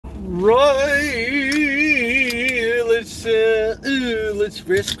Right, let's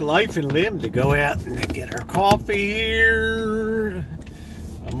risk life and limb to go out and get our coffee here.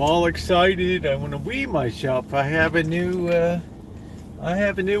 I'm all excited. I want to wee myself. I have a new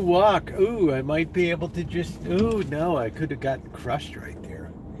walk. Ooh, I might be able to just. Ooh, no, I could have gotten crushed right there.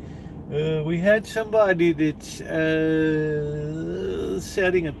 We had somebody that's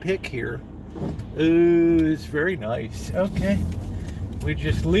setting a pick here. Ooh, it's very nice. Okay. We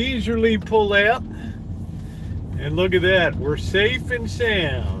just leisurely pull out, and look at that, we're safe and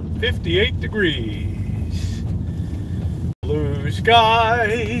sound. 58 degrees. Blue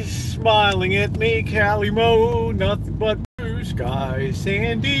skies smiling at me, Calimo, nothing but blue skies.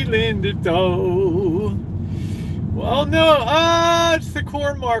 Sandy Linda Doe. Well, no, it's the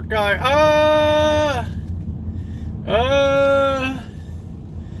Cornmark guy.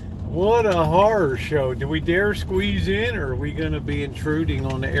 What a horror show. Do we dare squeeze in, or are we going to be intruding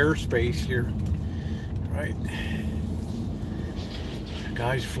on the airspace here? Right. The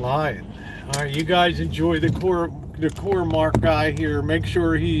guy's flying. All right, you guys enjoy the Cornmark guy here. Make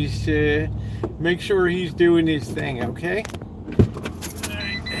sure he's doing his thing, okay?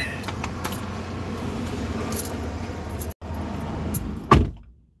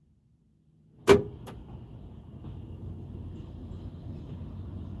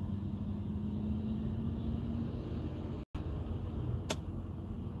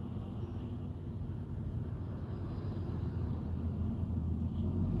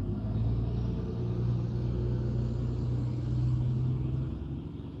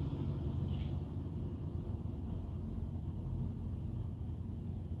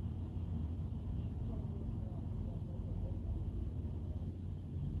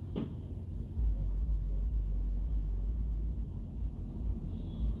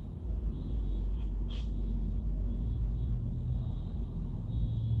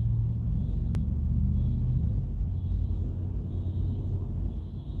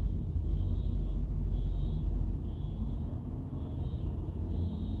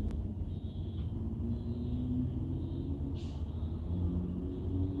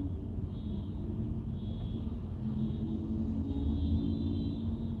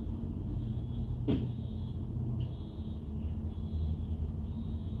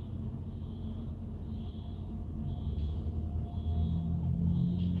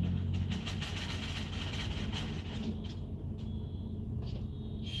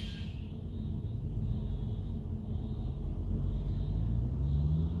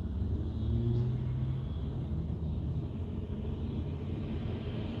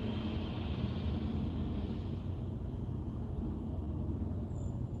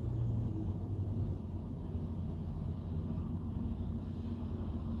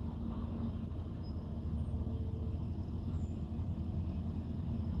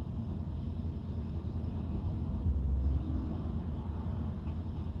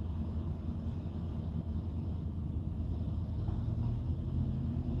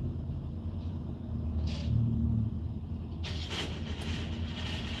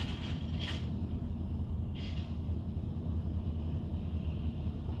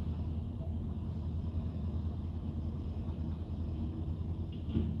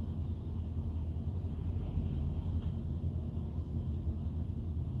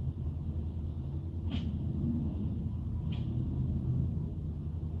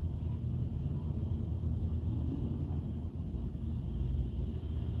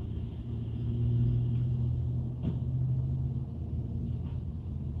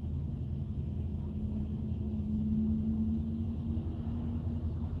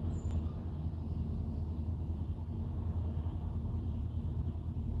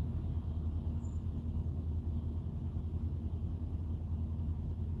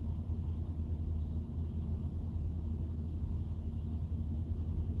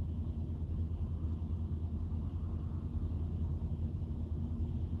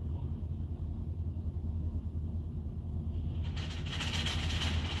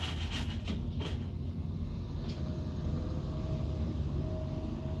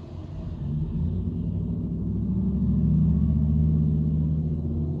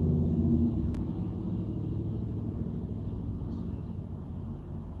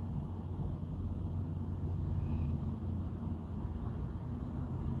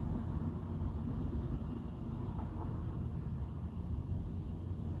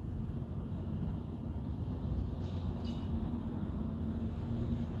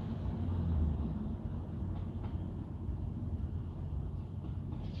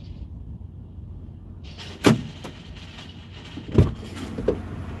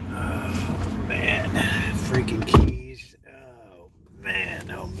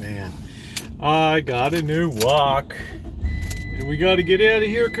 man. I got a new wok. And we got to get out of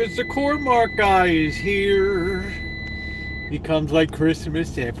here because the Cormark guy is here. He comes like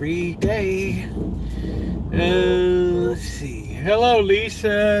Christmas every day. Let's see. Hello,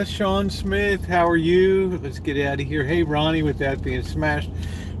 Lisa. Sean Smith, how are you? Let's get out of here. Hey, Ronnie, with that being smashed.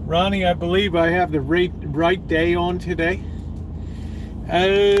 Ronnie, I believe I have the right day on today.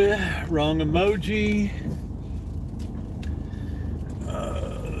 Wrong emoji.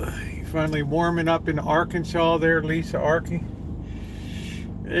 Finally warming up in Arkansas there, Lisa Arky.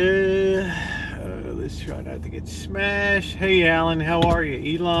 Let's try not to get smashed. Hey, Alan, how are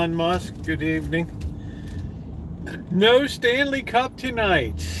you? Elon Musk, good evening. No Stanley Cup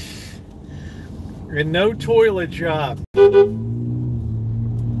tonight. And no toilet job.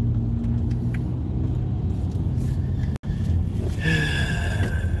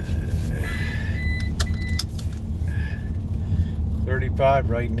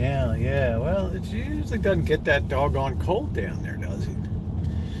 Right now, yeah. Well, it usually doesn't get that doggone cold down there, does it?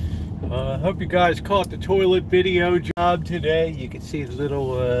 I hope you guys caught the toilet video job today. You can see the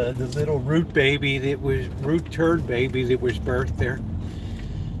little root turd baby that was birthed there.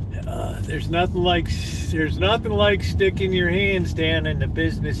 There's nothing like sticking your hands down in the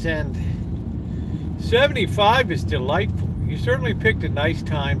business end. 75 is delightful. You certainly picked a nice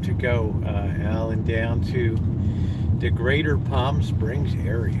time to go, Alan, down to the Greater Palm Springs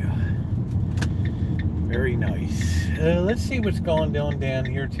area. Very nice. Let's see what's going on down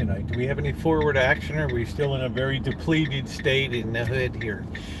here tonight. Do we have any forward action, or are we still in a very depleted state in the hood here?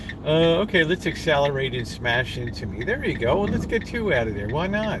 Okay, let's accelerate and smash into me. There you go. Well, let's get two out of there. Why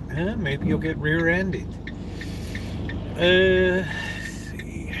not? Huh? Maybe you'll get rear-ended. Let's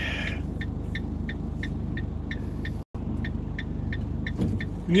see.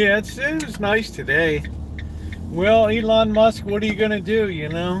 Yeah, it was nice today. Well, Elon Musk, what are you going to do, you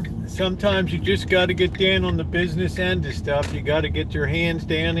know? Sometimes you just got to get down on the business end of stuff. You got to get your hands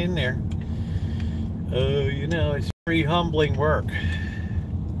down in there. You know, it's very humbling work.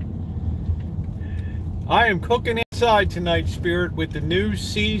 I am cooking inside tonight, Spirit, with the new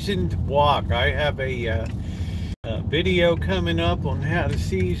seasoned wok. I have a video coming up on how to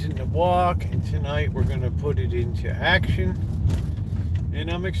season the wok, and tonight we're going to put it into action. And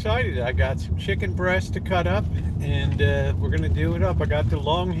I'm excited. I got some chicken breast to cut up, and we're going to do it up. I got the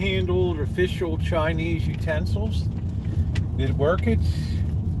long-handled official Chinese utensils. Did it work?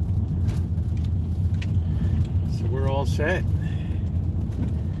 So we're all set.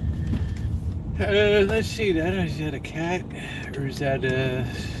 Let's see. Is that a cat? Or is that a... I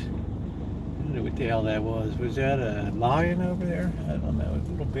don't know what the hell that was. Was that a lion over there? I don't know. It's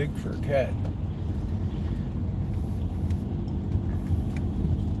a little big for a cat.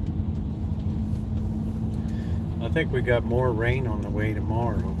 I think we got more rain on the way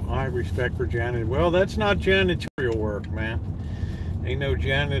tomorrow. I respect for janitor. Well, that's not janitorial work, man. Ain't no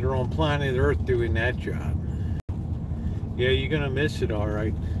janitor on planet Earth doing that job. Yeah, you're gonna miss it, all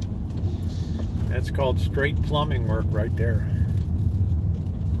right. That's called straight plumbing work right there.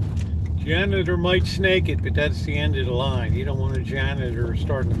 Janitor might snake it, but that's the end of the line. You don't want a janitor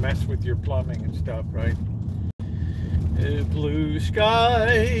starting to mess with your plumbing and stuff, right? Blue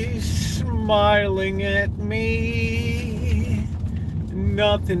skies smiling at me,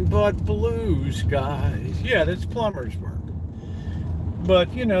 nothing but blue skies. Yeah, that's plumber's work.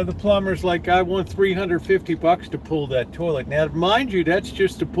 But you know, the plumber's like, I want $350 to pull that toilet. Now, mind you, that's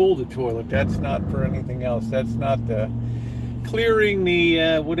just to pull the toilet. That's not for anything else. That's not the clearing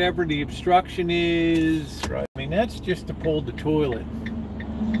the whatever the obstruction is. Right? I mean, that's just to pull the toilet.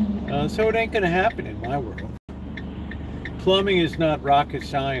 So it ain't gonna happen in my world. Plumbing is not rocket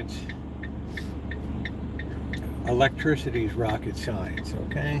science. Electricity is rocket science,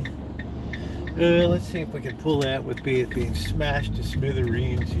 okay? Let's see if we can pull that with it being smashed to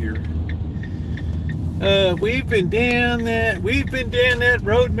smithereens here. We've been down that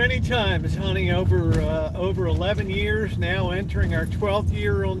road many times, honey, over 11 years now, entering our 12th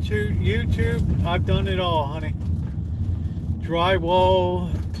year on YouTube. I've done it all, honey.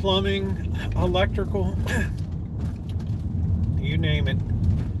 Drywall, plumbing, electrical, you name it.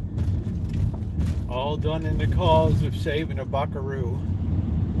 All done in the cause of saving a buckaroo.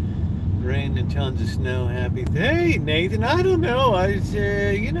 Rain and tons of snow. Happy. Hey, Nathan, I don't know.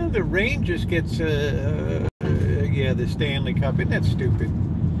 You know, the rain just gets, yeah, the Stanley Cup. Isn't that stupid?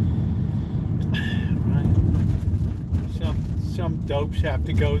 Right. Some dopes have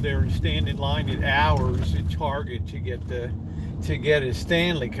to go there and stand in line at hours at Target to get a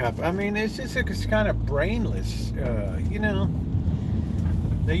Stanley Cup. I mean, it's kind of brainless, you know.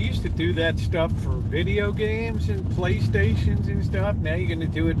 They used to do that stuff for video games and PlayStations and stuff. Now you're going to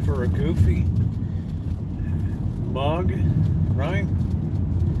do it for a goofy mug, right?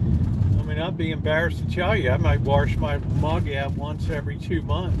 I mean, I'd be embarrassed to tell you. I might wash my mug out once every 2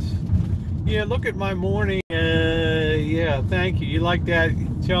 months. Yeah, look at my morning. Yeah, thank you. You like that?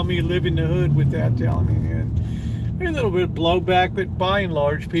 Tell me you live in the hood without telling me. Yeah. There's a little bit of blowback, but by and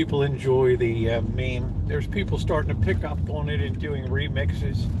large, people enjoy the meme. There's people starting to pick up on it and doing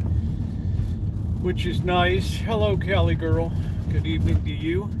remixes, which is nice. Hello, Kelly girl. Good evening to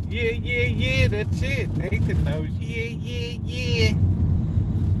you. Yeah, yeah, yeah, that's it. Nathan knows. Yeah, yeah, yeah.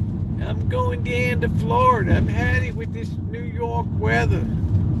 I'm going down to Florida. I've had it with this New York weather.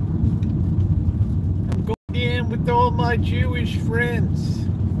 I'm going down with all my Jewish friends.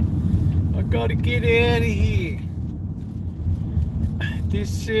 I gotta get out of here.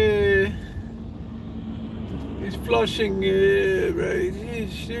 This flushing, right,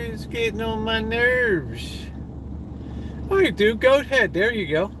 it's getting on my nerves. Oh, you do? Go ahead. There you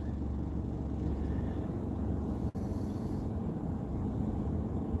go.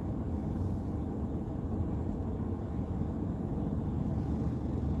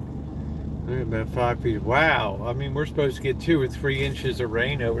 About 5 feet. Wow. I mean, we're supposed to get 2 or 3 inches of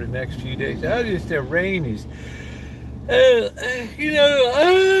rain over the next few days. Oh, just the rain is, you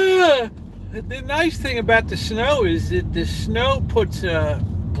know, the nice thing about the snow is that the snow puts a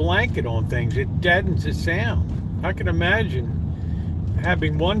blanket on things. It deadens the sound. I can imagine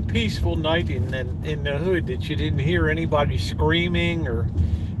having one peaceful night in the hood that you didn't hear anybody screaming or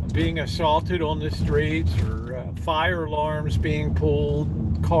being assaulted on the streets or fire alarms being pulled,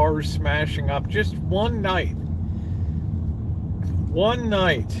 cars smashing up. Just one night. One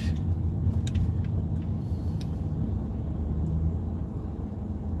night.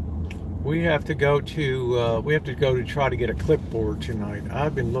 We have to go to try to get a clipboard tonight.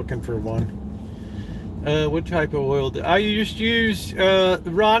 I've been looking for one. What type of oil? I just used,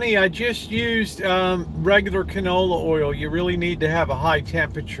 Ronnie, I just used regular canola oil. You really need to have a high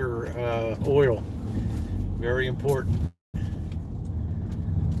temperature oil. Very important.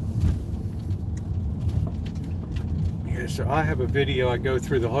 Yeah, so I have a video. I go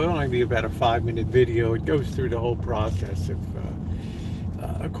through the whole, it'll only be about a 5-minute video. It goes through the whole process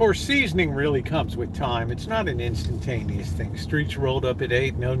of course, seasoning really comes with time. It's not an instantaneous thing. Streets rolled up at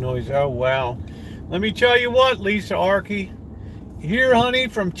 8, no noise. Oh, wow. Let me tell you what, Lisa Arkey. Here, honey,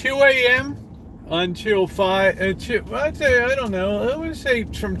 from 2 a.m. until 5, I'd say, I don't know, I would say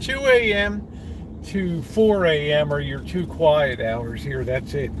from 2 a.m. to 4 a.m. are your 2 quiet hours here.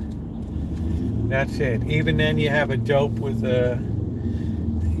 That's it. That's it. Even then, you have a dope with a,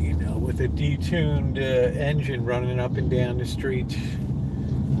 you know, with a detuned engine running up and down the street.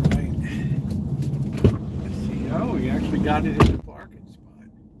 Right. Let's see. Oh, we actually got it in the parking spot.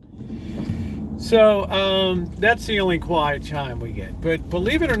 So that's the only quiet time we get. But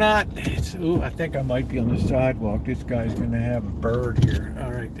believe it or not, it's, ooh, I think I might be on the sidewalk. This guy's going to have a bird here.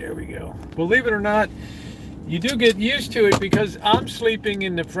 All right, there we go. Believe it or not, you do get used to it because I'm sleeping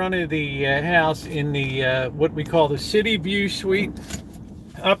in the front of the house in the what we call the city view suite.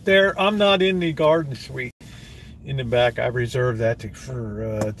 Up there, I'm not in the garden suite. In the back, I reserve that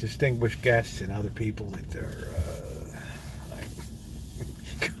for distinguished guests and other people that are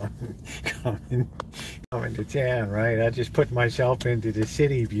coming to town, right? I just put myself into the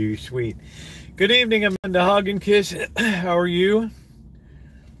city view suite. Good evening, Amanda Hug and Kiss. How are you?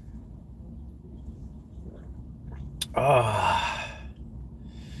 Oh,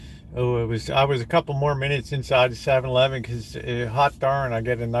 I was a couple more minutes inside the 7-Eleven because hot darn, I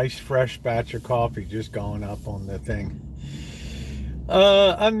get a nice fresh batch of coffee just going up on the thing.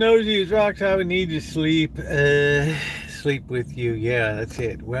 I'm nosy as rocks. I would need to sleep. Sleep with you. Yeah, that's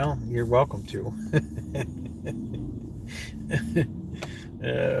it. Well, you're welcome to.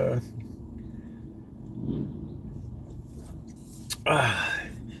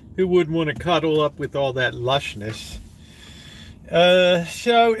 Who wouldn't want to cuddle up with all that lushness?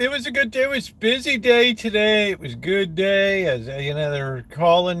 So it was a good day. It was a busy day today. It was a good day. As you know, they were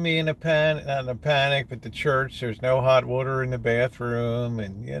calling me in a panic, not in a panic, but the church, there's no hot water in the bathroom.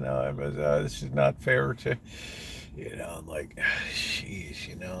 And, you know, it was, this is not fair to, you know, I'm like, jeez,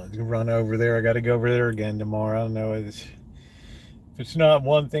 you know, run over there. I got to go over there again tomorrow. I don't know. If it's not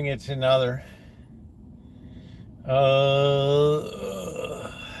one thing, it's another.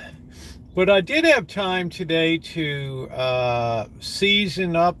 But I did have time today to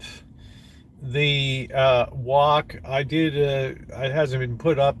season up the walk. I did, it hasn't been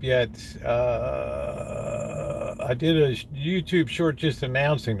put up yet, I did a YouTube short just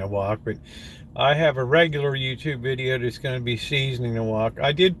announcing the wok, but I have a regular YouTube video that's going to be seasoning the wok.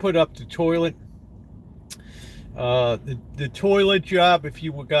 I did put up the toilet. The toilet job, if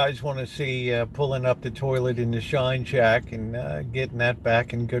you guys want to see pulling up the toilet in the Shine Shack and getting that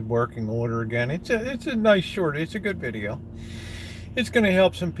back in good working order again. It's a nice short. It's a good video. It's going to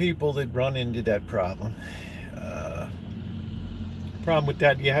help some people that run into that problem. Problem with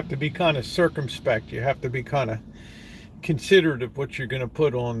that, you have to be kind of circumspect. You have to be kind of considerate of what you're going to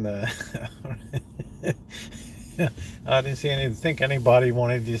put on the. I didn't think anybody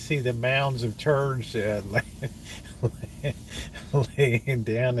wanted to see the mounds of turds laying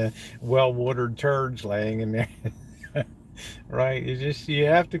down, the well-watered turds laying in there. Right? You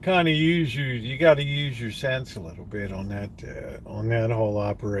have to kind of you got to use your sense a little bit on that whole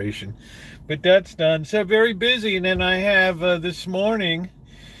operation. But that's done. So very busy. And then I have this morning,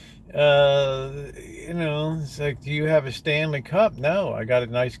 it's like, do you have a Stanley Cup? No, I got a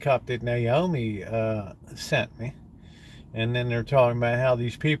nice cup that Naomi sent me. And then they're talking about how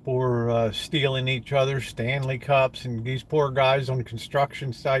these people were stealing each other's Stanley Cups, and these poor guys on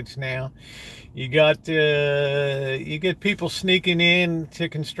construction sites now. You get people sneaking in to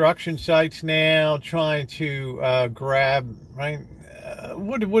construction sites now, trying to grab, right?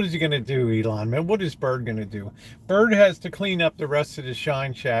 What is he going to do, Elon? Man, what is Bird going to do? Bird has to clean up the rest of the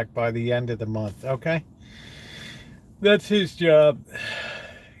Shine Shack by the end of the month, okay? That's his job.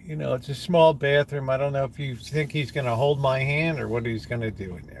 It's a small bathroom. I don't know if you think he's going to hold my hand or what he's going to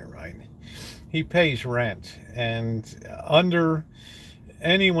do in there, right? He pays rent, and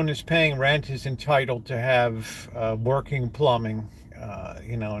anyone who's paying rent is entitled to have working plumbing,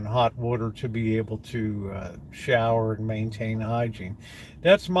 and hot water to be able to shower and maintain hygiene.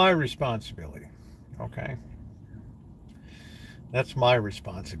 That's my responsibility, okay? That's my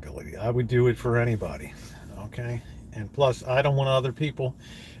responsibility. I would do it for anybody, okay? And plus, I don't want other people,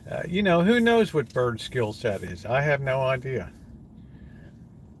 who knows what Bird's skill set is? I have no idea.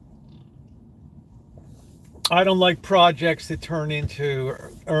 I don't like projects that turn into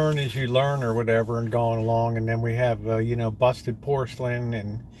earn as you learn or whatever and going along. And then we have, busted porcelain.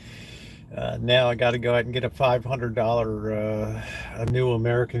 And now I got to go out and get a $500 a new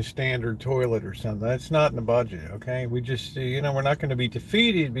American Standard toilet or something. That's not in the budget, okay? We just, we're not going to be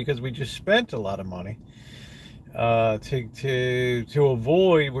defeated because we just spent a lot of money. To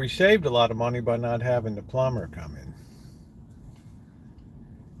avoid, we saved a lot of money by not having the plumber come in.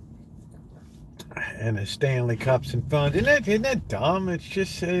 And the Stanley Cups and funds. Isn't that dumb? It's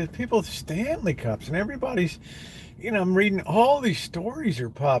just people with Stanley Cups, and everybody's, I'm reading all these stories are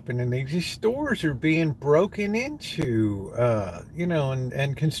popping, and these stores are being broken into,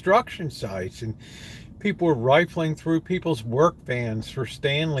 and construction sites, and people are rifling through people's work vans for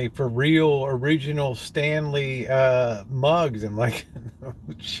real original Stanley mugs. I'm like, oh,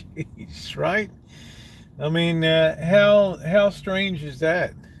 jeez, right? I mean, how strange is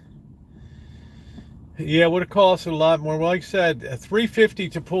that? Yeah, it would have cost a lot more. Well, like I said,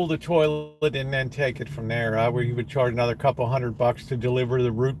 $350 to pull the toilet and then take it from there. He would charge another couple $100 to deliver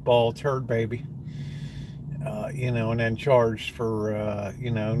the root ball turd baby. And then charge for,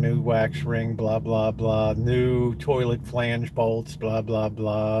 new wax ring, blah, blah, blah, new toilet flange bolts, blah, blah,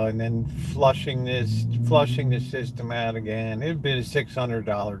 blah, and then flushing the system out again. It'd been a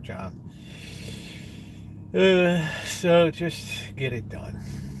 $600 job. So just get it done.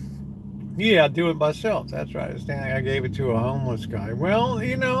 Yeah, I'll do it myself. That's right. I gave it to a homeless guy. Well,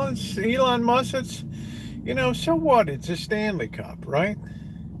 it's Elon Musk. It's, so what? It's a Stanley Cup, right?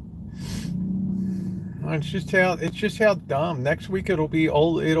 It's just how dumb. Next week it'll be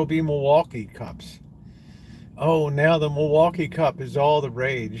Milwaukee Cups. Oh, now the Milwaukee Cup is all the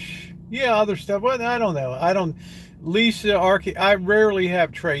rage. Yeah, other stuff. Well, I don't know. I rarely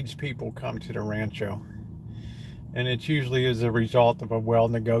have tradespeople come to the Rancho. And it's usually as a result of a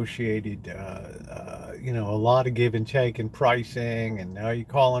well-negotiated, a lot of give and take in pricing. And now you're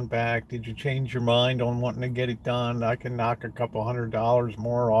calling back. Did you change your mind on wanting to get it done? I can knock a couple $100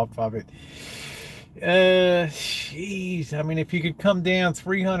 more off of it. Jeez. I mean, if you could come down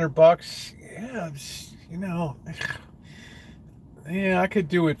 $300, yeah, yeah, I could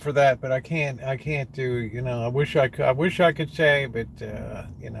do it for that, but I can't do, I wish I could say, but,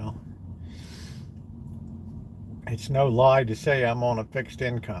 it's no lie to say I'm on a fixed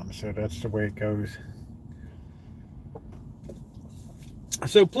income, so that's the way it goes.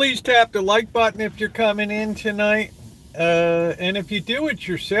 So please tap the like button if you're coming in tonight. And if you do it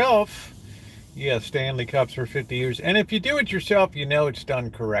yourself, yeah, Stanley Cups for 50 years. And if you do it yourself, it's done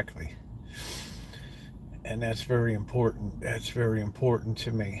correctly. And that's very important. That's very important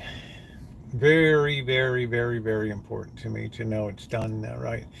to me. Very, very, very, very important to me to know it's done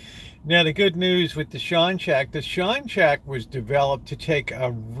right. Now, the good news with the Shine Shack was developed to take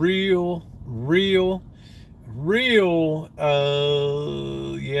a real,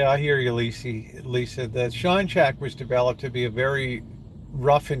 yeah, I hear you, Lisa. The Shine Shack was developed to be a very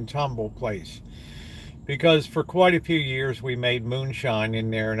rough and tumble place. Because for quite a few years we made moonshine in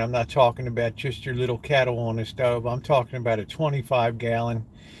there, and I'm not talking about just your little kettle on the stove. I'm talking about a 25-gallon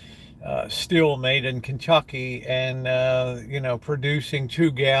still made in Kentucky, and you know, producing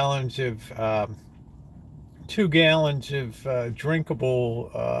 2 gallons of drinkable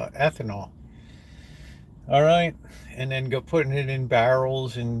ethanol. All right, and then go putting it in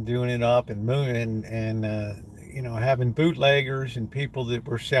barrels and doing it up and moving and you know, having bootleggers and people that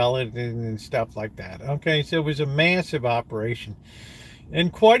were selling it and stuff like that. Okay, so it was a massive operation.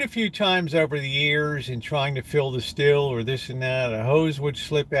 And quite a few times over the years, in trying to fill the still or this and that, a hose would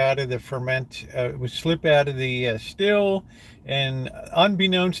slip out of the still, and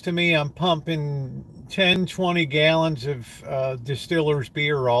unbeknownst to me, I'm pumping 10, 20 gallons of distiller's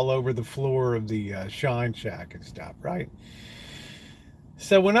beer all over the floor of the Shine Shack and stuff, right?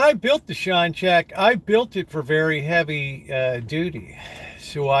 So when I built the Shine Shack, I built it for very heavy duty.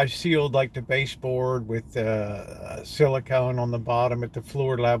 So I sealed like the baseboard with silicone on the bottom at the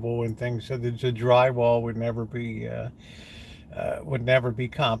floor level and things, so that the drywall would never be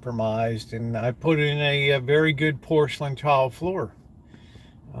compromised. And I put in a very good porcelain tile floor.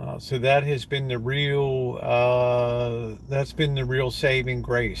 So that has been the real saving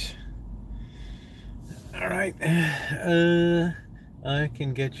grace. All right. I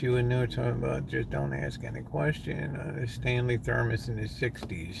can get you a note about just don't ask any question. A Stanley thermos in the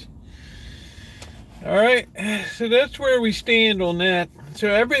 60s. All right, so that's where we stand on that. So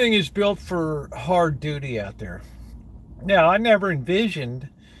everything is built for hard duty out there. Now, I never envisioned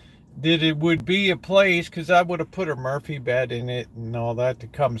that it would be a place, because I would have put a Murphy bed in it and all that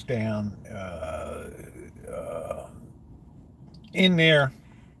that comes down in there.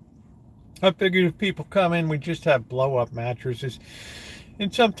 I figured if people come in, we just have blow-up mattresses.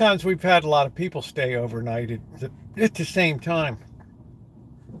 And sometimes we've had a lot of people stay overnight at the same time.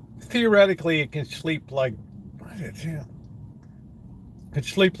 Theoretically, it can sleep like, could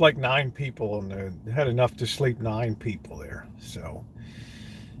sleep like 9 people, and had enough to sleep 9 people there. So,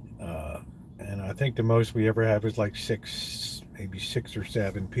 and I think the most we ever have is like 6, maybe 6 or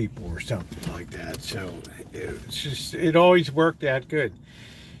 7 people or something like that. So it always worked out good.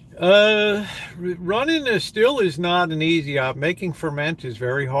 Running a still is not an easy job. Making ferment is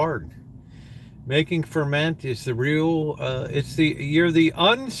very hard. Making ferment is the real, you're the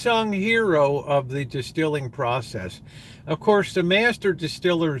unsung hero of the distilling process. Of course, the master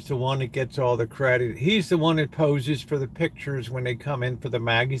distiller is the one that gets all the credit. He's the one that poses for the pictures when they come in for the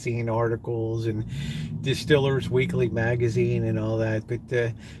magazine articles and Distillers Weekly magazine and all that.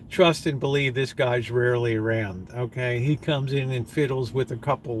 But trust and believe, this guy's rarely around, okay? He comes in and fiddles with a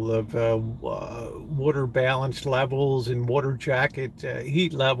couple of water balance levels and water jacket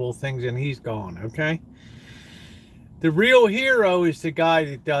heat level things, and he's gone, okay? The real hero is the guy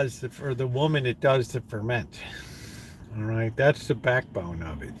that does or the woman that does the ferment. All right, that's the backbone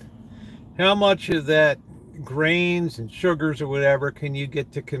of it. How much of that grains and sugars or whatever can you get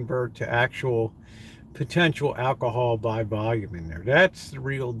to convert to actual potential alcohol by volume in there? That's the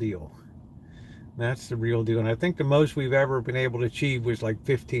real deal. That's the real deal. And I think the most we've ever been able to achieve was like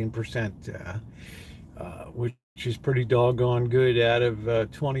 15%, which is pretty doggone good out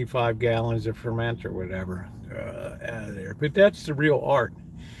of 25 gallons of ferment or whatever out of there. But that's the real art.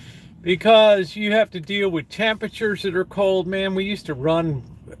 Because you have to deal with temperatures that are cold, man. We used to run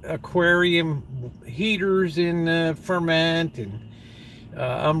aquarium heaters in ferment, and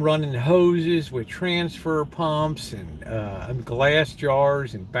I'm running hoses with transfer pumps and glass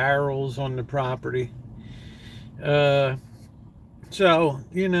jars and barrels on the property. So,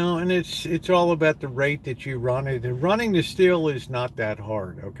 you know, and it's all about the rate that you run it. And running the still is not that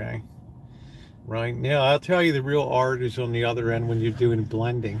hard, okay? Right now, I'll tell you, the real art is on the other end when you're doing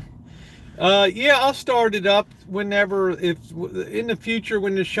blending. Yeah, I'll start it up whenever, if in the future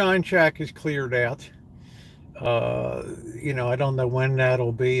when the Shine Shack is cleared out. You know, I don't know when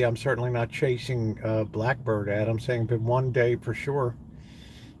that'll be. I'm certainly not chasing Blackbird at. I'm saying, but one day for sure,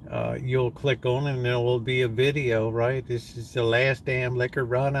 you'll click on it and there will be a video, right? This is the last damn liquor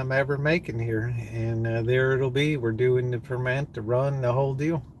run I'm ever making here, and there it'll be. We're doing the ferment, the run, the whole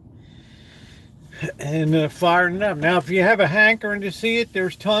deal. And firing it up. Now, if you have a hankering to see it,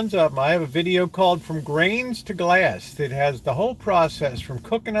 there's tons of them. I have a video called From Grains to Glass that has the whole process, from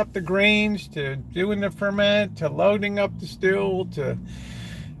cooking up the grains to doing the ferment to loading up the still to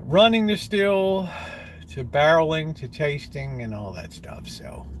running the still to barreling to tasting and all that stuff.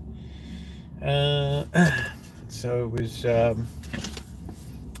 So so it was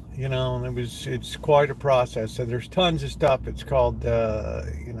you know, it's quite a process. So there's tons of stuff. It's called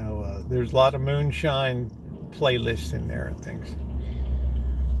you know, there's a lot of moonshine playlists in there and things.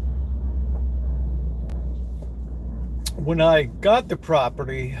 When I got the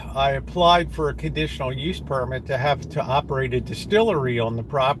property, I applied for a conditional use permit to have to operate a distillery on the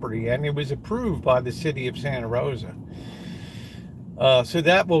property, and it was approved by the city of Santa Rosa. So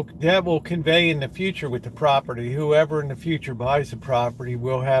that will convey in the future with the property. Whoever in the future buys the property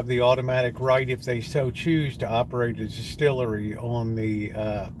will have the automatic right, if they so choose, to operate a distillery on the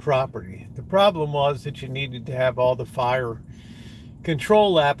property. The problem was that you needed to have all the fire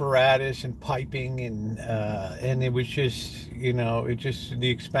control apparatus and piping, and it was just, you know, the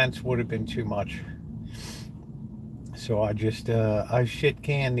expense would have been too much. So I shit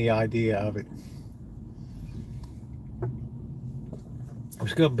canned the idea of it.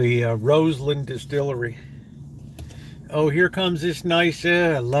 It's gonna be a Roseland Distillery. Oh, here comes this nice,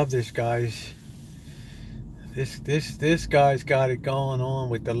 I love this, guys. This guy's got it going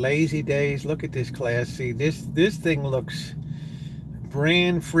on with the lazy days. Look at this Class C. This thing looks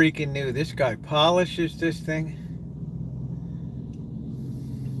brand freaking new. This guy polishes this thing.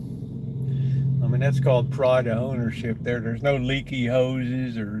 I mean, that's called pride of ownership there. There's no leaky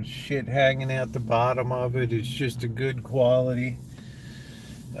hoses or shit hanging out the bottom of it. It's just a good quality,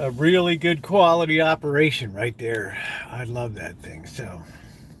 a really good quality operation right there. I love that thing. So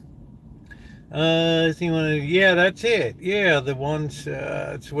yeah, that's it. Yeah, the ones,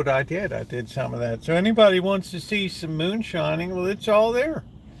 that's what I did. I did some of that. So anybody wants to see some moonshining, well, it's all there,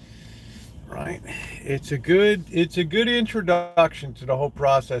 right? It's a good introduction to the whole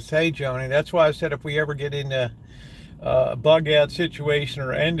process. Hey, Joni, that's why I said if we ever get into a bug out situation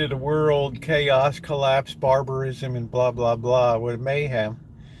or end of the world, chaos, collapse, barbarism, and blah, blah, blah, with mayhem,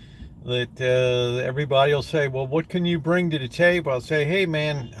 that everybody will say, well, what can you bring to the table? I'll say, hey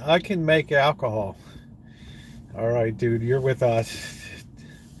man, I can make alcohol. All right, dude, you're with us.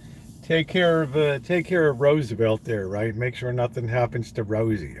 Take care of Roosevelt there, right? Make sure nothing happens to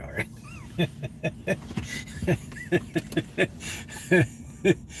Rosie. All right.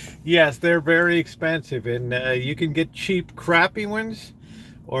 Yes, they're very expensive, and you can get cheap crappy ones,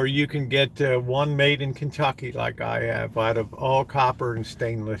 or you can get one made in Kentucky like I have, out of all copper and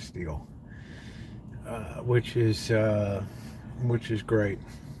stainless steel, which is great,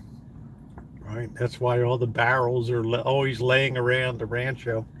 right? That's why all the barrels are always laying around the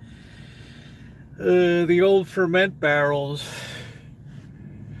Rancho. The old ferment barrels.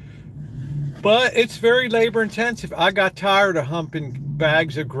 But it's very labor intensive. I got tired of humping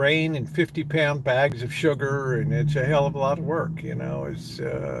bags of grain and 50-pound bags of sugar, and it's a hell of a lot of work. You know, it's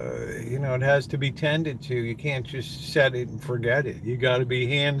you know, it has to be tended to. You can't just set it and forget it. You got to be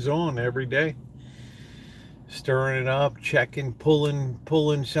hands-on every day, stirring it up, checking,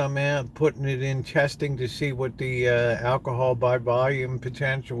 pulling some out, putting it in testing to see what the alcohol by volume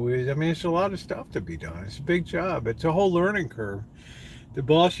potential is. I mean, it's a lot of stuff to be done. It's a big job. It's a whole learning curve. The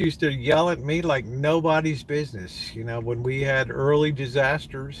boss used to yell at me like nobody's business, you know, when we had early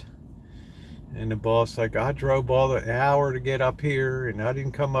disasters. And the boss, like, I drove all the hour to get up here, and I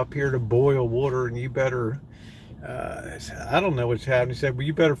didn't come up here to boil water, and you better, I don't know what's happening. He said, well,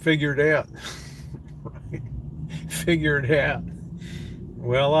 you better figure it out. Right? Figure it out.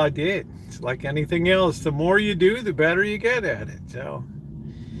 Well, I did. It's like anything else. The more you do, the better you get at it. So,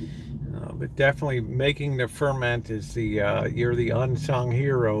 but definitely making the ferment is you're the unsung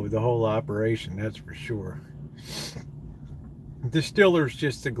hero of the whole operation. That's for sure. Distiller's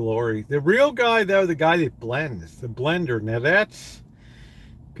just the glory. The real guy, though, the guy that blends, the blender. Now that's,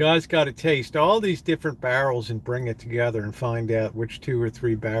 guy's got to taste all these different barrels and bring it together and find out which 2 or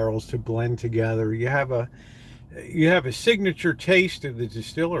 3 barrels to blend together. You have a signature taste of the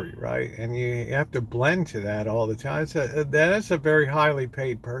distillery, right? And you have to blend to that all the time. That's a very highly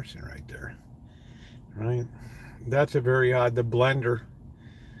paid person right there, right? That's a very high, the blender.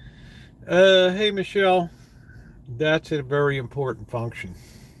 Hey, Michelle, that's a very important function.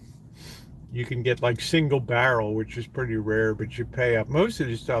 You can get like single barrel, which is pretty rare, but you pay up. Most of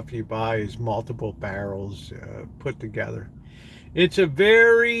the stuff you buy is multiple barrels put together. It's a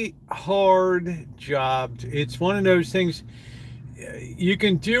very hard job. It's one of those things, you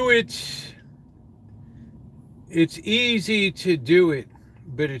can do it. It's easy to do it,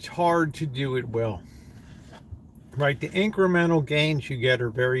 but it's hard to do it well. Right? The incremental gains you get are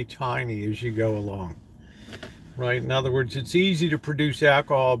very tiny as you go along. Right? In other words, it's easy to produce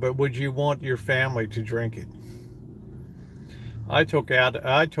alcohol, but would you want your family to drink it? I took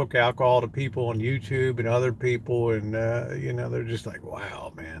alcohol to people on YouTube and other people, and you know, they're just like,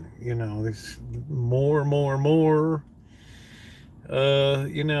 wow, man, you know, this more.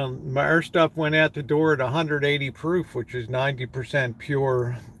 You know, our stuff went out the door at 180 proof, which is 90%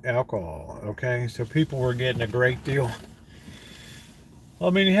 pure alcohol. Okay, so people were getting a great deal. I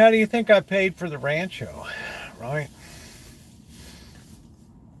mean, how do you think I paid for the Rancho, right?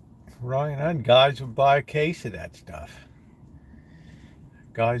 Right, and guys would buy a case of that stuff.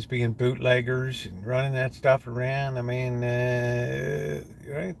 Guys being bootleggers and running that stuff around. I mean,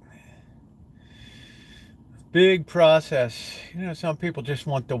 right? Big process. You know, some people just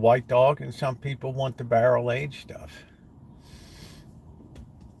want the white dog, and some people want the barrel aged stuff.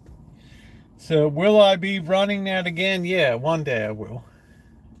 So, will I be running that again? Yeah, one day I will.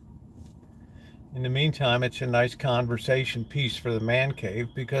 In the meantime, it's a nice conversation piece for the man cave,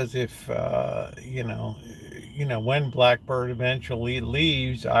 because if you know, when Blackbird eventually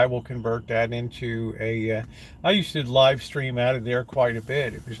leaves, I will convert that into a. I used to live stream out of there quite a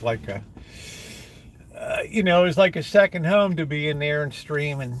bit. It was like a, you know, it was like a second home to be in there and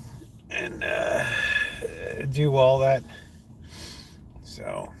stream and do all that.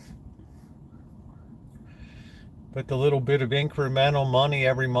 So. But the little bit of incremental money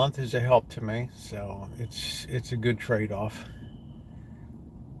every month is a help to me, so it's a good trade-off.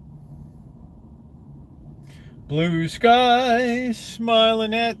 Blue skies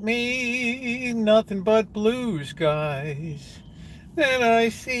smiling at me, nothing but blue skies that I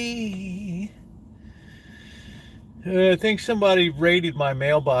see. I think somebody raided my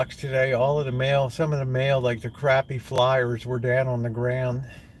mailbox today. All of the mail, some of the mail, like the crappy flyers, were down on the ground.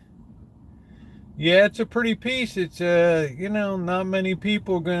 Yeah, it's a pretty piece. It's, you know, not many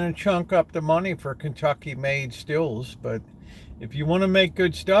people are going to chunk up the money for Kentucky-made stills, but if you want to make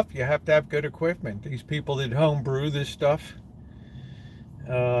good stuff, you have to have good equipment. These people that homebrew this stuff,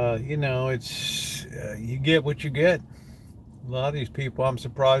 you know, it's, you get what you get. A lot of these people, I'm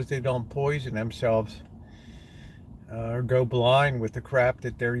surprised they don't poison themselves. Or go blind with the crap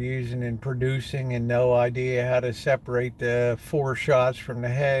that they're using and producing, and no idea how to separate the 4 shots from the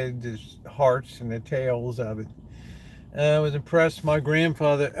head, the hearts and the tails of it. I was impressed with my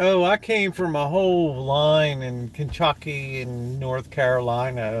grandfather. Oh, I came from a whole line in Kentucky and North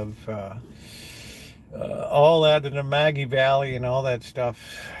Carolina of all out of the Maggie Valley and all that stuff.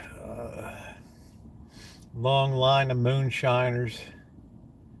 Long line of moonshiners.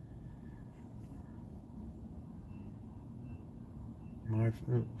 My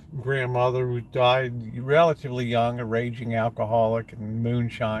grandmother, who died relatively young, a raging alcoholic and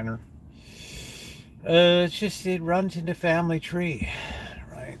moonshiner. It's just, it runs in the family tree,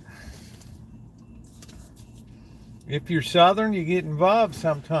 right? If you're Southern, you get involved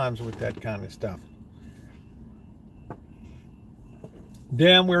sometimes with that kind of stuff.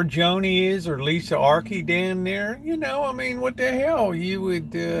 Down where Joni is, or Lisa Arkey down there, you know, I mean, what the hell? You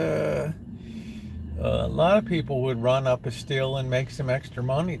would, a lot of people would run up a still and make some extra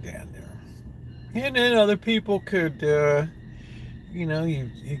money down there. And then other people could, you know, you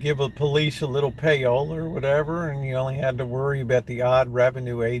give the police a little payola or whatever, and you only had to worry about the odd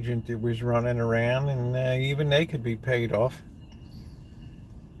revenue agent that was running around, and even they could be paid off.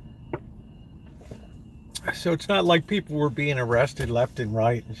 So it's not like people were being arrested left and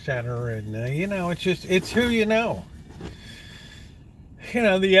right and center, and you know, it's just, it's who you know. You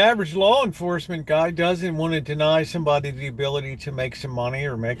know, the average law enforcement guy doesn't want to deny somebody the ability to make some money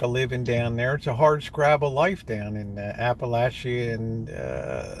or make a living down there. It's a hard scrabble life down in Appalachia, and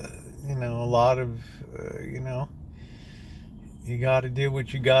you know, a lot of you know, you got to do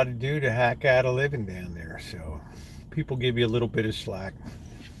what you got to do to hack out a living down there. So people give you a little bit of slack.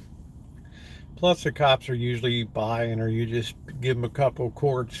 Plus the cops are usually buying, or you just give them a couple of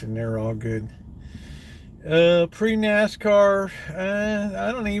quarts and they're all good. Pre-NASCAR,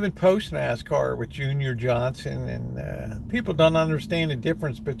 I don't even post NASCAR with Junior Johnson, and people don't understand the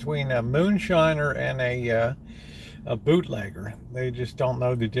difference between a moonshiner and a bootlegger. They just don't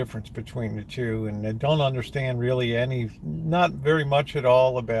know the difference between the two, and they don't understand really not very much at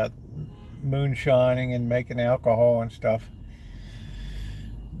all about moonshining and making alcohol and stuff.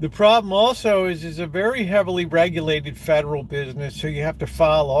 The problem also is it's a very heavily regulated federal business, so you have to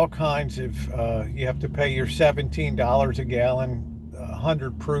file all kinds of, you have to pay your $17 a gallon,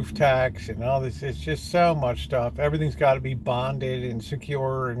 100 proof tax and all this. It's just so much stuff. Everything's got to be bonded and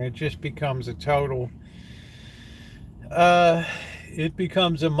secure, and it just becomes a total, it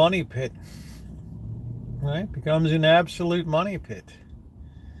becomes a money pit, right? It becomes an absolute money pit.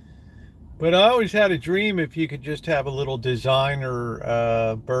 But I always had a dream, if you could just have a little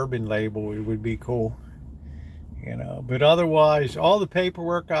designer bourbon label, it would be cool. you know. But otherwise, all the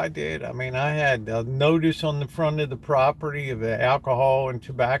paperwork I did, I mean, I had a notice on the front of the property of the alcohol and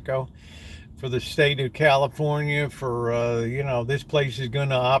tobacco for the state of California for, you know, this place is going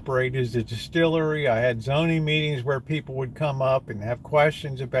to operate as a distillery. I had zoning meetings where people would come up and have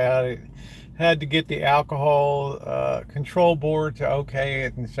questions about it. Had to get the alcohol control board to okay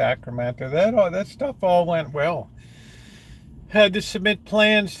it in Sacramento. That stuff all went well. Had to submit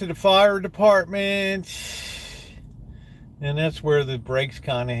plans to the fire department. And that's where the brakes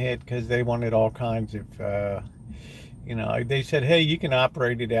kind of hit, because they wanted all kinds of, you know, they said, hey, you can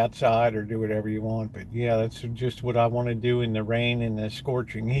operate it outside or do whatever you want. But yeah, that's just what I want to do in the rain and the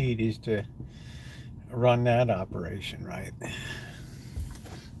scorching heat, is to run that operation, right?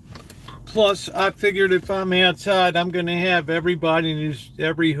 Plus, I figured if I'm outside, I'm going to have everybody,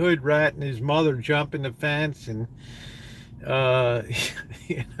 every hood rat and his mother jumping the fence, and,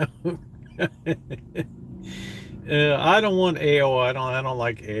 you know, I don't want ale. I don't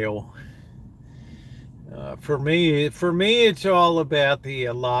like ale. For me, it's all about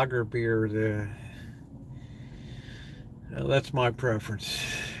the lager beer. That's my preference.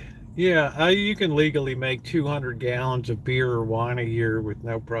 Yeah, you can legally make 200 gallons of beer or wine a year with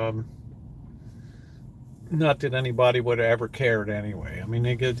no problem. Not that anybody would have ever cared anyway. I mean,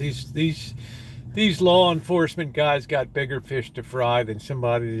 they get these law enforcement guys got bigger fish to fry than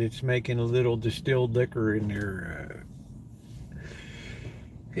somebody that's making a little distilled liquor in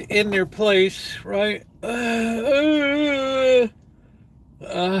their place, right?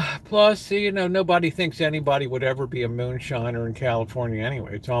 Plus, you know, nobody thinks anybody would ever be a moonshiner in California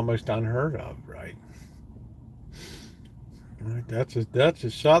anyway. It's almost unheard of, right? That's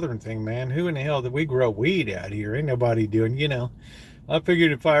a southern thing, man. Who in the hell did we grow weed out here? Ain't nobody doing, you know. I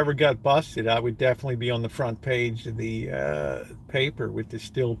figured if I ever got busted, I would definitely be on the front page of the paper with the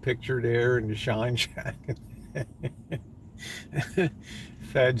still picture there and the shine shack.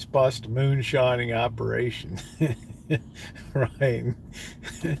 Feds bust moonshining operation. Right.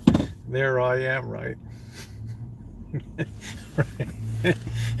 There I am, right? Right.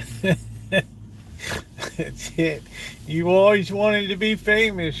 That's it. You always wanted to be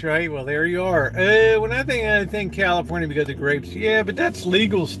famous, right? Well, there you are. When I think California because of grapes. Yeah, but that's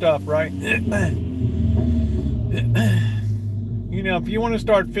legal stuff, right? You know, if you want to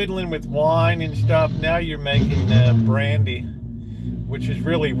start fiddling with wine and stuff, now you're making brandy, which is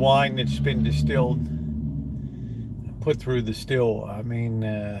really wine that's been distilled, put through the still. I mean,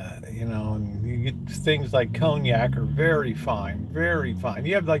 you know, and you get things like cognac are very fine, very fine.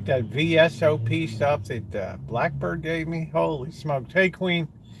 You have like that VSOP stuff that Blackbird gave me. Holy smokes. Hey, Queen.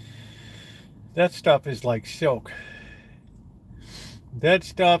 That stuff is like silk. That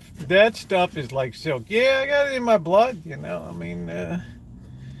stuff is like silk. Yeah, I got it in my blood, you know. I mean,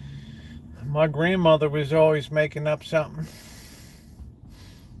 my grandmother was always making up something.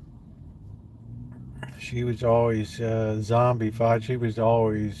 She was always zombified. She was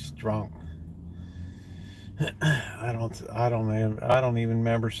always drunk. I don't even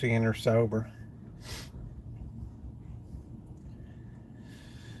remember seeing her sober.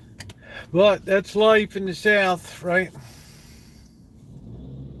 But that's life in the South, right?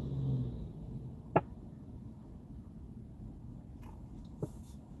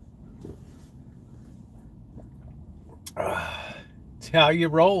 It's how you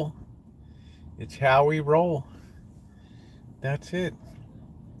roll. It's how we roll. That's it.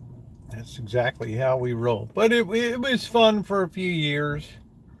 That's exactly how we roll. But it was fun for a few years,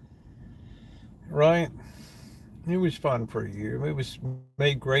 right? It was fun for a year. It was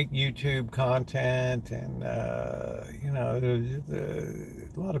made great YouTube content, and you know,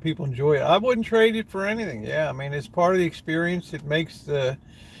 a lot of people enjoy it. I wouldn't trade it for anything. Yeah, I mean, it's part of the experience that makes the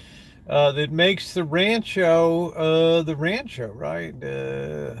Rancho, right?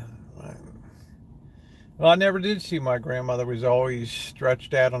 Well, I never did see my grandmother. Was always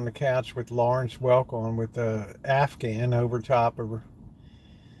stretched out on the couch with Lawrence Welk with a Afghan over top of her.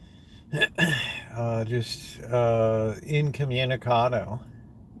 Just incommunicado.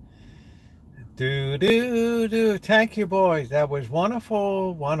 Do. Thank you, boys. That was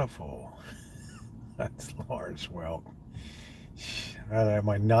wonderful, wonderful. That's Lawrence Welk. I'd have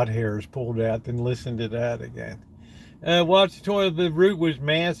my nut hairs pulled out, then listen to that again. Watch the toilet. The root was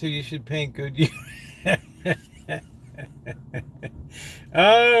massive. You should paint good.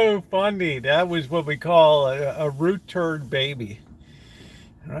 Oh, funny. That was what we call a root turd baby.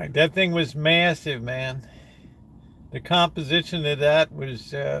 All right, that thing was massive, man. The composition of that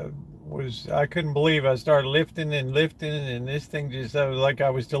was I couldn't believe. I started lifting, and this thing just, I was like I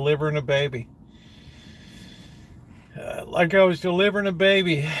was delivering a baby. Like I was delivering a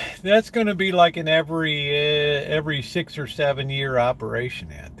baby. That's going to be like an every 6 or 7 year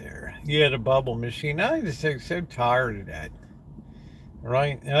operation out there. Yeah, the bubble machine. I just am so tired of that.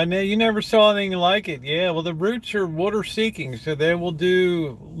 Right? I know you never saw anything like it. Yeah, well, the roots are water seeking, so they will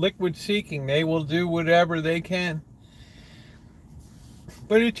do liquid seeking. They will do whatever they can.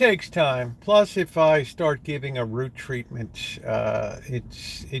 But it takes time. Plus, if I start giving a root treatment,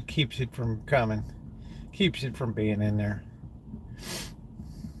 it keeps it from coming, keeps it from being in there.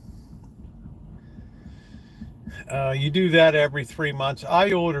 You do that every 3 months.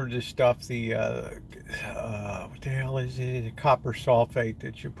 I ordered this stuff, the what the hell is it? Copper sulfate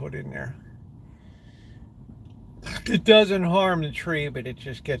that you put in there. It doesn't harm the tree, but it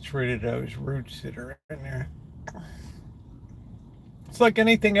just gets rid of those roots that are in there. It's like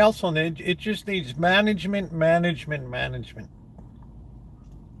anything else on it. It just needs management, management, management.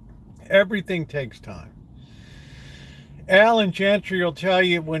 Everything takes time. Alan Gentry will tell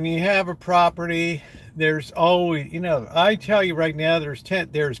you when you have a property, there's always, I tell you right now, there's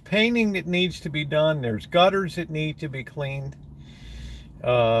painting that needs to be done. There's gutters that need to be cleaned.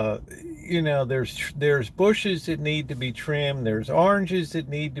 There's bushes that need to be trimmed. There's oranges that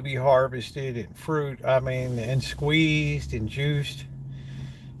need to be harvested, and fruit, and squeezed and juiced.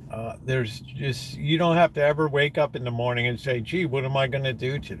 You don't have to ever wake up in the morning and say, gee, what am I going to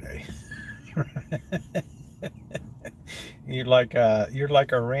do today? You're like a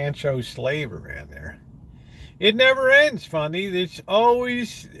Rancho slave around there. It never ends, Funny.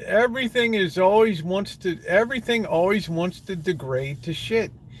 Everything always wants to degrade to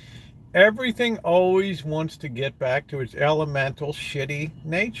shit. Everything always wants to get back to its elemental shitty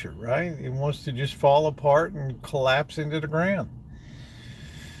nature, right? It wants to just fall apart and collapse into the ground.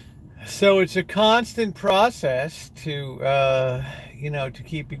 So it's a constant process to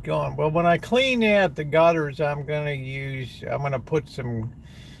keep it going. Well, when I clean out the gutters, I'm going to put some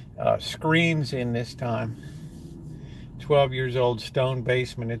screens in this time. 12 years old stone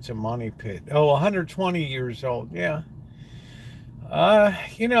basement. It's a money pit. Oh, 120 years old. Yeah.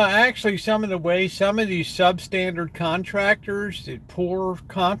 Actually some of these substandard contractors that pour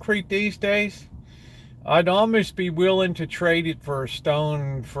concrete these days, I'd almost be willing to trade it for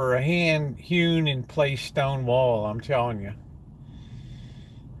a hand hewn in place stone wall. I'm telling you.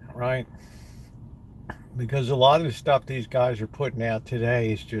 Right? Because a lot of the stuff these guys are putting out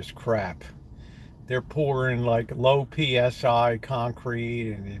today is just crap. They're pouring like low PSI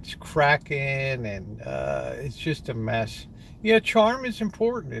concrete and it's cracking and it's just a mess. Yeah, charm is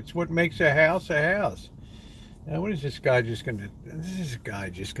important. It's what makes a house a house. Now, what is this guy just gonna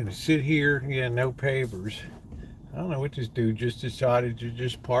sit here? Yeah, no pavers. I don't know what this dude just decided to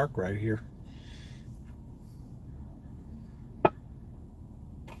just park right here.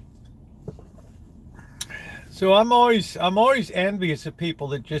 So I'm always envious of people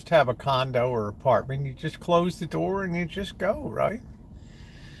that just have a condo or apartment. You just close the door and you just go, right?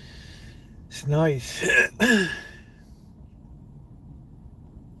 It's nice.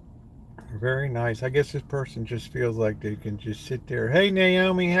 Very nice. I guess this person just feels like they can just sit there. Hey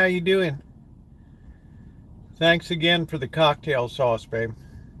Naomi, how you doing? Thanks again for the cocktail sauce, babe.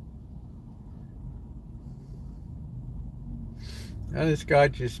 Now this guy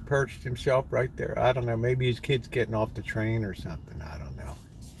just perched himself right there. I don't know. Maybe his kid's getting off the train or something. I don't know.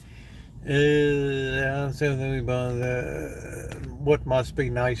 What must be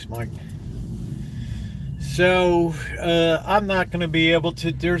nice, Mike? So I'm not going to be able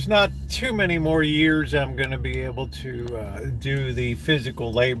to, there's not too many more years I'm going to be able to do the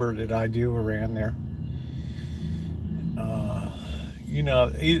physical labor that I do around there.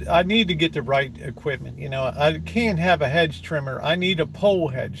 I need to get the right equipment. I can't have a hedge trimmer. I need a pole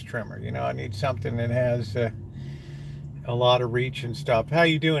hedge trimmer. I need something that has a lot of reach and stuff. How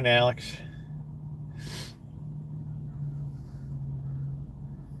you doing, Alex?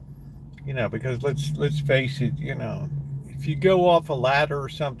 Because let's face it, if you go off a ladder or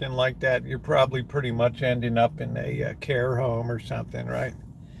something like that, you're probably pretty much ending up in a care home or something, right?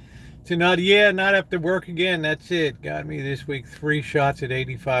 So not have to work again. That's it. Got me this week 3 shots at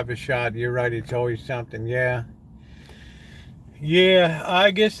 85 a shot. You're right. It's always something. Yeah. Yeah. I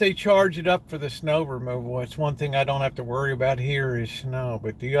guess they charge it up for the snow removal. It's one thing I don't have to worry about here is snow.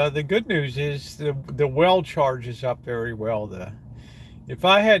 But the good news is the well charges up very well. If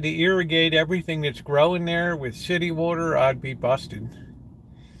I had to irrigate everything that's growing there with city water, I'd be busted.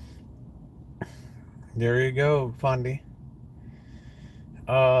 There you go, Fundy.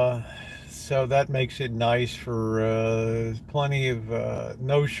 So that makes it nice for plenty of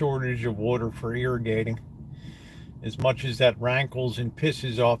no shortage of water for irrigating. as much as that rankles and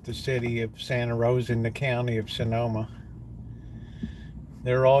pisses off the city of Santa Rosa and the county of Sonoma.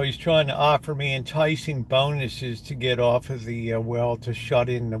 They're always trying to offer me enticing bonuses to get off of the well, to shut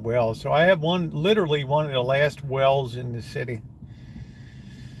in the well. So I have literally one of the last wells in the city.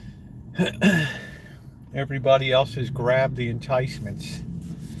 Everybody else has grabbed the enticements.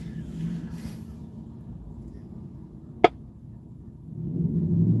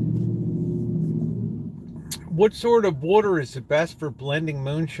 What sort of water is the best for blending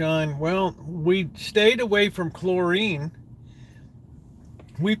moonshine? Well, we stayed away from chlorine.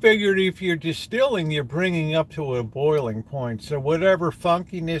 We figured if you're distilling, you're bringing up to a boiling point. So whatever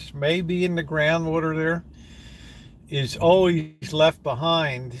funkiness may be in the groundwater there is always left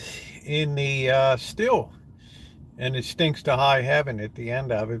behind in the still. And it stinks to high heaven at the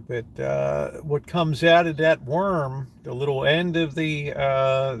end of it. But what comes out of that worm, the little end of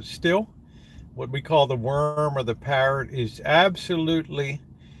the still, what we call the worm or the parrot, is absolutely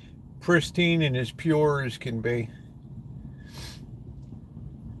pristine and as pure as can be.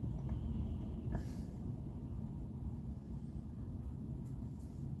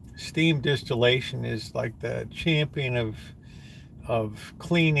 Steam distillation is like the champion of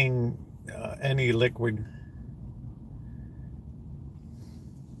cleaning any liquid.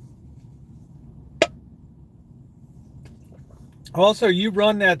 Also, you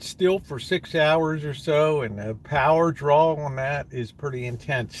run that still for 6 hours or so, and the power draw on that is pretty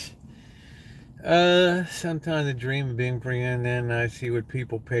intense. Sometimes I dream of being free, and then I see what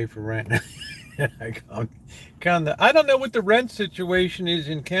people pay for rent. I don't know what the rent situation is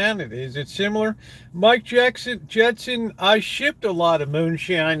in Canada. Is it similar? Mike Jetson, I shipped a lot of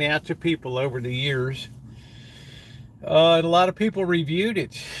moonshine out to people over the years. And a lot of people reviewed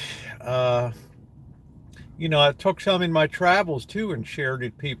it. You know, I took some in my travels too and shared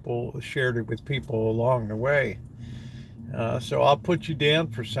it with people along the way. So I'll put you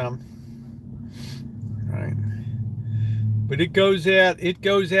down for some. Right. But it goes out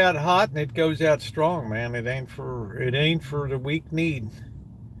hot and it goes out strong, man. It ain't for the weak need.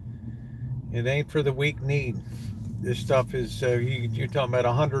 It ain't for the weak need. This stuff is you're talking about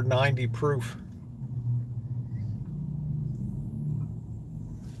 190 proof.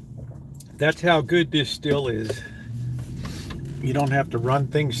 That's how good this still is. You don't have to run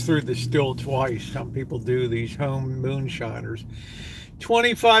things through the still twice. Some people do, these home moonshiners.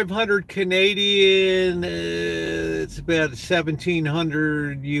 2,500 Canadian, it's about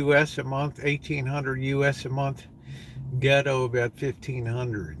 1,700 US a month, 1,800 US a month. Ghetto about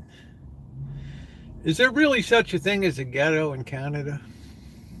 1,500. Is there really such a thing as a ghetto in Canada?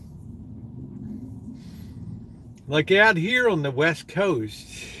 Like out here on the West Coast,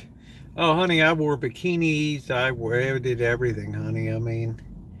 oh honey, I wore bikinis, I did everything, honey. I mean,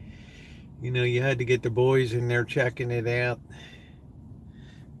 you know, you had to get the boys in there checking it out.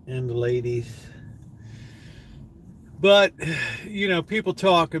 And the ladies. But, you know, people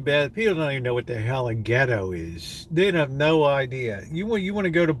talk about, people don't even know what the hell a ghetto is. They have no idea. You want to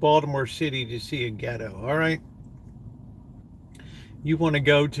go to Baltimore City to see a ghetto, all right? You want to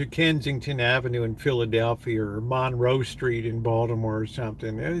go to Kensington Avenue in Philadelphia or Monroe Street in Baltimore or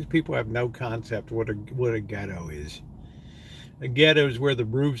something. Those people have no concept what a ghetto is. A ghetto is where the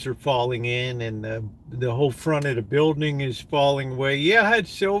roofs are falling in and the whole front of the building is falling away. Yeah, I had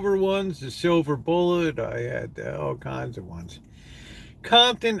silver ones, the Silver Bullet. I had all kinds of ones.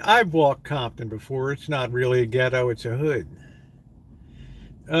 Compton, I've walked Compton before. It's not really a ghetto, it's a hood.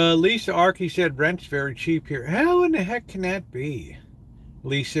 Lisa Arkey said rent's very cheap here. How in the heck can that be?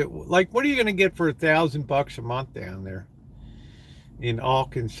 Lisa, like, what are you going to get for $1,000 a month down there in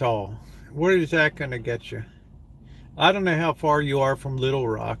Arkansas? What is that going to get you? I don't know how far you are from Little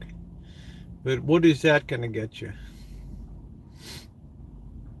Rock, but what is that going to get you?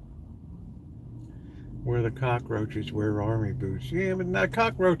 Where the cockroaches wear army boots. Yeah, but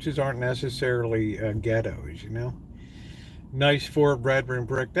cockroaches aren't necessarily ghettos, you know. Nice 4-bedroom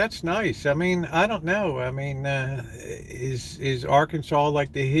brick. That's nice. I mean, I don't know. I mean, is Arkansas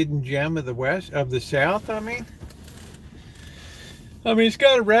like the hidden gem of the South? I mean, it's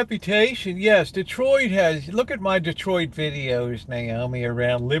got a reputation. Yes, Detroit has. Look at my Detroit videos, Naomi,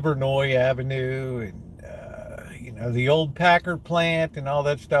 around Livernois Avenue and, you know, the old Packard plant and all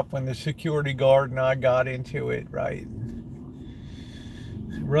that stuff when the security guard and I got into it, right?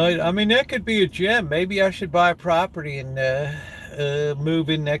 Right. I mean, that could be a gem. Maybe I should buy a property and move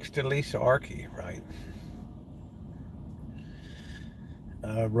in next to Lisa Arkey, right?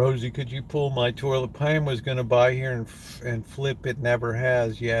 Rosie, could you pull my toilet? Pam was going to buy here and flip it, never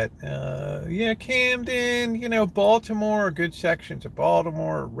has yet. Yeah, Camden, you know, Baltimore, good sections of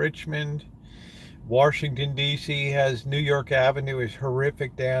Baltimore, Richmond. Washington, D.C. has New York Avenue is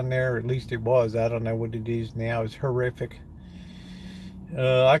horrific down there. At least it was. I don't know what it is now. It's horrific.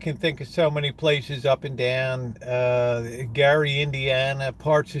 I can think of so many places up and down. Gary, Indiana,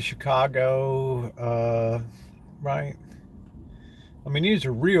 parts of Chicago. Right. I mean, these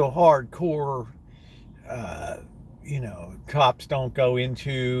are real hardcore, uh, cops don't go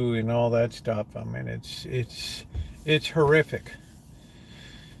into and all that stuff. I mean, it's horrific.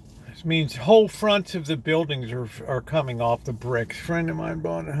 This means whole fronts of the buildings are coming off the bricks. A friend of mine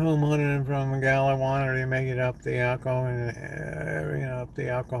bought a home hunting from a gal I wanted to make it up the alcohol and up the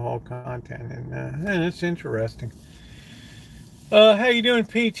alcohol content, and it's interesting. How you doing,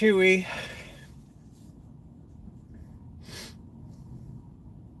 P2E?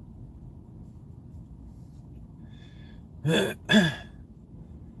 Do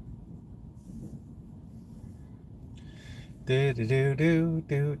do do do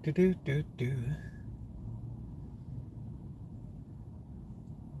do do do do.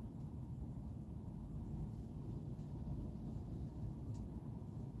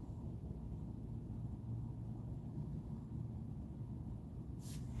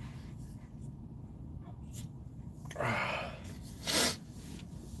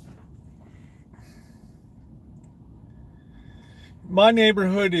 My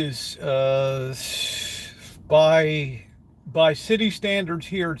neighborhood is by city standards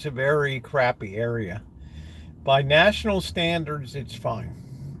here, it's a very crappy area. By national standards, it's fine,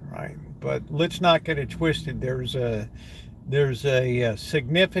 right? But let's not get it twisted. There's a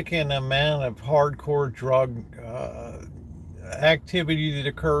significant amount of hardcore drug activity that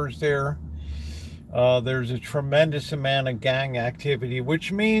occurs there. There's a tremendous amount of gang activity,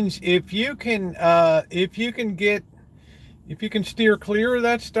 which means if you can steer clear of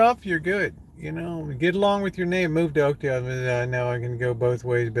that stuff, you're good. Get along with your name. Move to Oakdale. I know I can go both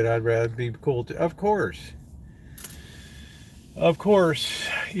ways, but I'd rather be cool too. Of course.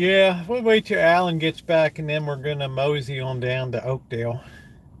 Yeah, we'll wait till Alan gets back, and then we're gonna mosey on down to Oakdale.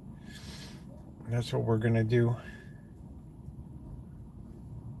 That's what we're gonna do.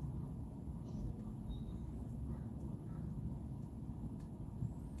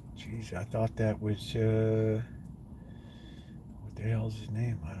 Jeez, I thought that was what the hell's his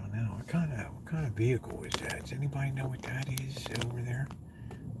name? I don't know. What kind of vehicle is that? Does anybody know what that is over there?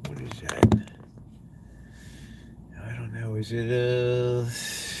 What is that? I don't know. Is it a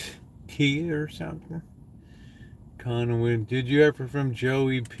Kia or something? Conway, did you ever from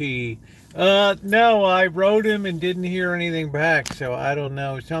Joey P? No, I wrote him and didn't hear anything back, so I don't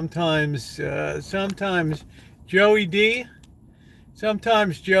know. Sometimes Joey D.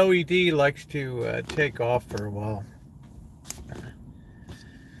 Sometimes Joey D likes to take off for a while.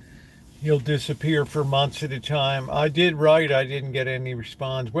 He'll disappear for months at a time. I did write, I didn't get any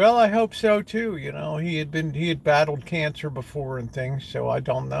response. Well, I hope so too. He had battled cancer before and things, so I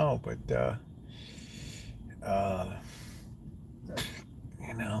don't know, but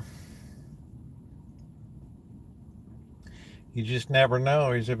you just never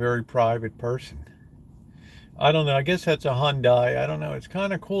know. He's a very private person. I don't know. I guess that's a Hyundai. I don't know. It's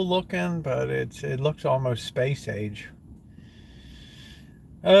kind of cool looking, but it looks almost space age.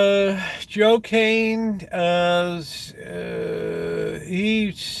 Joe Kane,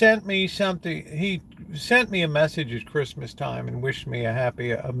 he sent me something. He sent me a message at Christmas time and wished me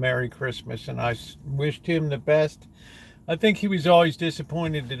a Merry Christmas, and I wished him the best. I think he was always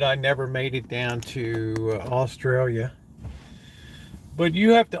disappointed that I never made it down to Australia. But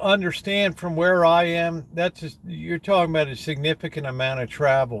you have to understand, from where I am, you're talking about a significant amount of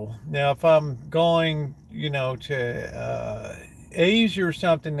travel. Now, if I'm going, to Asia or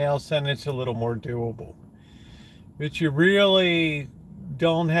something else, then it's a little more doable. But you really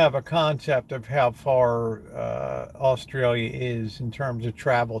don't have a concept of how far Australia is in terms of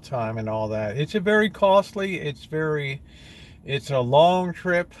travel time and all that. It's a very costly, it's a long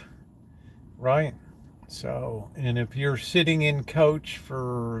trip, right? So, and if you're sitting in coach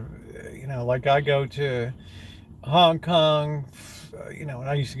for, like I go to Hong Kong, and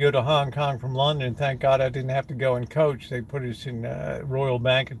I used to go to Hong Kong from London. Thank God I didn't have to go in coach. They put us in Royal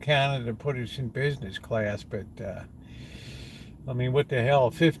Bank of Canada, put us in business class. But, I mean, what the hell?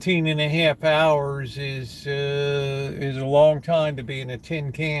 15 and a half hours is a long time to be in a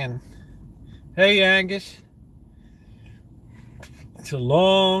tin can. Hey, Angus. It's a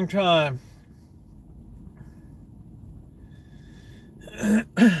long time.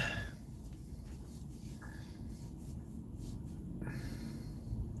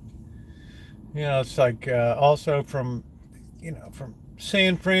 It's like also from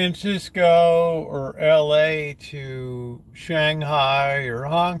San Francisco or LA to Shanghai or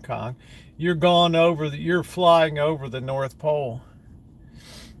Hong Kong, you're flying over the North Pole.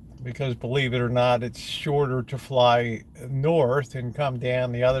 Because believe it or not, it's shorter to fly north and come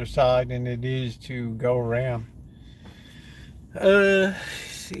down the other side than it is to go around.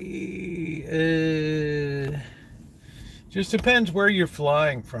 See, just depends where you're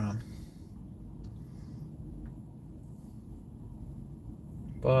flying from.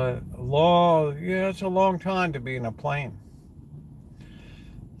 But it's a long time to be in a plane.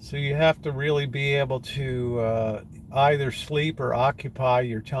 So you have to really be able to either sleep or occupy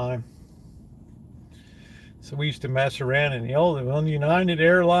your time. So we used to mess around in the old on United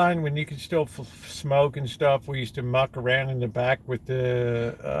Airline when you could still smoke and stuff. We used to muck around in the back with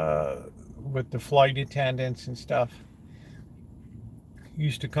the flight attendants and stuff.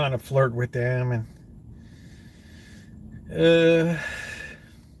 Used to kind of flirt with them and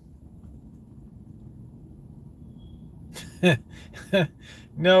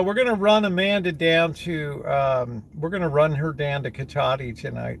no, we're gonna run Amanda down to we're gonna run her down to Cotati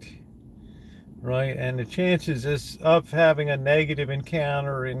tonight, right? And the chances of having a negative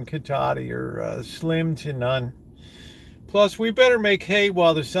encounter in Cotati are slim to none. Plus, we better make hay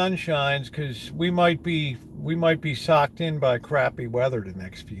while the sun shines, because we might be socked in by crappy weather the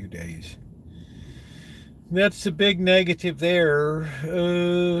next few days. That's the big negative there.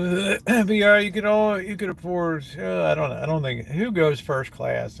 Yeah, you could afford. I don't think who goes first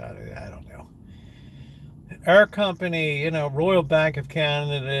class. I don't know. Our company, Royal Bank of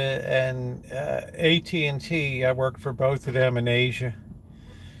Canada and AT&T. I worked for both of them in Asia.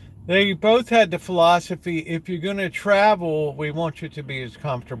 They both had the philosophy: if you're going to travel, we want you to be as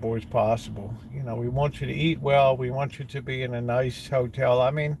comfortable as possible. We want you to eat well. We want you to be in a nice hotel.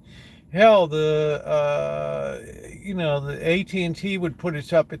 I mean, hell, the AT&T would put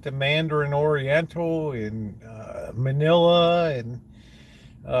us up at the Mandarin Oriental in Manila, and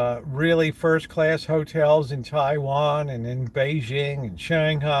really first-class hotels in Taiwan and in Beijing and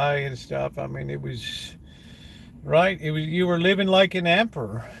Shanghai and stuff. I mean, it was right. You were living like an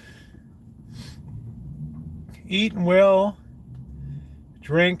emperor, eating well,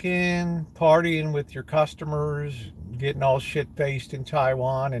 drinking, partying with your customers, getting all shit-faced in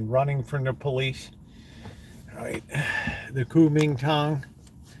Taiwan and running from the police. Right, the Kuomintang.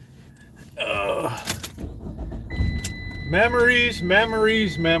 Memories,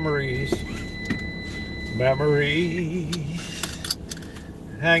 memories, memories, memories.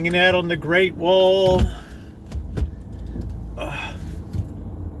 Hanging out on the Great Wall.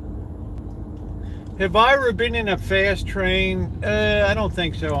 Have I ever been in a fast train? I don't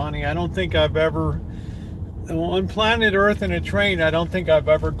think so, honey. I don't think I've ever, on planet Earth in a train, I don't think I've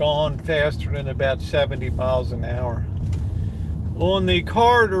ever gone faster than about 70 miles an hour. On the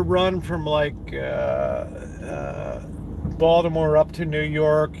car to run from like Baltimore up to New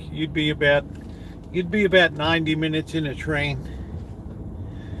York, you'd be about 90 minutes in a train.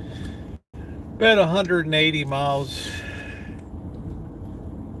 About 180 miles.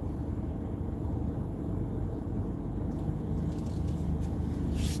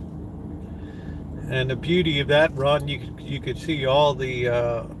 And the beauty of that run, you could see all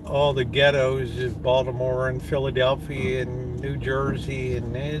the ghettos of Baltimore and Philadelphia and New Jersey,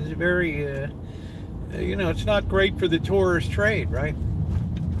 and it's very, it's not great for the tourist trade, right?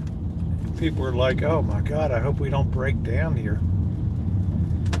 People are like, oh my God, I hope we don't break down here.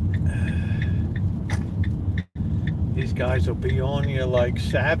 These guys will be on you like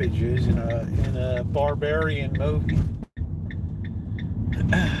savages in a barbarian movie.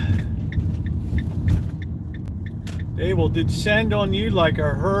 They will descend on you like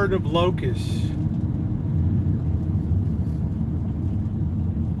a herd of locusts.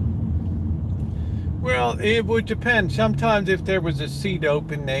 Well, it would depend. Sometimes if there was a seat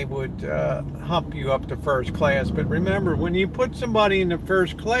open, they would hump you up to first class. But remember, when you put somebody in the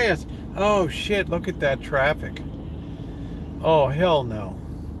first class, oh shit, look at that traffic. Oh, hell no.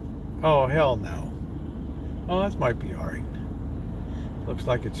 Oh, hell no. Oh, this might be all right. Looks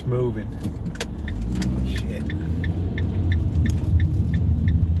like it's moving. Oh, shit.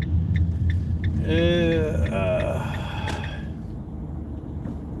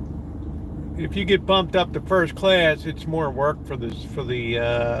 If you get bumped up to first class, it's more work for the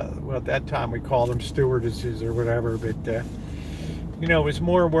well, at that time we called them stewardesses or whatever, but it's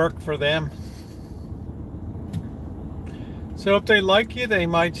more work for them. So if they like you, they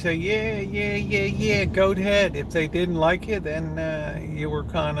might say, yeah, go ahead. If they didn't like you, then you were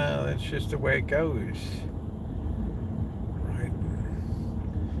kind of, that's just the way it goes.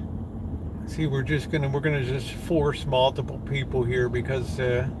 See, we're gonna just force multiple people here because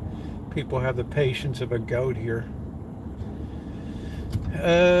people have the patience of a goat here.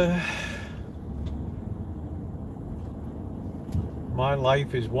 My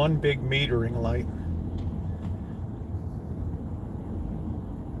life is one big metering light.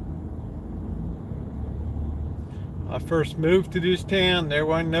 I first moved to this town, there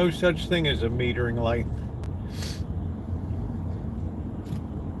was no such thing as a metering light.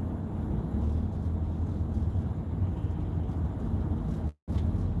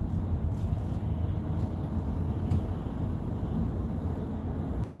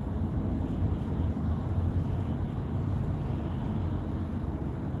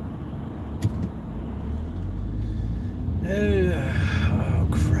 Oh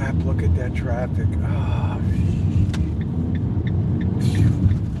crap, look at that traffic. Oh,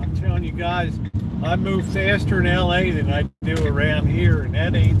 I'm telling you guys, I move faster in LA than I do around here, and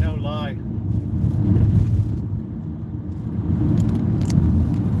that ain't no lie.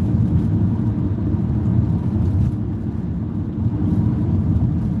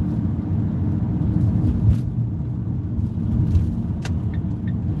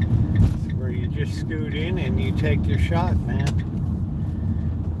 It's where you just scoot in and you take your shot, man.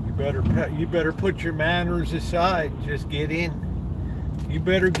 You better put your manners aside. Just get in. You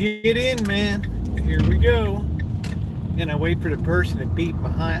better get in, man. Here we go. And I wait for the person to beat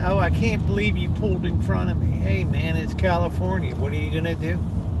behind. Oh, I can't believe you pulled in front of me. Hey, man, it's California. What are you gonna do?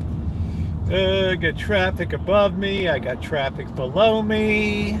 I got traffic above me. I got traffic below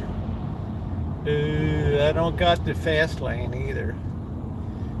me. I don't got the fast lane either.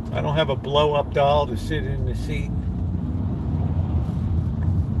 I don't have a blow-up doll to sit in the seat.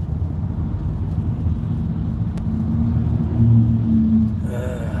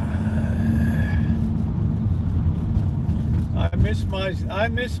 I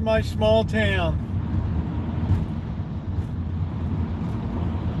miss my small town.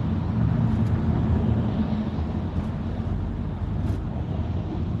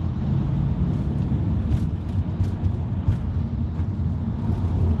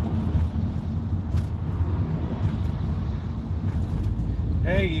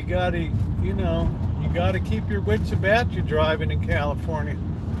 Hey, you gotta keep your wits about you driving in California.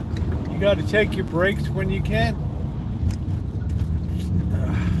 You gotta take your breaks when you can.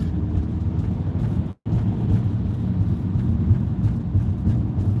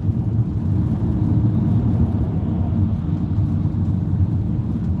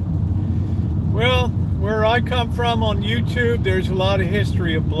 Well, where I come from on YouTube, there's a lot of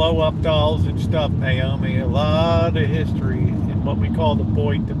history of blow-up dolls and stuff, Naomi. A lot of history in what we call the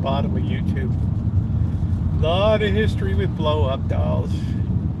void at the bottom of YouTube. A lot of history with blow-up dolls.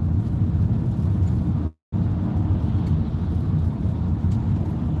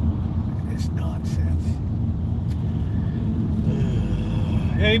 It's nonsense.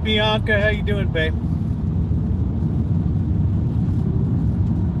 Hey, Bianca, how you doing, babe?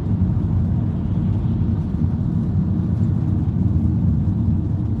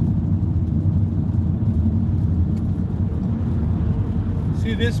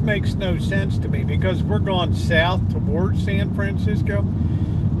 This makes no sense to me because we're going south towards San Francisco.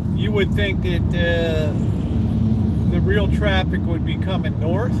 You would think that the real traffic would be coming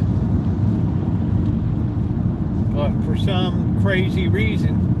north, but for some crazy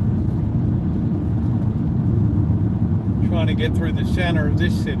reason, trying to get through the center of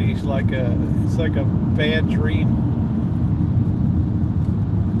this city is like a bad dream.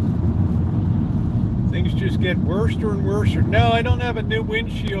 Things just get worse and worse. No, I don't have a new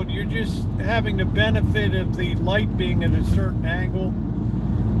windshield. You're just having the benefit of the light being at a certain angle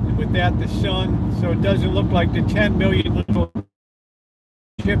and without the sun, so it doesn't look like the 10 million little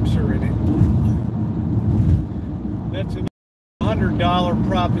chips are in it. That's a $100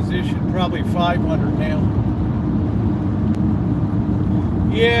 proposition, probably $500 now.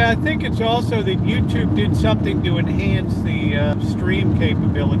 Yeah, I think it's also that YouTube did something to enhance the stream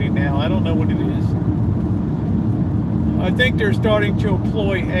capability now. I don't know what it is. I think they're starting to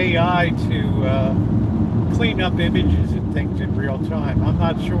employ AI to clean up images and things in real time. I'm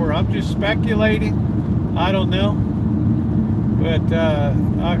not sure. I'm just speculating. I don't know. But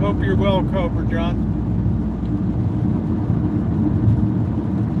I hope you're well, Cobra John.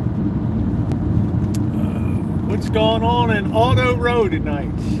 What's going on in Auto Row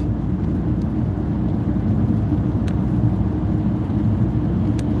tonight?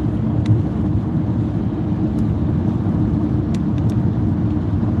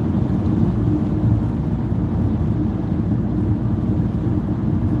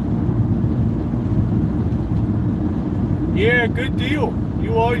 Yeah, good deal.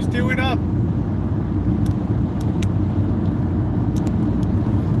 You always do it up.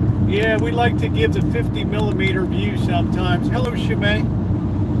 Yeah, we like to give the 50mm view sometimes. Hello, Shimei.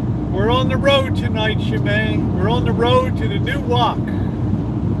 We're on the road tonight, Shimei. We're on the road to the new walk.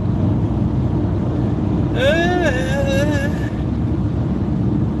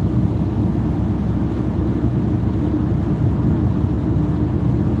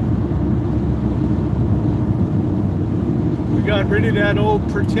 We got rid of that old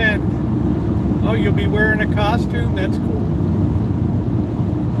pretend. Oh, you'll be wearing a costume? That's cool.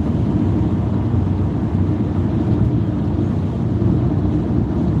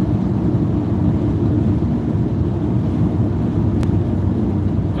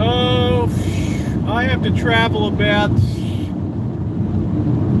 I have to travel about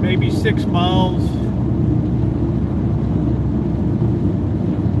maybe 6 miles.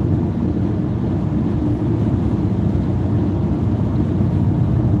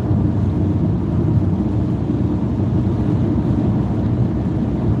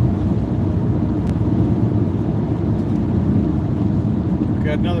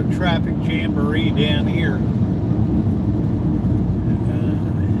 Got another traffic jamboree down here.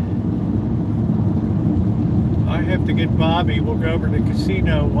 I have to get Bobby. We'll go over to the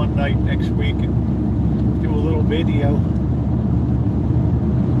casino one night next week and do a little video.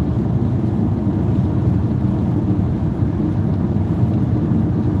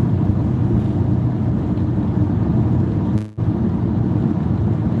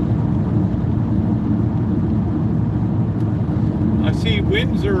 I see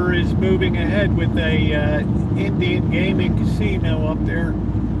Windsor is moving ahead with a Indian gaming casino up there.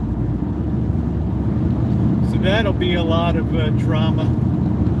 That'll be a lot of drama,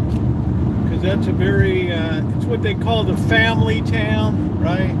 because that's a very, it's what they call the family town,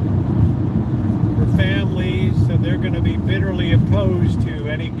 right? For families, so they're going to be bitterly opposed to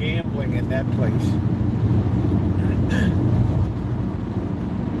any gambling in that place.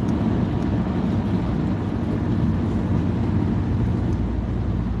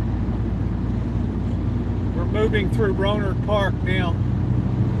 We're moving through Rohnert Park now.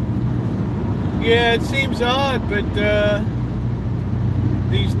 Yeah, it seems odd, but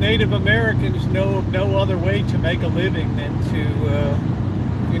these Native Americans know of no other way to make a living than to,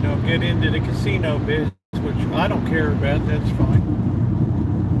 you know, get into the casino business, which I don't care about. That's fine.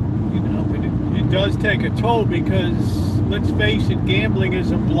 You know, but it does take a toll, because, let's face it, gambling is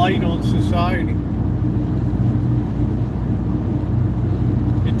a blight on society.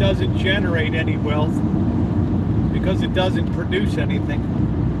 It doesn't generate any wealth because it doesn't produce anything.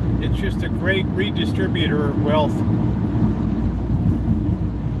 It's just a great redistributor of wealth.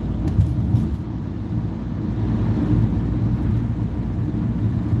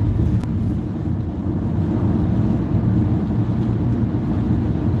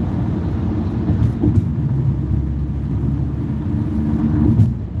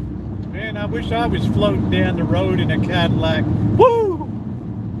 Man, I wish I was floating down the road in a Cadillac. Woo!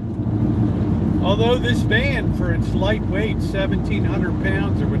 Although this van, for its lightweight, 1,700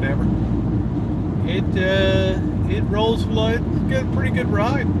 pounds or whatever, it rolls like a pretty good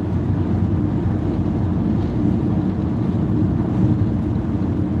ride.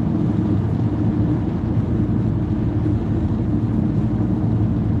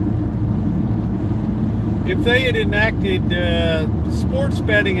 If they had enacted sports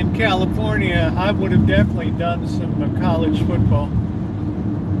betting in California, I would have definitely done some college football.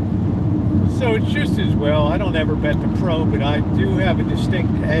 So it's just as well. I don't ever bet the pro, but I do have a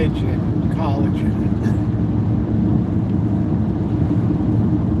distinct edge in college.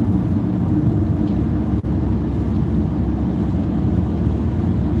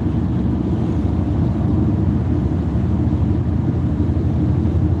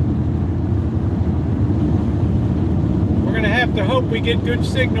 We're going to have to hope we get good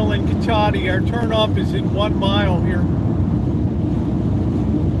signal in Cotati. Our turnoff is in 1 mile here.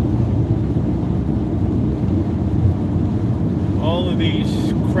 All of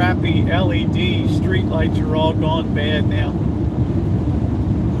these crappy LED streetlights are all gone bad now.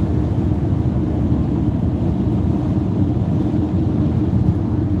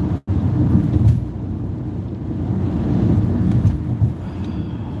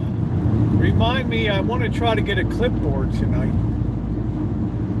 Remind me, I want to try to get a clipboard tonight.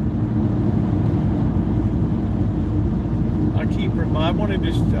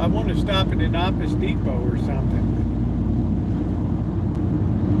 I want to stop at an Office Depot or something.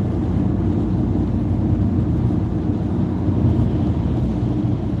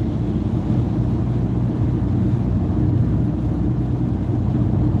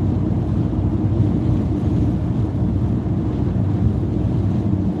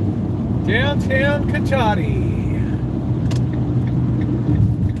 Downtown Cotati.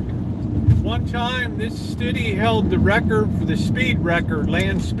 1 time, this city held the record for the speed record,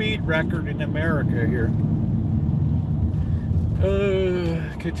 land speed record in America here.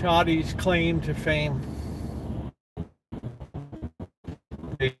 Cotati's claim to fame.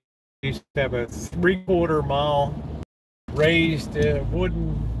 They used to have a 3/4 mile raised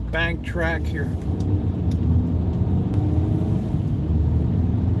wooden bank track here.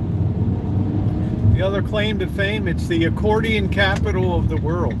 The other claim to fame, it's the accordion capital of the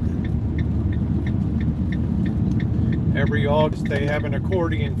world. Every August they have an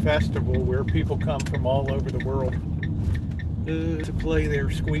accordion festival where people come from all over the world to play their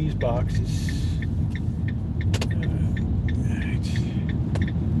squeeze boxes.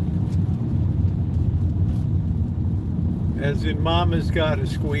 As in, Mama's got a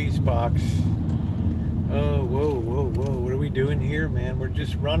squeeze box. Oh, whoa, whoa, whoa. What are we doing here, man? We're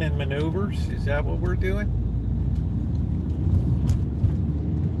just running maneuvers? Is that what we're doing?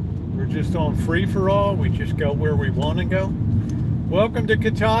 We're just on free-for-all? We just go where we want to go? Welcome to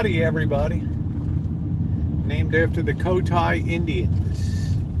Cotati, everybody. Named after the Cotati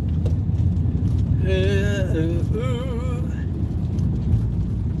Indians.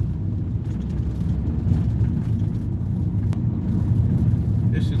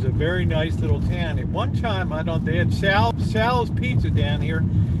 This is a very nice little town. At one time, they had Sal's Pizza down here,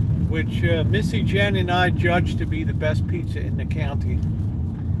 which Missy Jen and I judged to be the best pizza in the county.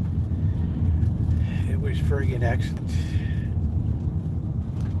 It was friggin' excellent.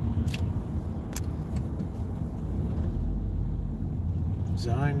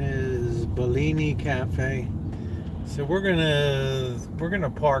 Zina's Bellini Cafe. So we're gonna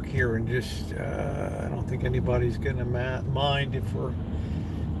park here and just I don't think anybody's gonna mind if we're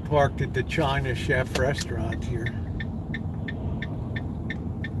parked at the China Chef restaurant here.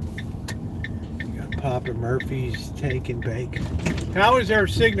 You got Papa Murphy's Take and Bake. How is our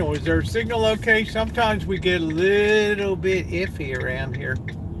signal? Is our signal okay? Sometimes we get a little bit iffy around here.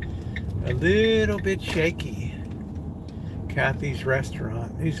 A little bit shaky. Kathy's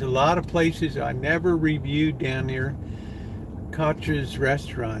Restaurant. There's a lot of places I never reviewed down here. Koch's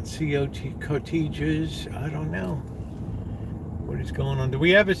Restaurant. Cottages. I don't know. What is going on? Do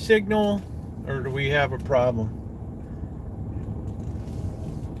we have a signal or do we have a problem?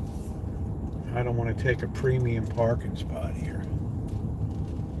 I don't want to take a premium parking spot here.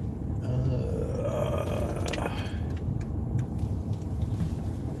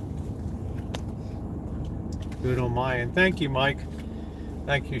 Good on my end. Thank you, Mike.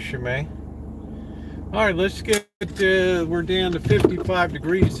 Thank you, Shimei. All right, let's get, we're down to 55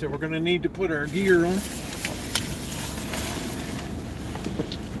 degrees, so we're going to need to put our gear on.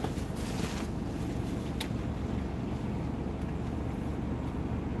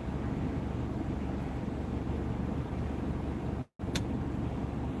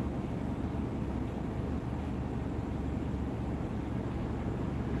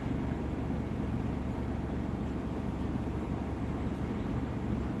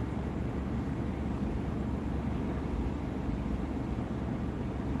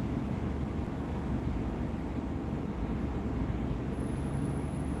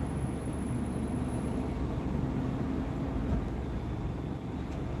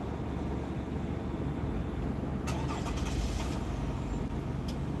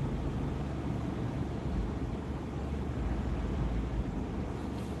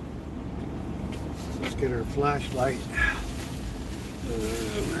 Get our flashlight.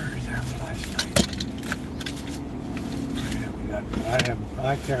 Where is our flashlight?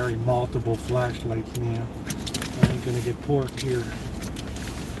 I carry multiple flashlights now. I ain't gonna get porked here.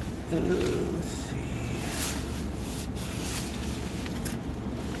 Let's see.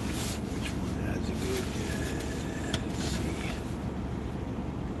 Which one has a good? Let's see.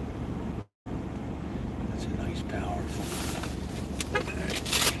 That's a nice, powerful.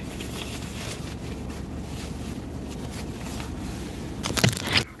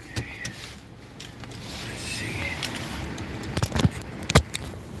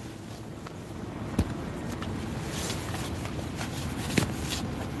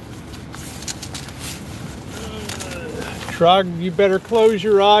 Trog, you better close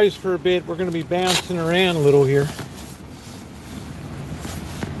your eyes for a bit. We're going to be bouncing around a little here.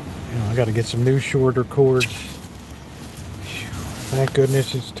 I got to get some new shorter cords. Thank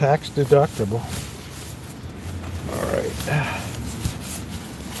goodness it's tax deductible. All right.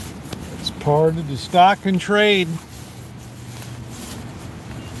 It's part of the stock and trade.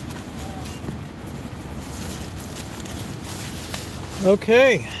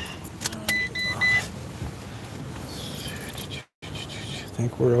 Okay. I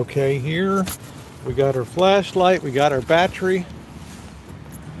think we're okay here. We got our flashlight, we got our battery.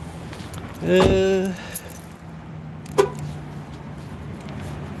 Let's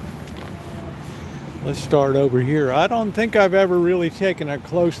start over here. I don't think I've ever really taken a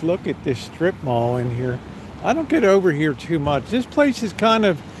close look at this strip mall in here. I don't get over here too much. This place is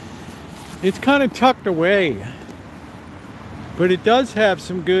it's kind of tucked away. But it does have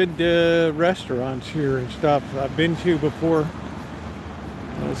some good restaurants here and stuff I've been to before.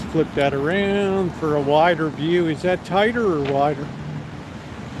 Let's flip that around for a wider view. Is that tighter or wider?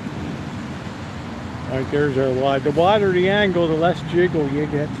 All right, there's our wide. The wider the angle, the less jiggle you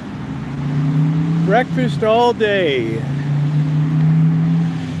get. Breakfast all day. See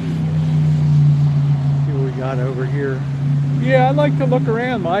what we got over here. Yeah, I like to look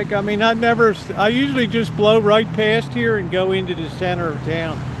around, Mike. I mean, I usually just blow right past here and go into the center of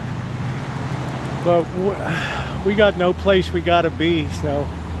town. But we got no place we gotta be, so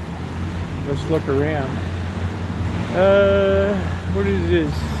let's look around. What is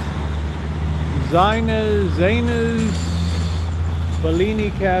this? Zaina's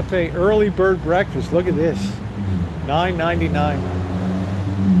Bellini Cafe Early Bird Breakfast. Look at this,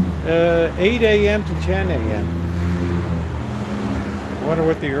 $9.99. 8 a.m. to 10 a.m. I wonder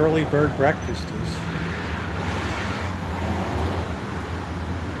what the early bird breakfast is.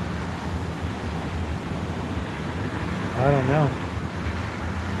 I don't know.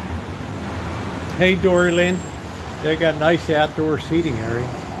 Hey, Dory Lynn. They got nice outdoor seating area.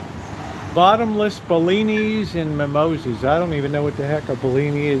 Bottomless Bellinis and mimosas. I don't even know what the heck a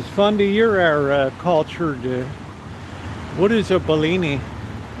Bellini is. Fundy, you're our cultured. What is a Bellini?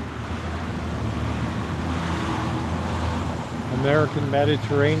 American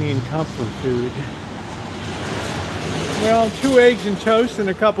Mediterranean comfort food. Well, 2 eggs and toast and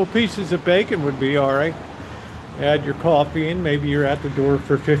a couple pieces of bacon would be all right. Add your coffee in. Maybe you're at the door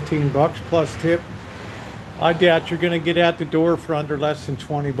for 15 bucks plus tip. I doubt you're going to get out the door for under less than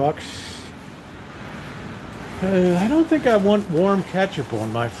 20 bucks. I don't think I want warm ketchup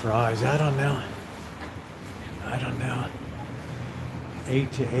on my fries. I don't know.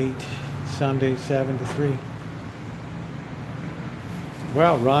 8 to 8, Sunday 7 to 3.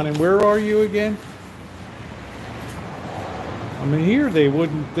 Wow, Ron, and where are you again? I mean, here they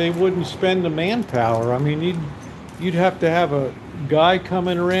wouldn't spend the manpower. I mean, you'd have to have a guy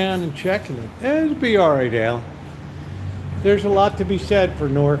coming around and checking it. It'd be all right, Al. There's a lot to be said for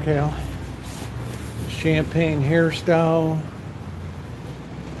NorCal. Champagne hairstyle.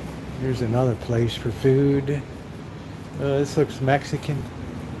 Here's another place for food. This looks Mexican.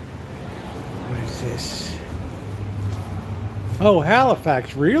 What is this? Oh,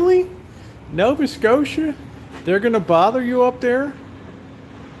 Halifax, really? Nova Scotia? They're gonna bother you up there?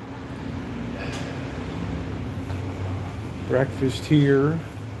 Breakfast here.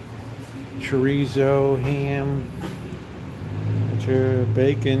 Chorizo, ham,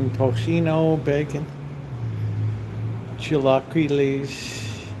 bacon, tocino, bacon,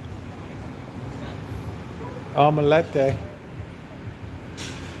 chilaquiles, omelette.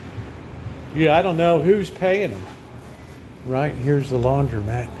 Yeah, I don't know who's paying them. Right, here's the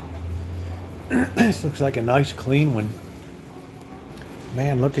laundromat. This looks like a nice clean one.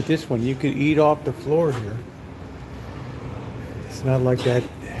 Man, look at this one. You could eat off the floor here. It's not like that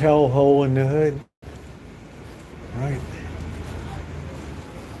hellhole in the hood. Right.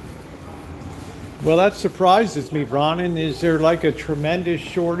 Well, that surprises me, Ronan. Is there like a tremendous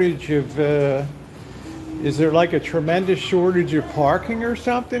shortage of parking or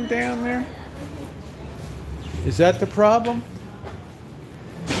something down there? Is that the problem?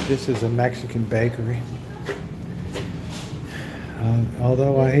 This is a Mexican bakery.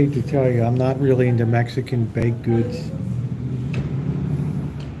 Although I hate to tell you, I'm not really into Mexican baked goods.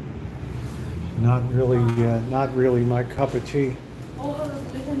 Not really my cup of tea.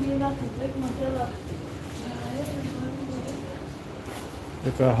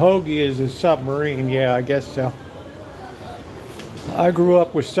 If a hoagie is a submarine, yeah, I guess so. I grew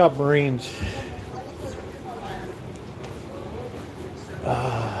up with submarines.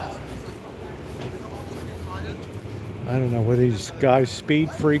 I don't know, were these guys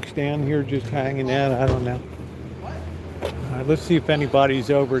speed freaks down here just hanging out? I don't know. All right, let's see if anybody's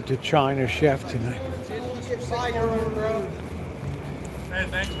over to China Chef tonight. Hey,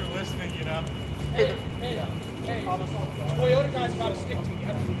 thanks for listening, you know. Toyota guys got to stick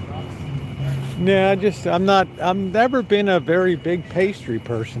together. Yeah, I've never been a very big pastry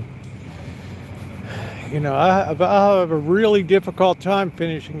person. You know, I have a really difficult time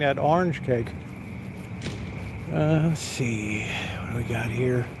finishing that orange cake. Let's see, what do we got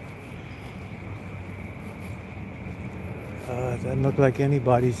here? Doesn't look like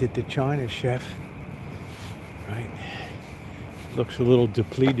anybody's at the China Chef. Right. Looks a little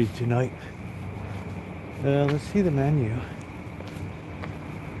depleted tonight. Let's see the menu.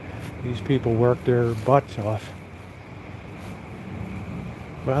 These people work their butts off.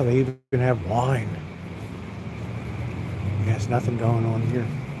 Wow, they even have wine. There's nothing going on here.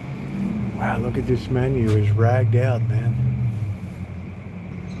 Wow, look at this menu. It's ragged out, man.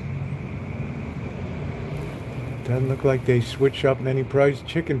 Doesn't look like they switch up many prices.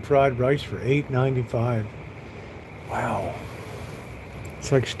 Chicken fried rice for $8.95. Wow.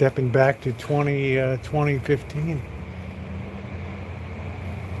 It's like stepping back to 2015.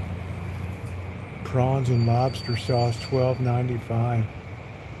 Prawns and lobster sauce, $12.95.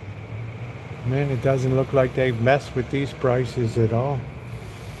 Man, it doesn't look like they've messed with these prices at all.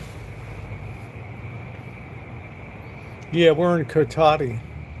 Yeah, we're in Cotati.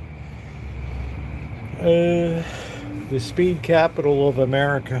 The speed capital of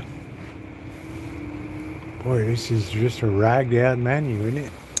America. Boy, this is just a ragged out menu, isn't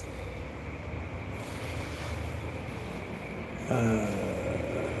it?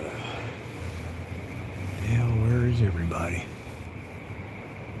 Hell, where is everybody?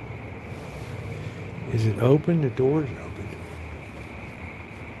 Is it open? The door's open.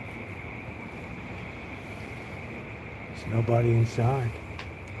 There's nobody inside.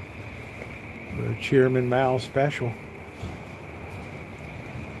 We're a Chairman Mao special.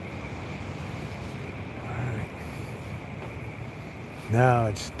 Alright. Now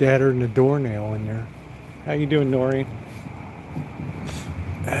it's deader than a doornail in there. How you doing, Noreen?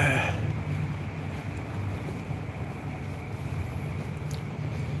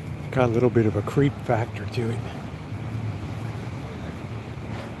 Got a little bit of a creep factor to it.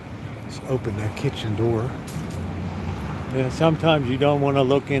 Let's open that kitchen door. Yeah, sometimes you don't want to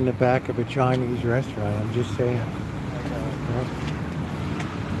look in the back of a Chinese restaurant, I'm just saying.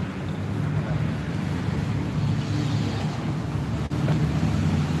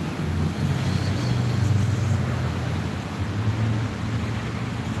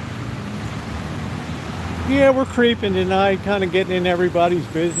 Yeah, we're creeping tonight, kind of getting in everybody's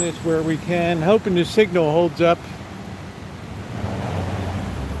business where we can, hoping the signal holds up.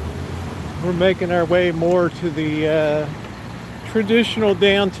 We're making our way more to the traditional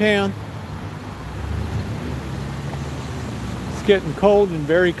downtown. It's getting cold and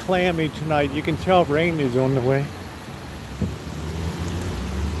very clammy tonight. You can tell rain is on the way.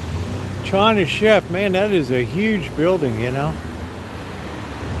 China Chef, man, that is a huge building, you know.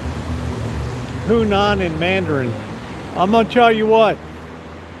 Hunan and Mandarin. I'm gonna tell you what,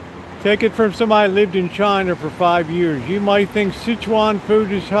 take it from somebody who lived in China for 5 years. You might think Sichuan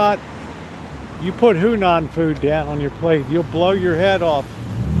food is hot. You put Hunan food down on your plate, you'll blow your head off.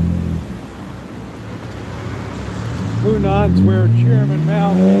 Hunan's where Chairman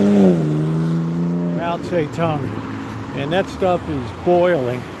Mao Zedong, and that stuff is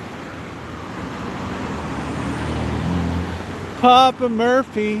boiling. Papa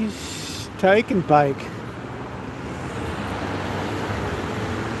Murphy's Take and Bake.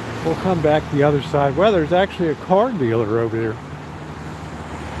 We'll come back the other side. Well, there's actually a car dealer over there.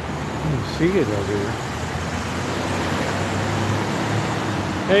 You can see it over there.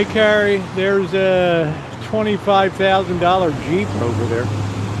 Hey, Carrie, there's a $25,000 Jeep over there.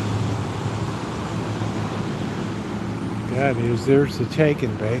 That is, there's the Take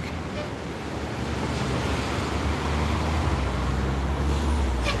and Bake.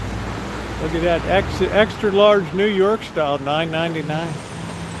 Look at that extra large New York style, $9.99.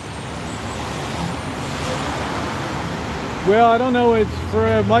 Well, I don't know. It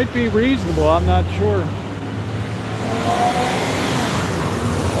might be reasonable. I'm not sure.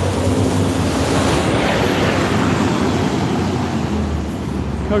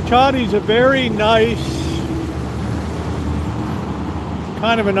 Cotati's a very nice,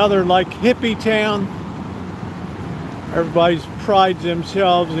 kind of another like hippie town. Everybody prides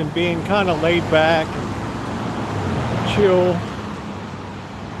themselves in being kind of laid back and chill.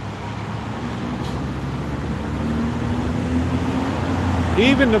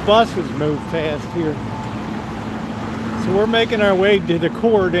 Even the buses move fast here. So we're making our way to the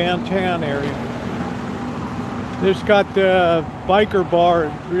core downtown area. There's got the biker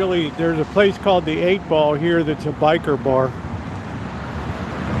bar. Really, there's a place called the 8 Ball here that's a biker bar.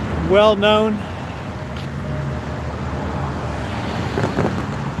 Well known.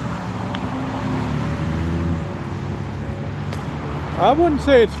 I wouldn't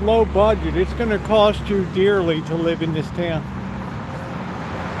say it's low budget. It's going to cost you dearly to live in this town.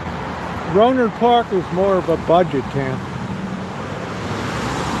 Rohnert Park is more of a budget town.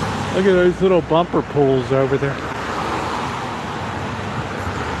 Look at those little bumper pools over there.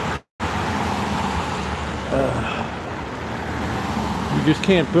 You just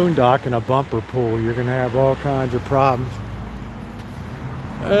can't boondock in a bumper pool. You're going to have all kinds of problems.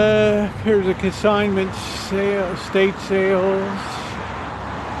 Here's a consignment sale, state sales.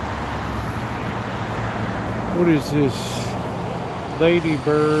 What is this? Lady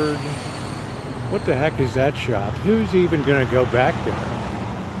Bird. What the heck is that shop? Who's even going to go back there?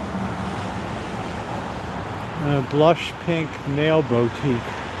 Blush Pink Nail Boutique.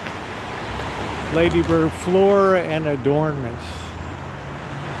 Lady Bird Floor and Adornments.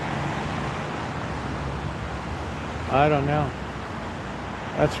 I don't know.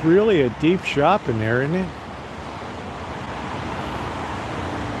 That's really a deep shop in there, isn't it?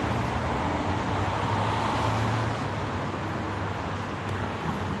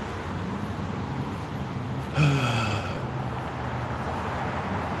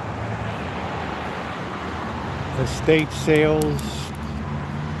 Estate sales.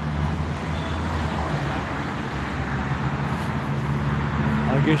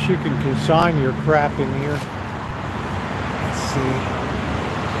 I guess you can consign your crap in here. Let's see.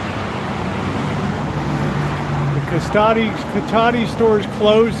 The Cotati store is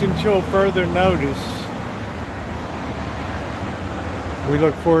closed until further notice. We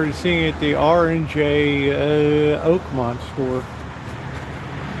look forward to seeing it at the R&J Oakmont store.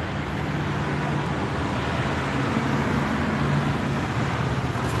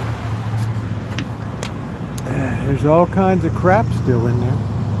 There's all kinds of crap still in there.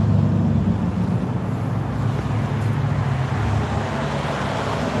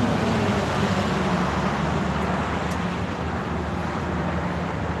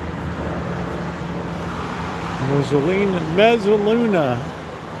 Mezzaluna.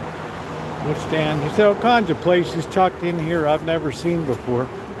 What's down? There's all kinds of places tucked in here I've never seen before.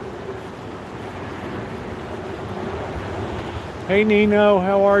 Hey Nino,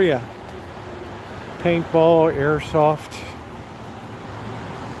 how are you? Paintball, airsoft.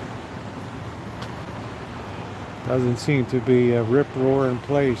 Doesn't seem to be a rip-roaring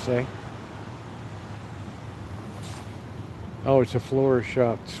place, eh? Oh, it's a florist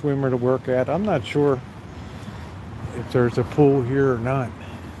shop. Swimmer to work at. I'm not sure if there's a pool here or not.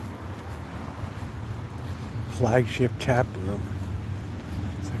 Flagship tap room.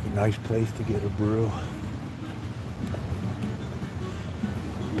 It's like a nice place to get a brew.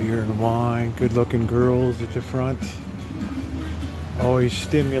 Beer and wine, good looking girls at the front. Always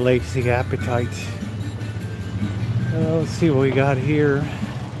stimulates the appetite. Let's see what we got here.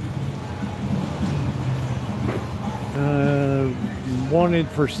 Wanted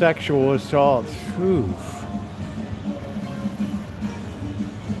for sexual assault. Oof.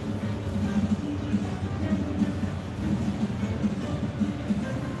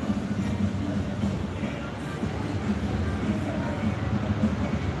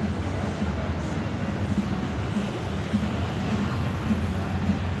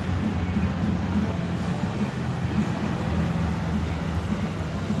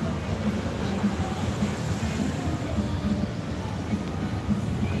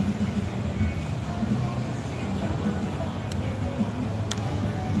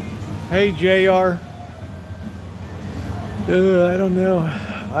 Hey JR. I don't know.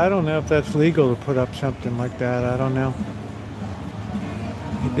 I don't know if that's legal to put up something like that. I don't know.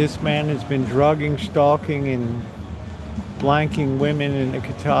 This man has been drugging, stalking, and blanking women in the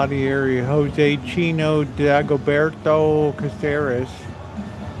Cotati area. Jose Chino Dagoberto Caceres.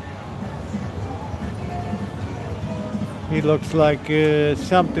 He looks like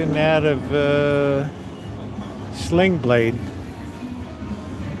something out of Sling Blade.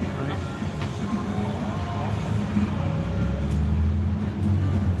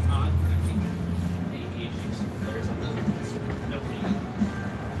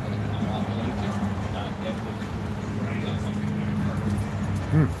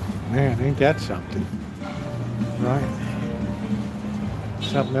 Man, ain't that something, right?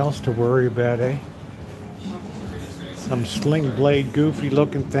 Something else to worry about, eh? Some Sling Blade goofy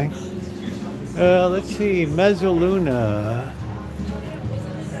looking thing. Let's see, Mezzaluna.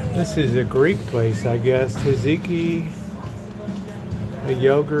 This is a Greek place, I guess. Tzatziki, a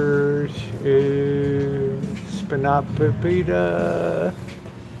yogurt, spanakopita,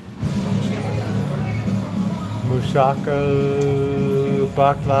 moussaka,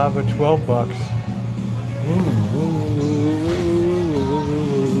 baklava, 12 bucks.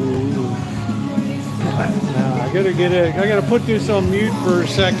 Now I gotta put this on mute for a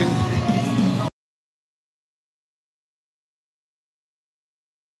second.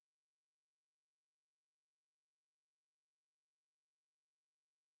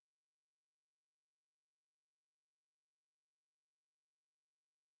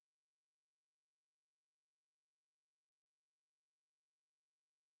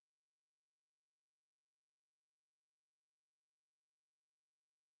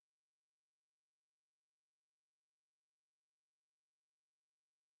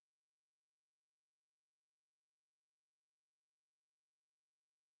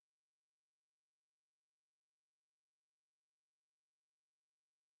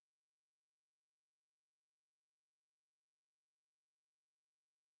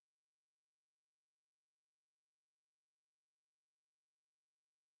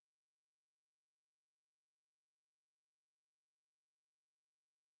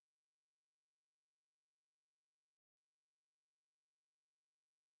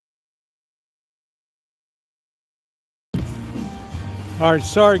 All right,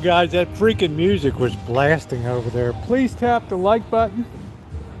 sorry guys, that freaking music was blasting over there. Please tap the like button.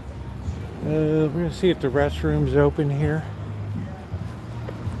 We're gonna see if the restroom's open here.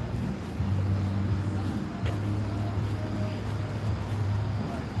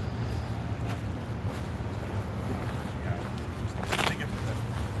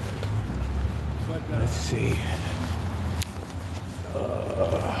 Let's see.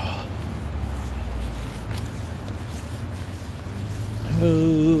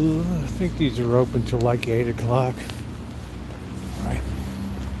 I think these are open till like 8 o'clock. All right.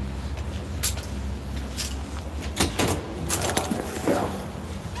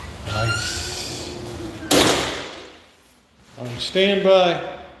 Nice. On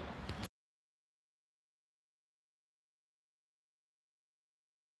standby.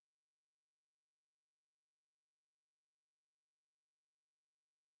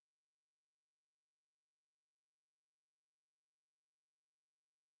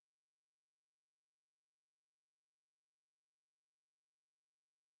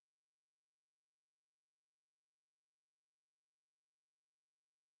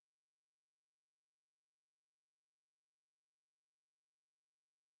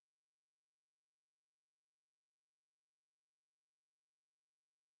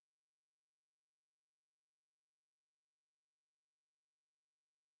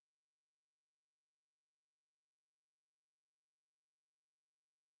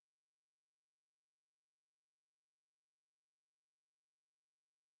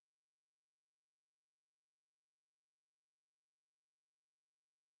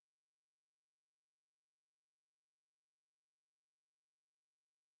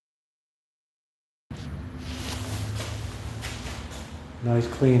 Nice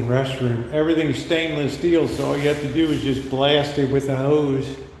clean restroom. Everything's stainless steel, so all you have to do is just blast it with a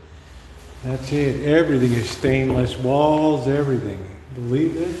hose. That's it. Everything is stainless. Walls, everything.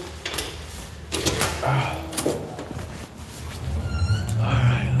 Believe it?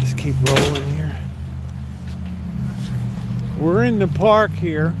 Alright, let's keep rolling here. We're in the park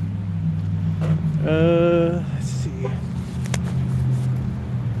here. Let's see.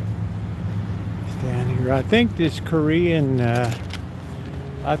 It's down here. I think this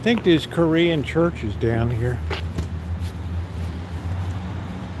Korean church is down here.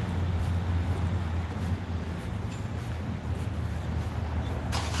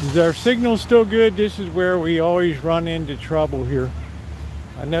 Is our signal still good? This is where we always run into trouble here.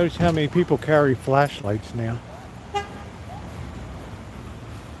 I notice how many people carry flashlights now. Let's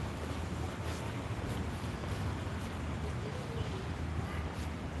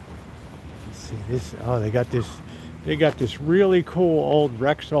see this. Oh, they got this really cool old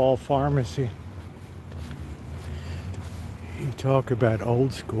Rexall pharmacy. You talk about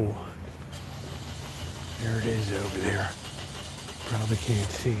old school. There it is over there. Probably can't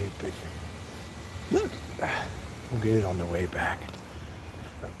see it, but look, we'll get it on the way back.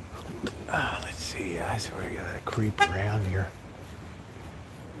 Let's see, I swear I gotta creep around here.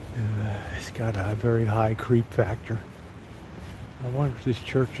 It's got a very high creep factor. I wonder if this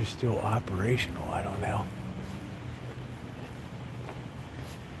church is still operational. I don't know.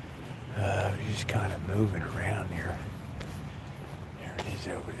 We're just kind of moving around here. There it is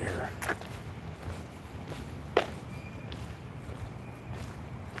over there.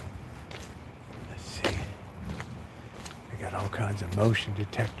 Let's see. They got all kinds of motion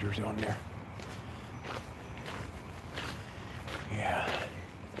detectors on there. Yeah.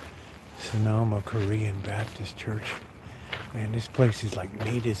 Sonoma Korean Baptist Church. Man, this place is like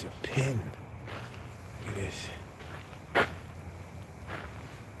neat as a pin. Look at this.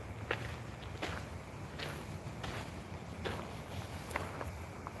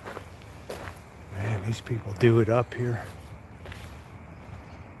 These people do it up here.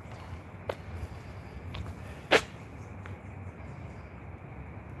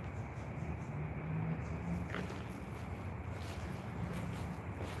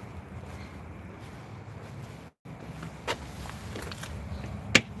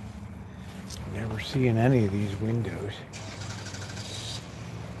 Never seeing any of these windows.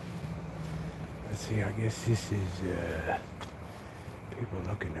 Let's see, I guess this is people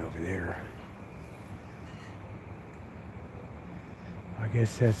looking over there. I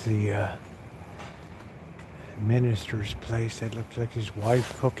guess that's the minister's place. That looks like his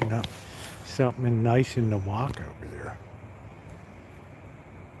wife cooking up something nice in the wok over there.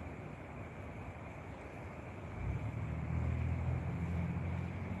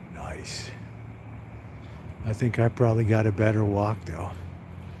 Nice. I think I probably got a better wok though.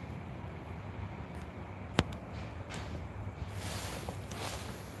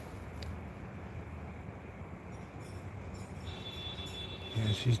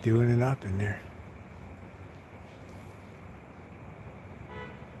 She's doing it up in there.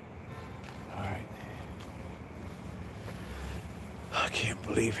 Alright. I can't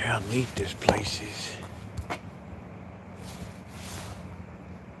believe how neat this place is.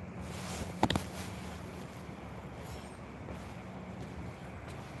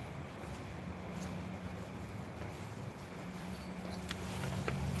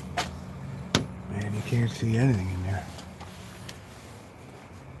 Man, you can't see anything in there.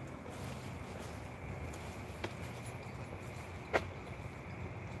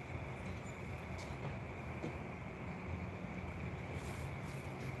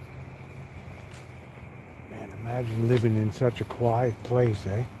 Imagine living in such a quiet place,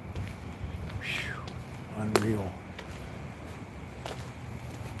 eh? Whew, unreal.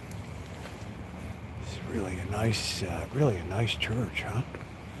 It's really a nice church, huh?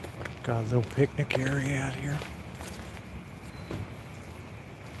 Got a little picnic area out here.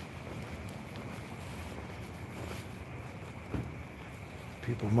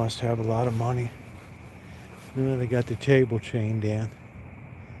 People must have a lot of money. You know, they got the table chain down.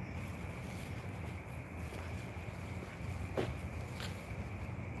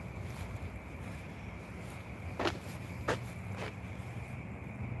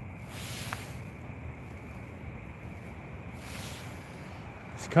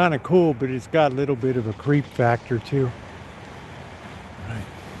 Kind of cool, but it's got a little bit of a creep factor too. Right.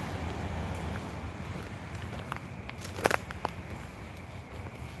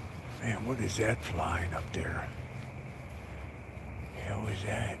 Man, what is that flying up there? The hell is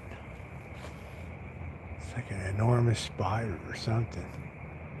that? It's like an enormous spider or something.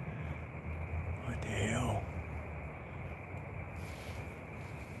 What the hell?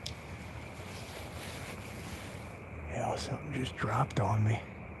 Hell, something just dropped on me.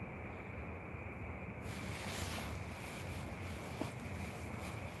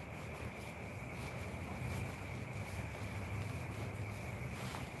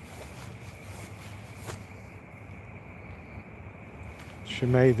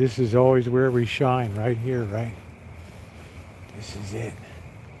 Shemay, this is always where we shine, right here, right? This is it.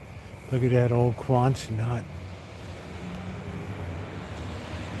 Look at that old Quonset hut.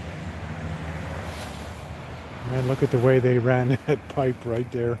 Man, look at the way they ran that pipe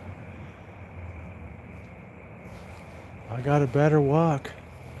right there. I got a better walk.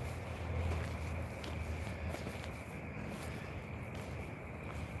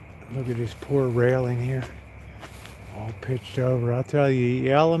 Look at this poor railing here. All pitched over. I'll tell you,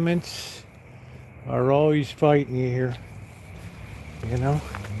 the elements are always fighting you here. You know?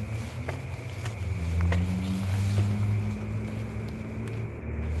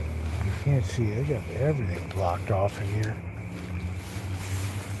 You can't see. They got everything blocked off in here.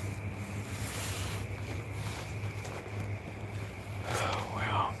 Oh,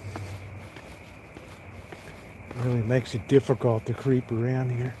 wow. It really makes it difficult to creep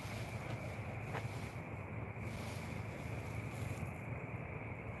around here.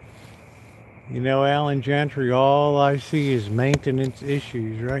 You know, Alan Gentry, all I see is maintenance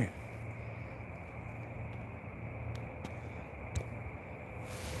issues, right?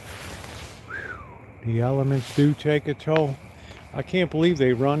 The elements do take a toll. I can't believe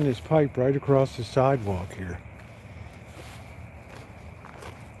they run this pipe right across the sidewalk here.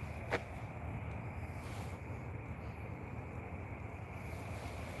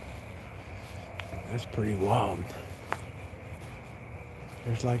 That's pretty wild.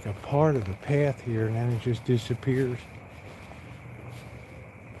 There's like a part of the path here and then it just disappears.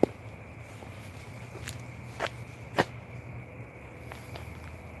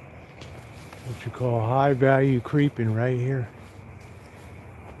 What you call high value creeping right here.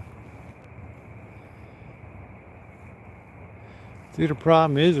 See, the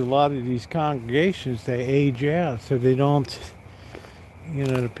problem is a lot of these congregations, they age out, so they don't, you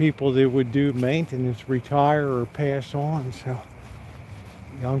know, the people that would do maintenance retire or pass on, so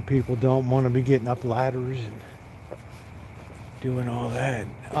young people don't want to be getting up ladders and doing all that.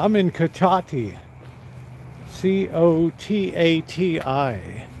 I'm in Cotati. C-O-T-A-T-I.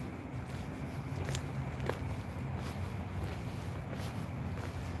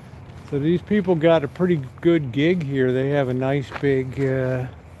 So these people got a pretty good gig here. They have a nice big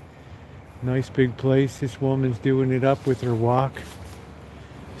place. This woman's doing it up with her wok.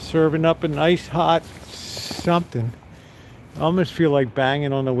 Serving up a nice hot something. I almost feel like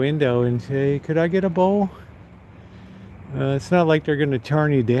banging on the window and say, could I get a bowl? It's not like they're going to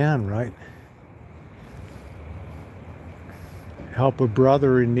turn you down, right? Help a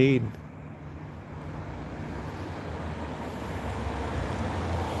brother in need.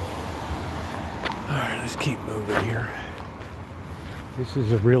 Alright, let's keep moving here. This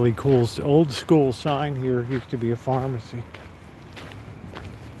is a really cool old school sign here. It used to be a pharmacy.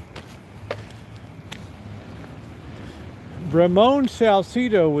 Ramon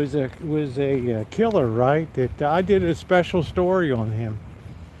Salcedo was a killer, right? That I did a special story on him.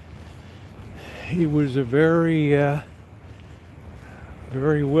 He was a very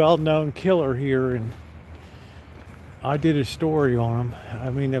very well-known killer here, and I did a story on him. I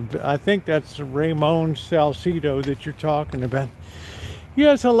mean, I think that's Ramon Salcedo that you're talking about.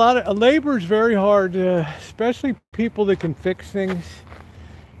 Yes, a lot of labor is very hard, especially people that can fix things.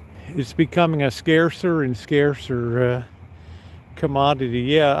 It's becoming a scarcer and scarcer commodity.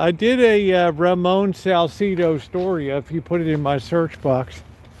 Yeah, I did a Ramon Salcedo story. If you put it in my search box.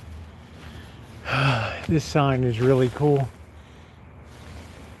 This sign is really cool.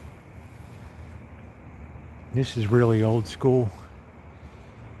 This is really old school.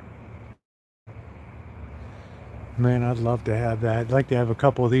 Man, I'd love to have that. I'd like to have a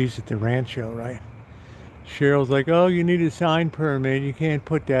couple of these at the Rancho, right? Cheryl's like, oh, you need a sign permit. You can't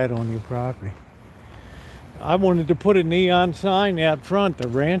put that on your property. I wanted to put a neon sign out front, the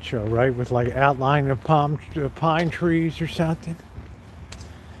Rancho, right? With like outline of pine trees or something.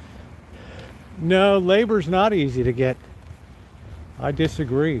 No, labor's not easy to get. I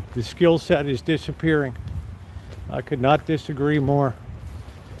disagree. The skill set is disappearing. I could not disagree more.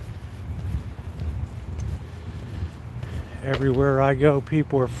 Everywhere I go,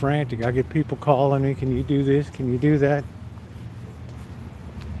 people are frantic. I get people calling me, can you do this? Can you do that?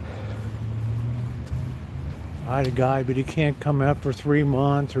 I had a guy, but he can't come up for 3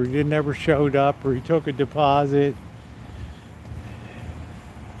 months, or he never showed up, or he took a deposit.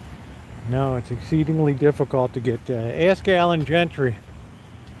 No, it's exceedingly difficult to get. Ask Alan Gentry.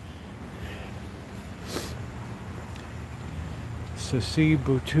 Saci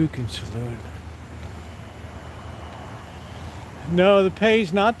Boutique and Saloon. No, the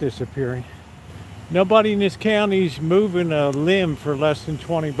pay's not disappearing. Nobody in this county's moving a limb for less than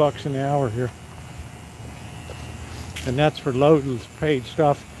 20 bucks an hour here. And that's for low paid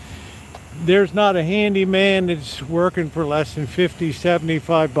stuff. There's not a handyman that's working for less than 50,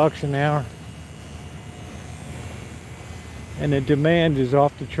 75 bucks an hour. And the demand is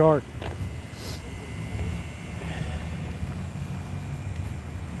off the chart.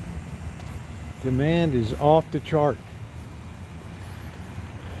 Demand is off the chart.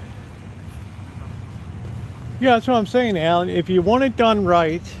 Yeah, that's what I'm saying, Alan. If you want it done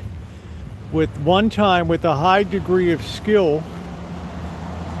right, with one time, with a high degree of skill,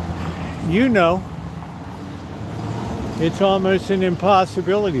 you know, it's almost an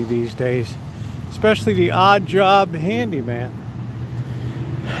impossibility these days, especially the odd job handyman.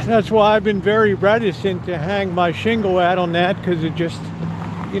 That's why I've been very reticent to hang my shingle out on that, because it just,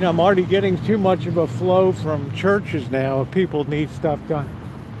 you know, I'm already getting too much of a flow from churches now if people need stuff done.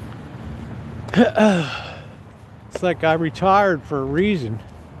 It's like I retired for a reason.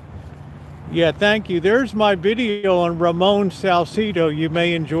 Yeah, thank you. There's my video on Ramon Salcedo. You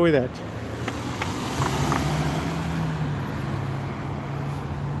may enjoy that.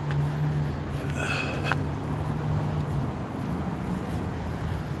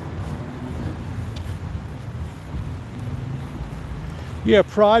 Yeah,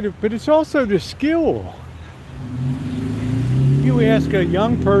 pride, but it's also the skill. You ask a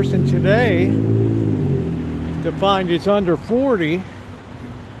young person today to find it's under 40,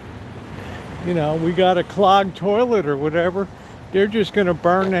 you know, we got a clogged toilet or whatever, they're just going to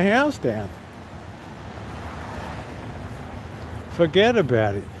burn the house down. Forget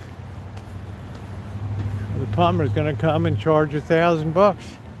about it. The plumber's going to come and charge $1,000.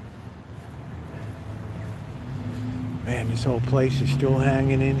 Man, this whole place is still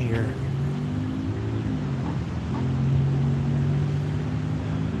hanging in here.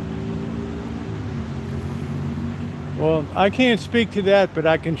 Well, I can't speak to that, but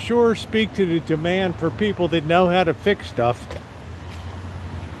I can sure speak to the demand for people that know how to fix stuff.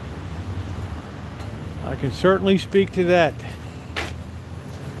 I can certainly speak to that.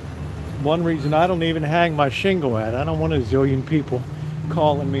 One reason I don't even hang my shingle out. I don't want a zillion people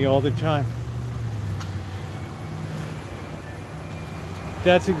calling me all the time.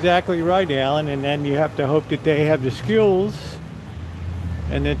 That's exactly right, Alan. And then you have to hope that they have the skills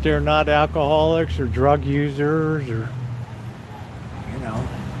and that they're not alcoholics or drug users, or, you know.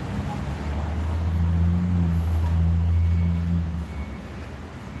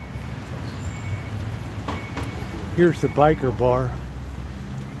 Here's the biker bar.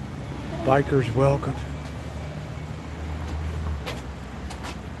 Bikers welcome.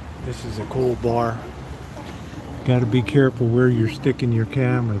 This is a cool bar. Got to be careful where you're sticking your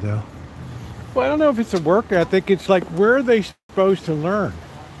camera, though. Well, I don't know if it's a work ethic. It's like, where are they supposed to learn.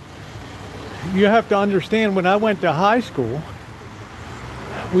 You have to understand, when I went to high school,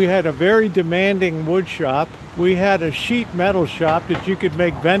 we had a very demanding wood shop. We had a sheet metal shop that you could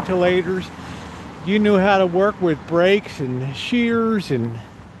make ventilators. You knew how to work with brakes and shears and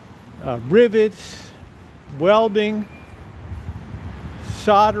rivets, welding,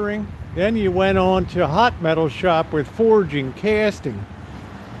 soldering. Then you went on to hot metal shop with forging, casting,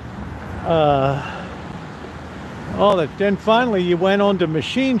 all that. Then finally you went on to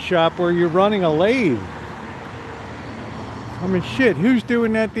machine shop where you're running a lathe. I mean, shit, who's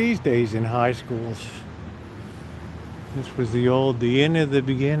doing that these days in high schools? This was the end of the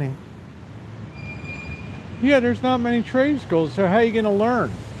beginning. Yeah, there's not many trade schools, so how are you going to learn?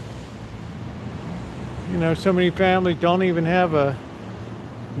 You know, so many families don't even have a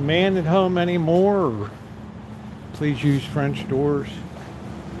man at home anymore, or please use French doors.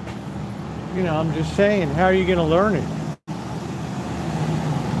 You know, I'm just saying, how are you going to learn it?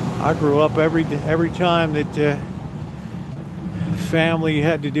 I grew up every time that family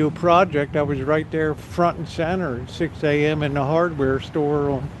had to do a project, I was right there front and center at 6 a.m. in the hardware store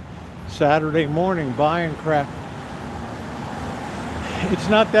on Saturday morning buying crap. It's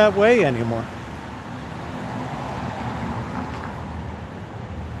not that way anymore.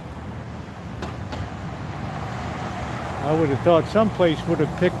 I would have thought someplace would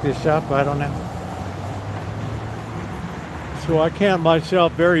have picked this up. I don't know. So I count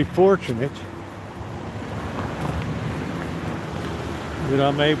myself very fortunate that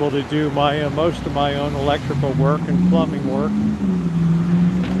I'm able to do my most of my own electrical work and plumbing work,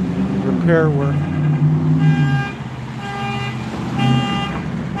 and repair work.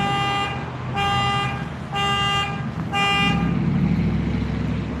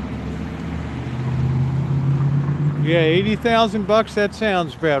 Yeah, 80,000 bucks, that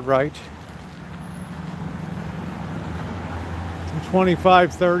sounds about right.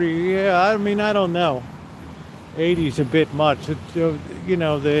 25, 30, yeah, I mean, I don't know. 80's a bit much. You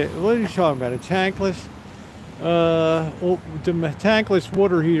know, what are you talking about? A tankless? Well, the tankless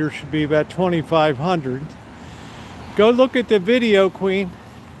water heater should be about 2,500. Go look at the video, Queen.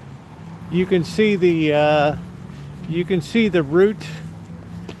 You can see the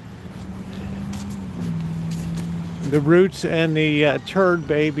roots and the turd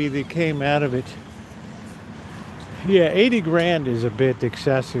baby that came out of it. Yeah, 80 grand is a bit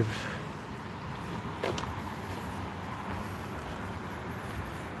excessive.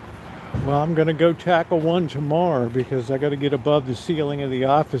 Well, I'm gonna go tackle one tomorrow because I gotta get above the ceiling of the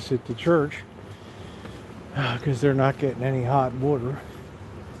office at the church because they're not getting any hot water.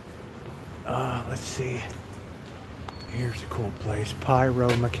 Let's see. Here's a cool place,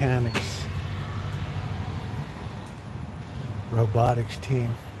 Pyro Mechanics. Robotics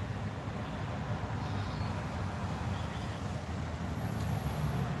team.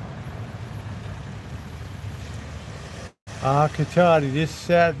 Cotati,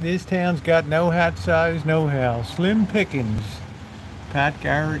 this town's got no hat size, no house. Slim pickings. Pat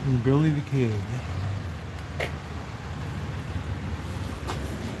Garrett and Billy the Kid.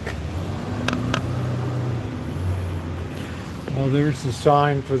 Oh, there's the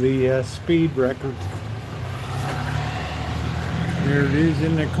sign for the speed record. There it is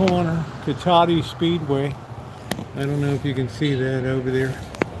in the corner, Cotati Speedway. I don't know if you can see that over there.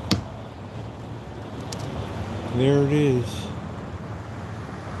 There it is.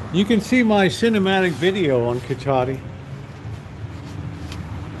 You can see my cinematic video on Cotati.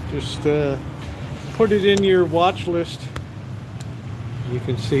 Just put it in your watch list. You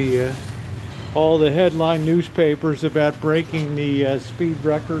can see all the headline newspapers about breaking the speed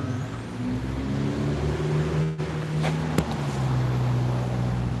record.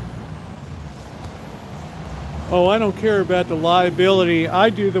 Oh, I don't care about the liability. I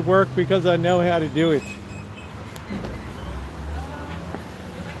do the work because I know how to do it.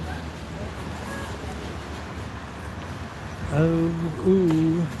 Oh,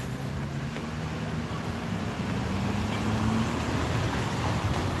 ooh.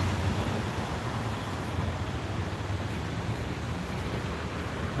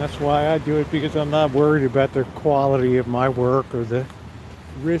 That's why I do it, because I'm not worried about the quality of my work or the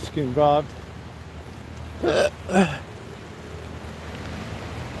risk involved.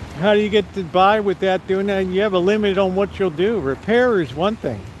 How do you get to buy with that doing that? You have a limit on what you'll do. Repair is one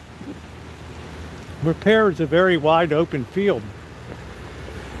thing. Repair is a very wide open field.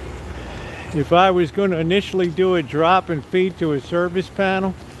 If I was going to initially do a drop and feed to a service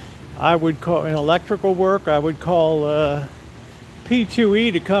panel, I would call in electrical work, I would call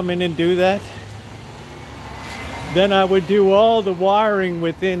P2E to come in and do that. Then I would do all the wiring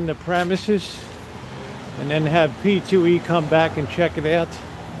within the premises. and then have P2E come back and check it out.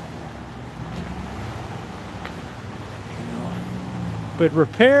 But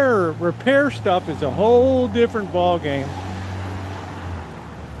repair stuff is a whole different ball game.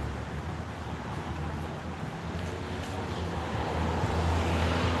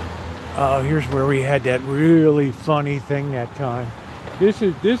 Oh, here's where we had that really funny thing that time. This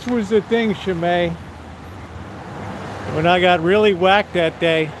was the thing, Shimei. When I got really whacked that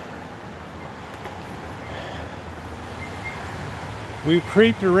day, we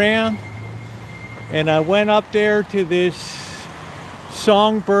creeped around, and I went up there to this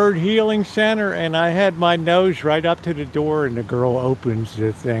Songbird Healing Center, and I had my nose right up to the door, and the girl opens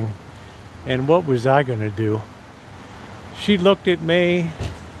the thing. And what was I gonna do? She looked at me,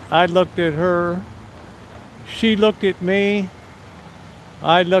 I looked at her, she looked at me,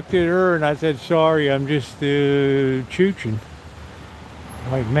 I looked at her, and I said, sorry, I'm just Choochin.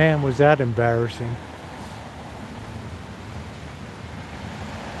 Like, man, was that embarrassing.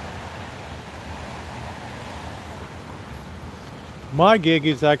 My gig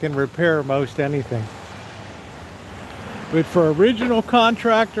is I can repair most anything. But for original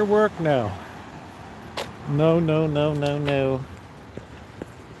contractor work, no. No, no, no, no, no.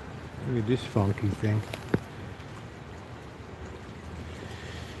 Look at this funky thing.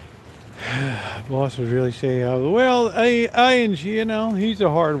 Boss was really saying, well, Ian's, you know, he's a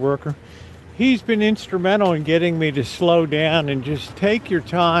hard worker. He's been instrumental in getting me to slow down and just take your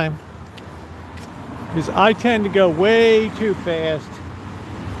time. Because I tend to go way too fast.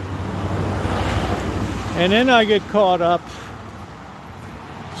 And then I get caught up.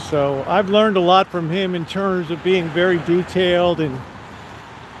 So I've learned a lot from him in terms of being very detailed and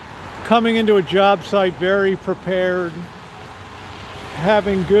coming into a job site very prepared,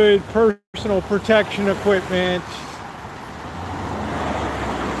 having good personal protection equipment.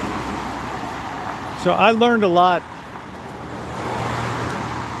 So I learned a lot.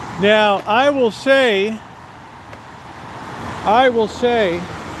 Now, I will say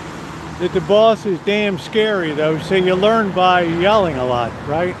that the boss is damn scary, though, so you learn by yelling a lot,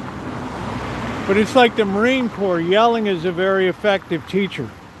 right? But it's like the Marine Corps. Yelling is a very effective teacher,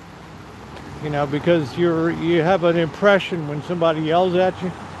 you know, because you have an impression when somebody yells at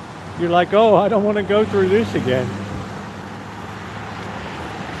you. You're like, oh, I don't want to go through this again.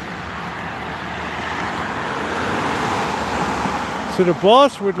 So the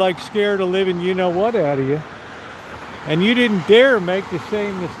boss would like scare the living you know what out of you, and you didn't dare make the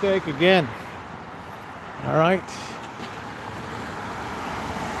same mistake again. All right?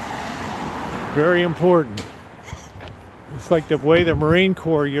 Very important. It's like the way the Marine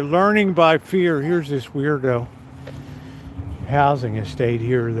Corps, you're learning by fear. Here's this weirdo housing estate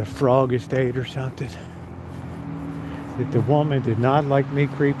here, the Frog Estate or something. That the woman did not like me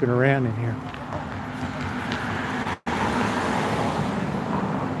creeping around in here.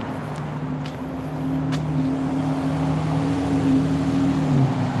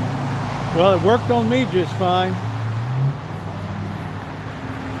 Well, it worked on me just fine.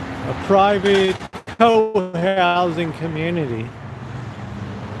 A private co-housing community.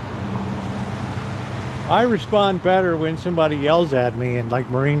 I respond better when somebody yells at me, and like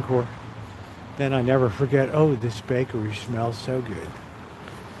Marine Corps. Then I never forget, oh, this bakery smells so good.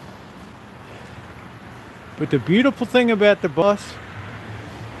 But the beautiful thing about the boss,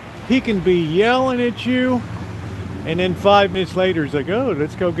 he can be yelling at you, and then 5 minutes later he's like, oh,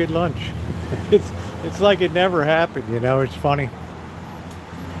 let's go get lunch. It's like it never happened, you know. It's funny.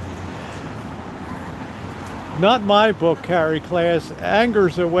 Not my book, Carrie Class.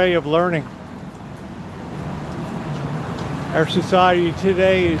 Anger's a way of learning. Our society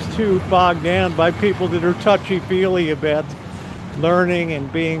today is too bogged down by people that are touchy-feely about learning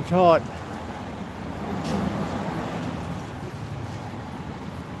and being taught.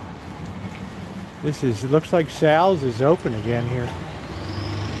 It looks like Sal's is open again here.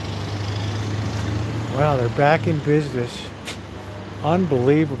 Wow, they're back in business.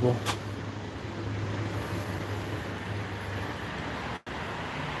 Unbelievable.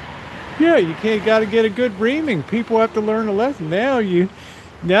 Yeah, got to get a good reaming. People have to learn a lesson. Now you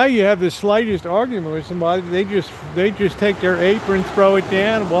have the slightest argument with somebody, they just take their apron, throw it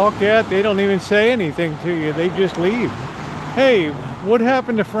down, walk out. They don't even say anything to you. They just leave. Hey, what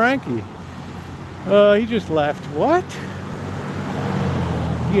happened to Frankie? He just left. What?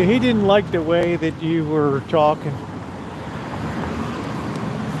 Yeah, he didn't like the way that you were talking.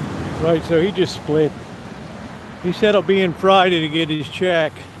 Right, so he just split. He said he'll be in Friday to get his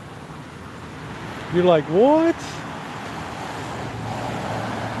check. You're like, what?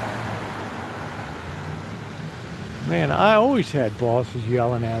 Man, I always had bosses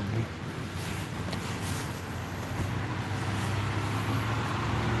yelling at me.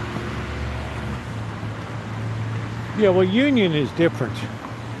 Yeah, well, union is different.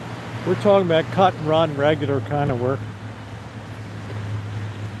 We're talking about cut and run, regular kind of work.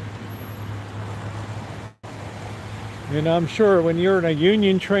 And I'm sure when you're in a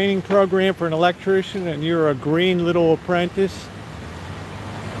union training program for an electrician and you're a green little apprentice,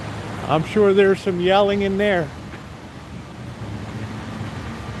 I'm sure there's some yelling in there.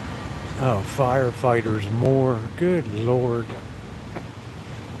 Oh, firefighters more. Good Lord.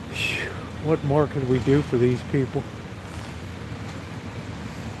 What more could we do for these people?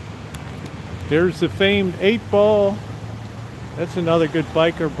 There's the famed 8 Ball. That's another good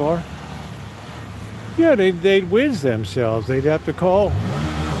biker bar. Yeah, they'd whiz themselves. They'd have to call.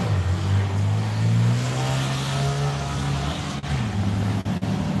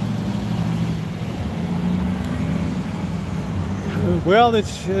 Well,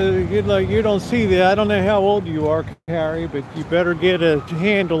 it's you don't see that. I don't know how old you are, Carrie, but you better get a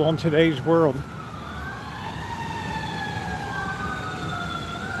handle on today's world.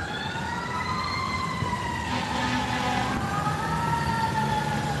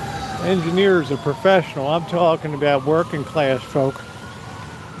 Engineers are professional. I'm talking about working class folk.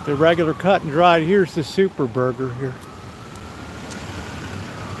 The regular cut and dried. Here's the super burger here.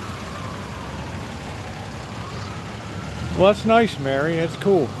 Well, that's nice, Mary. That's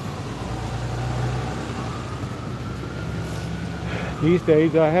cool. These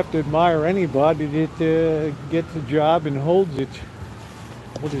days, I have to admire anybody that gets a job and holds it.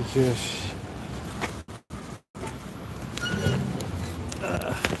 What is this?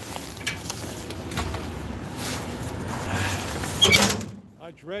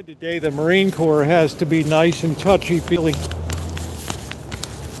 I dread the day the Marine Corps has to be nice and touchy-feely.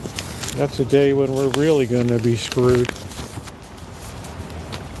 That's the day when we're really going to be screwed.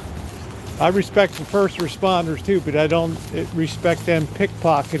 I respect the first responders too, but I don't respect them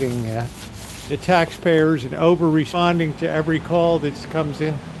pickpocketing the taxpayers and over-responding to every call that comes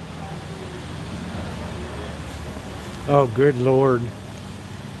in. Oh, good Lord.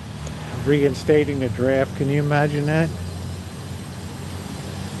 Reinstating the draft, can you imagine that?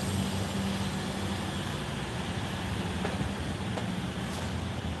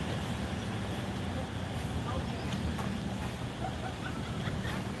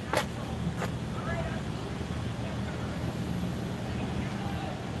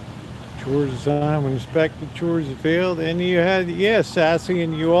 Chores on when inspected chores failed, and you had, yeah, sassy,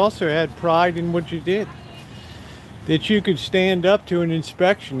 and you also had pride in what you did. That you could stand up to an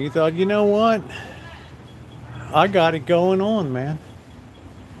inspection. You thought, you know what? I got it going on, man.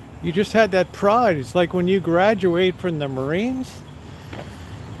 You just had that pride. It's like when you graduate from the Marines.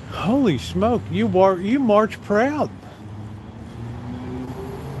 Holy smoke, you march proud.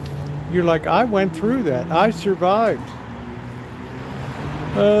 You're like, I went through that. I survived.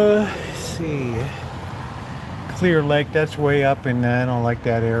 Let's see. Clear Lake, that's way up in, I don't like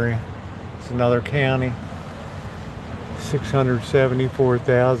that area. It's another county.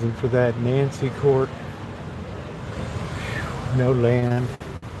 674,000 for that Nancy Court. No land.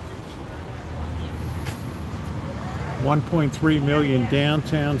 1.3 million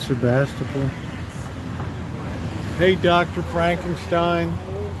downtown Sebastopol. Hey, Dr. Frankenstein.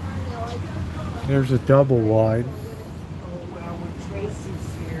 There's a double wide.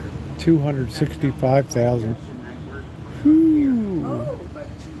 265,000. Oh, but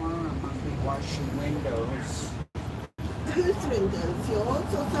tomorrow I'm going to be washing windows. Whose windows? Yours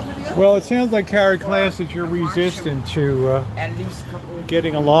or somebody else? Well, it sounds like, Carrie Class, that you're resistant to At least a couple of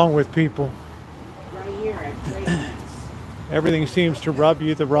getting along with people. right here at Tracy's. Everything seems to rub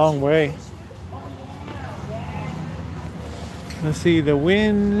you the wrong way. Let's see, the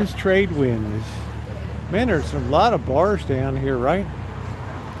winds, trade winds. Man, there's a lot of bars down here, right?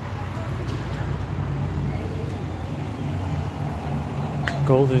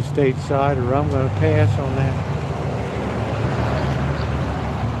 Golden State Cider, I'm going to pass on that.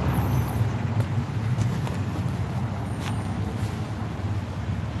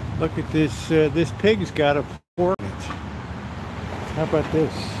 Look at this, this pig's got a fork. How about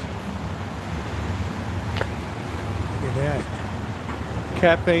this? Look at that.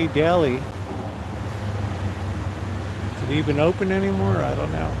 Cafe Deli. Is it even open anymore? I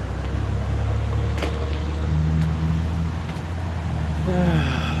don't know.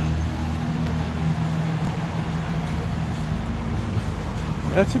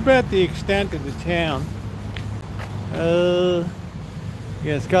 That's about the extent of the town.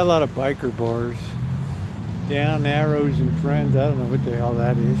 Yeah, it's got a lot of biker bars. Down Arrows and Friends. I don't know what the hell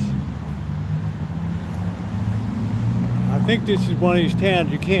that is. I think this is one of these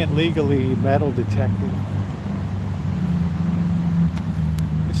towns you can't legally metal detect it.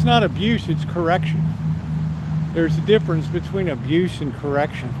 It's not abuse, it's correction. There's a difference between abuse and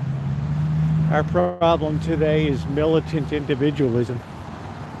correction. Our problem today is militant individualism.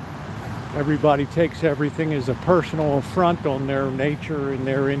 Everybody takes everything as a personal affront on their nature and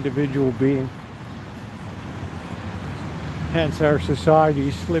their individual being. Hence our society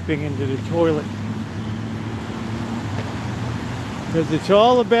is slipping into the toilet. Because it's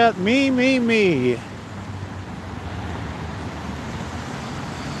all about me, me, me.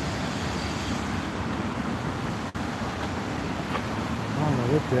 I don't know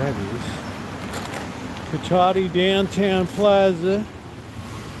what that is. Cotati Downtown Plaza.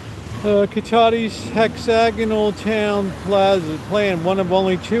 Cotati's hexagonal town plaza plan, one of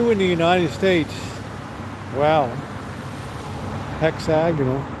only 2 in the United States. Wow.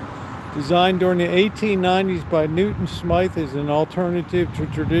 Hexagonal. Designed during the 1890s by Newton Smythe as an alternative to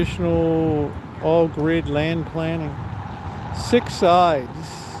traditional all-grid land planning. 6 sides.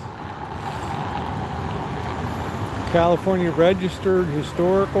 California registered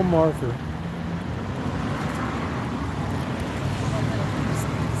historical marker.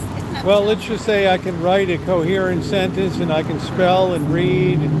 Well, let's just say I can write a coherent sentence and I can spell and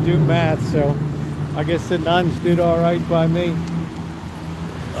read and do math, so I guess the nuns did all right by me.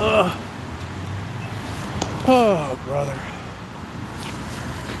 Oh, brother.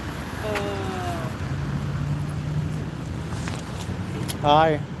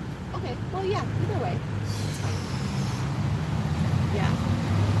 Hi. Okay, well, yeah, either way. Yeah.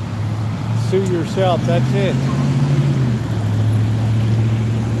 Sue yourself, that's it.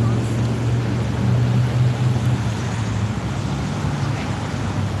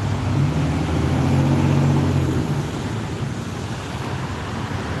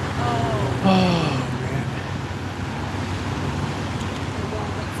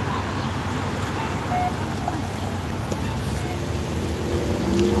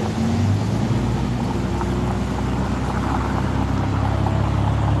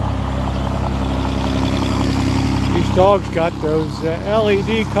 Dog's got those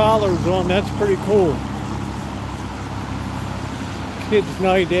LED collars on. That's pretty cool. Kids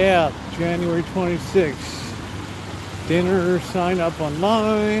Night Out, January 26th. Dinner, sign up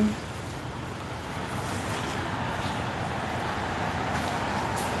online.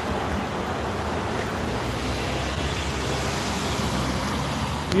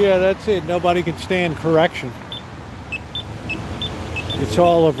 Yeah, that's it. Nobody can stand correction. It's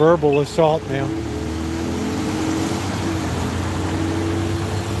all a verbal assault now.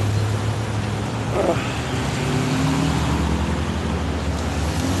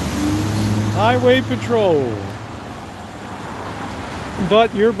 Highway patrol,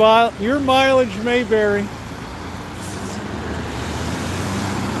 but your mileage may vary.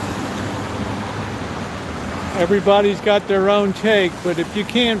 Everybody's got their own take, but if you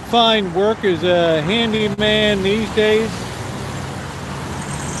can't find work as a handyman these days,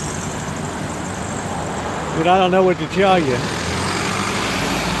 then I don't know what to tell you.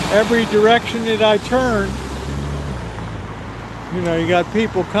 Every direction that I turn, you know, you got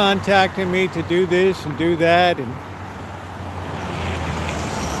people contacting me to do this and do that, and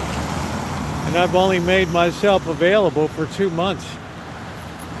I've only made myself available for 2 months.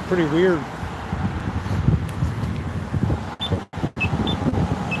 Pretty weird.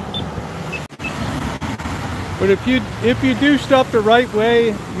 But if you do stuff the right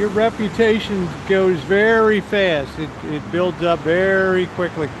way, your reputation goes very fast. It builds up very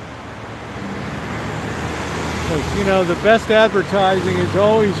quickly. You know, the best advertising is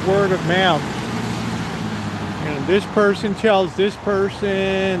always word of mouth. And this person tells this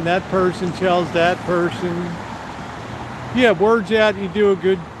person, that person tells that person. Yeah, word's out, you do a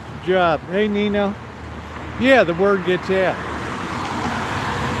good job. Hey, Nino. Yeah, the word gets out.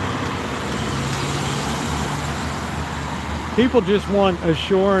 People just want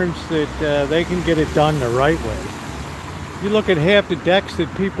assurance that they can get it done the right way. You look at half the decks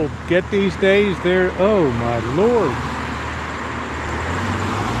that people get these days, they're, oh my Lord.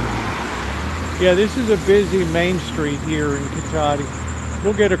 Yeah, this is a busy main street here in Cotati.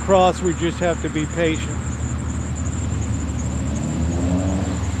 We'll get across, we just have to be patient.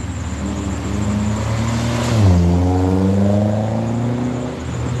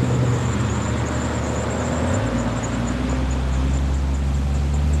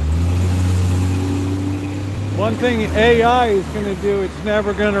 One thing AI is going to do, it's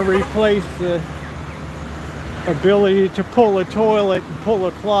never going to replace the ability to pull a toilet and pull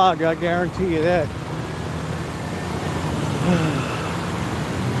a clog, I guarantee you that.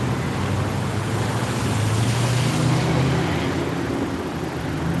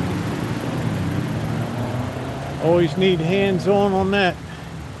 Always need hands-on that.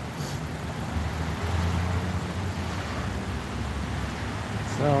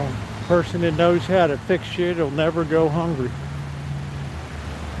 So, person that knows how to fix shit will never go hungry.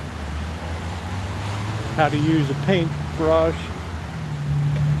 How to use a paintbrush.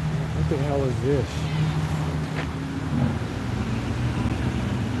 What the hell is this?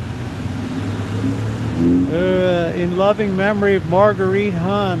 In loving memory of Marguerite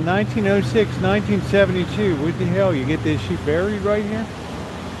Hahn, 1906-1972. What the hell? You get this? She buried right here?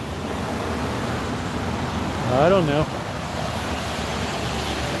 I don't know.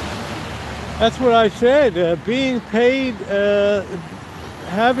 That's what I said. Being paid,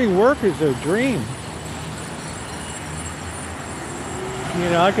 having work is a dream. You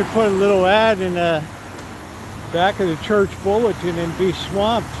know, I could put a little ad in the back of the church bulletin and be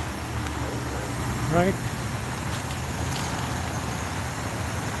swamped, right?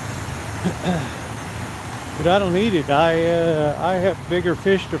 But I don't need it. I have bigger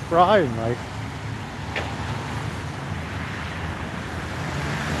fish to fry in life.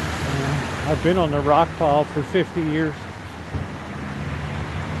 I've been on the rock pile for 50 years.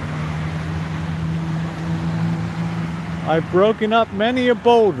 I've broken up many a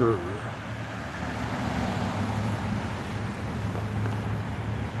boulder.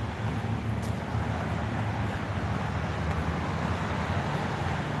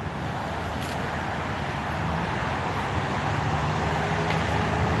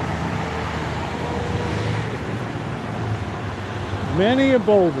 Many a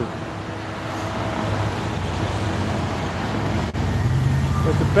boulder.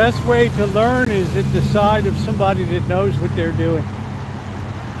 But the best way to learn is at the side of somebody that knows what they're doing.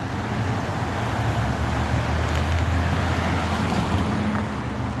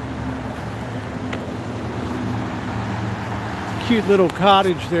 Cute little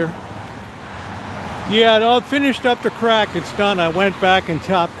cottage there. Yeah, I finished up the crack. It's done. I went back and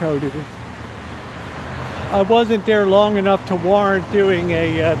top coated it. I wasn't there long enough to warrant doing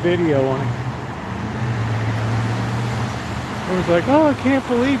a video on it. I was like, oh, I can't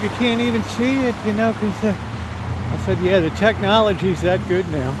believe you can't even see it, you know, because I said, yeah, the technology's that good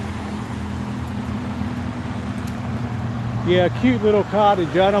now. Yeah, cute little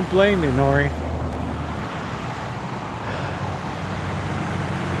cottage. I don't blame you, Nori.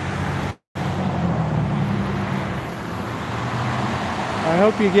 I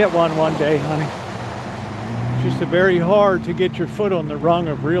hope you get one day, honey. It's just very hard to get your foot on the rung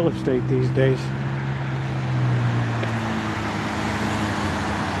of real estate these days.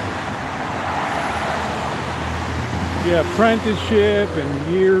 Yeah, apprenticeship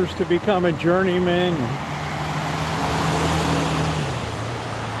and years to become a journeyman.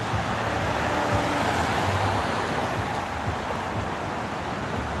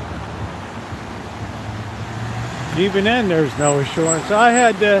 Even then, there's no assurance. I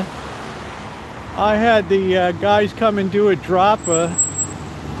had the guys come and do a drop, a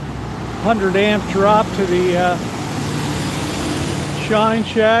 100 amp drop to the shine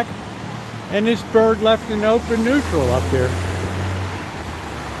shack. And this bird left an open neutral up there.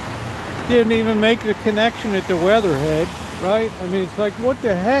 Didn't even make the connection at the weatherhead, right? I mean, it's like, what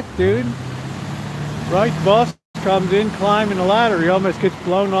the heck, dude? Right? Boss comes in climbing the ladder. He almost gets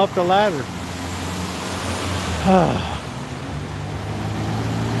blown off the ladder.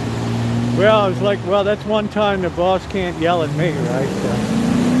 Well, I was like, well, that's one time the boss can't yell at me, right? So.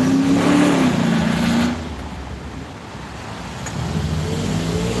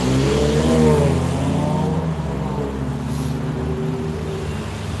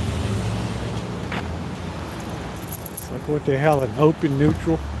 What the hell, an open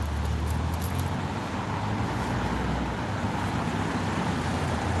neutral?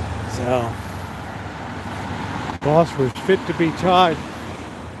 So, boss was fit to be tied.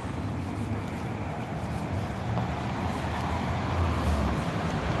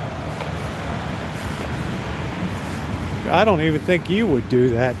 I don't even think you would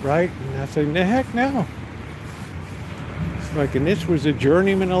do that, right? And I said, the heck no. It's like, and this was a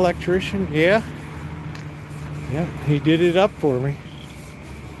journeyman electrician? Yeah. Yeah, he did it up for me.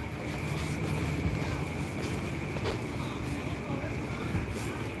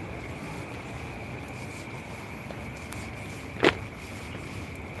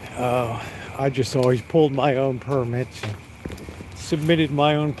 Oh, I just always pulled my own permits and submitted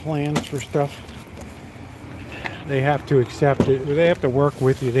my own plans for stuff. They have to accept it. They have to work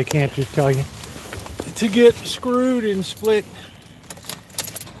with you. They can't just tell you to get screwed and split.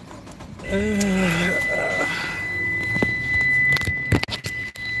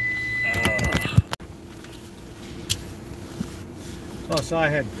 Plus, I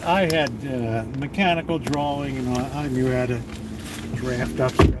had mechanical drawing, and I knew how to draft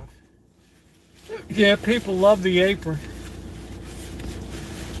up stuff. Yeah, people love the apron.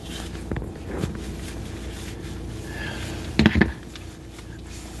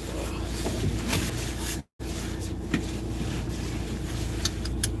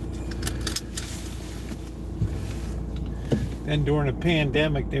 Then during a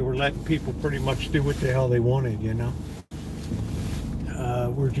pandemic, they were letting people pretty much do what the hell they wanted, you know.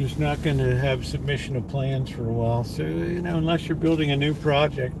 We're just not going to have submission of plans for a while. So, you know, unless you're building a new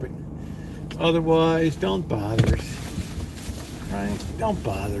project, but otherwise, don't bother us. Right? Don't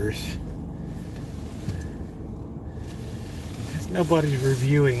bother us. Because nobody's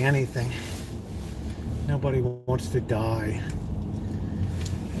reviewing anything. Nobody wants to die.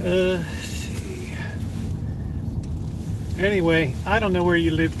 Let's see. Anyway, I don't know where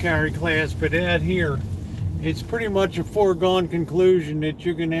you live, Carrie Class, but out here, it's pretty much a foregone conclusion that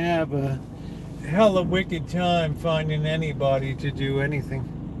you're going to have a hella wicked time finding anybody to do anything.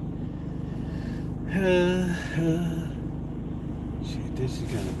 Shit, this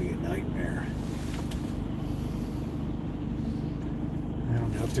is going to be a nightmare. I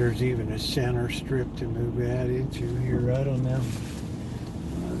don't know if there's even a center strip to move out into here. I don't know.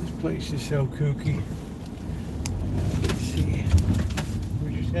 This place is so kooky. Let's see.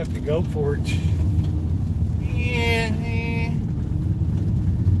 We just have to go for it. Yeah.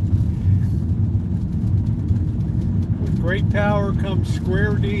 With great power comes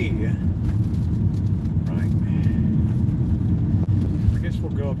square D. Right. I guess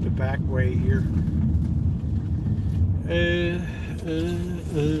we'll go up the back way here.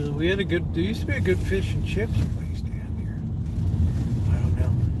 We had a good, there used to be a good fish and chips place down here. I don't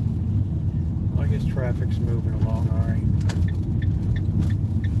know. Well, I guess traffic's moving along all right.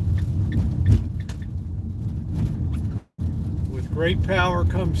 Great power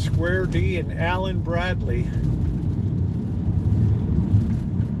comes square D and Alan Bradley.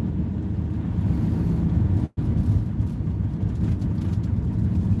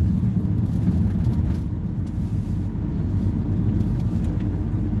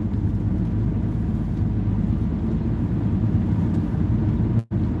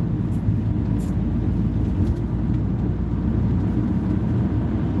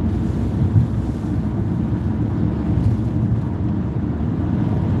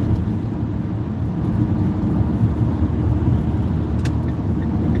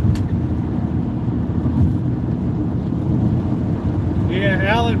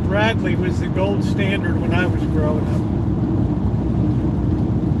 Bradley was the gold standard when I was growing up.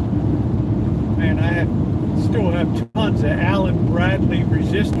 Man, I still have tons of Alan Bradley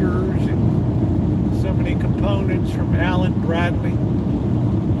resistors and so many components from Alan Bradley.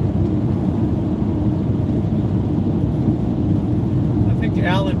 I think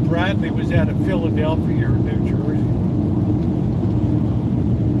Alan Bradley was out of Philadelphia or New Jersey.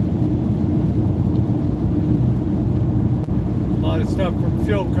 A lot of stuff from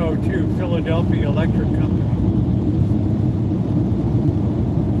Philco too, Philadelphia Electric Company.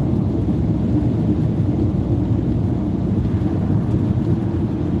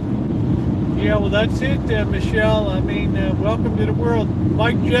 Yeah, well that's it, Michelle. I mean, welcome to the world.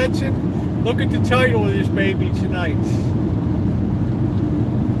 Mike Jetson, look at the title of this baby tonight.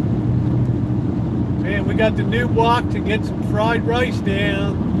 Man, we got the new wok to get some fried rice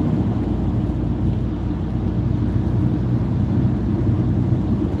down.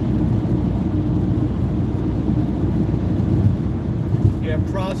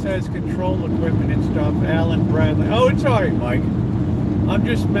 Process control equipment and stuff, Alan Bradley. Oh, it's all right, Mike. I'm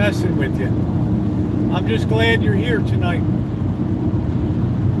just messing with you. I'm just glad you're here tonight.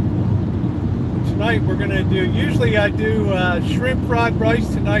 Tonight we're gonna do, usually I do shrimp fried rice.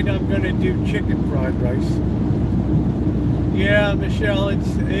 Tonight I'm gonna do chicken fried rice. Yeah, Michelle,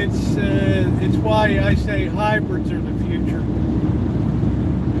 it's why I say hybrids are the future.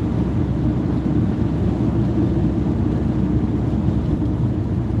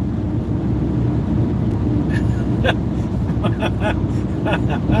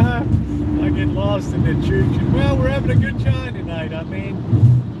 I get lost in the Choochin. Well, we're having a good time tonight. I mean,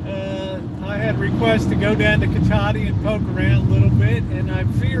 I had requests to go down to Cotati and poke around a little bit, and I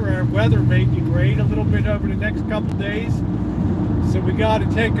fear our weather may degrade a little bit over the next couple days. So we got to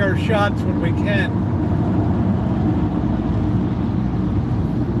take our shots when we can.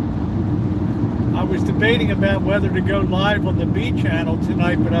 I was debating about whether to go live on the B channel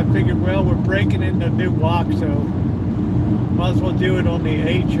tonight, but I figured, well, we're breaking in the new wok, so might as well do it on the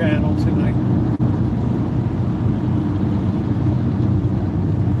A channel tonight.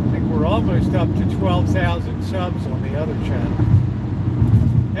 I think we're almost up to 12,000 subs on the other channel.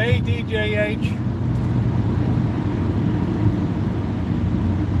 Hey, DJH.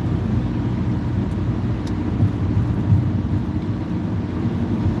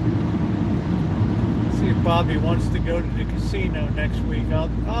 See if Bobby wants to go to the casino next week.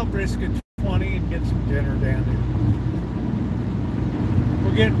 I'll risk it 20 and get some dinner down there.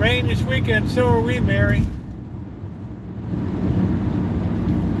 We're getting rain this weekend, so are we, Mary.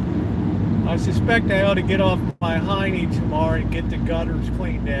 I suspect I ought to get off my hiney tomorrow and get the gutters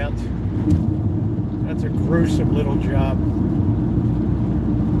cleaned out. That's a gruesome little job.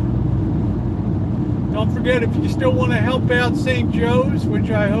 Don't forget, if you still want to help out St. Joe's, which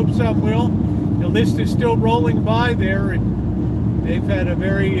I hope some will, the list is still rolling by there, and they've had a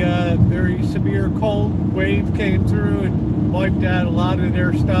very severe cold wave came through and wiped out a lot of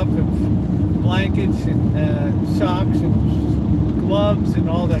their stuff, of blankets and socks and gloves and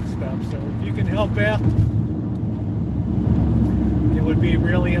all that stuff. So if you can help out, it would be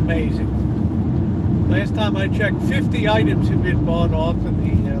really amazing. Last time I checked, 50 items had been bought off of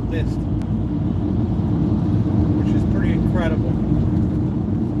the list, which is pretty incredible.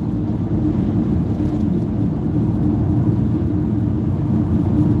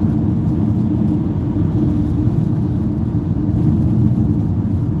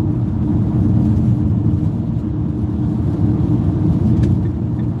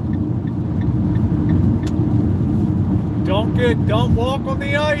 Don't walk on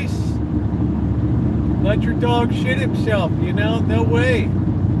the ice. Let your dog shit himself, you know, no way.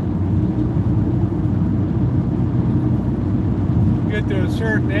 Get to a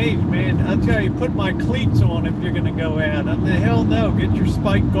certain age, man, I'll tell you, put my cleats on if you're gonna go out. And the hell no, get your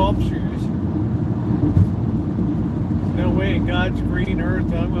spiked golf shoes. No way in God's green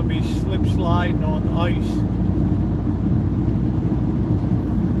earth I'm gonna be slip sliding on ice.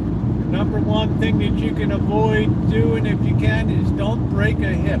 Number one thing that you can avoid doing if you can is don't break a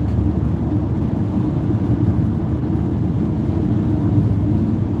hip.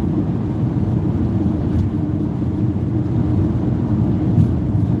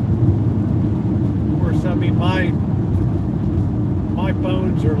 Of course, I mean, my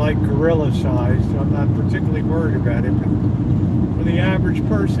bones are like gorilla sized, so I'm not particularly worried about it. But for the average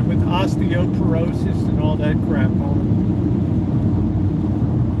person with osteoporosis and all that crap on,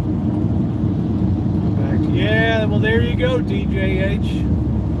 yeah, well, there you go, DJH.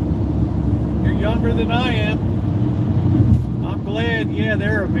 You're younger than I am. I'm glad, yeah,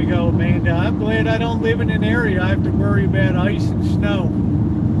 there we go, Amanda. I'm glad I don't live in an area I have to worry about ice and snow.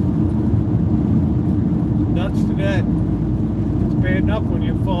 Nuts to that. It's bad enough when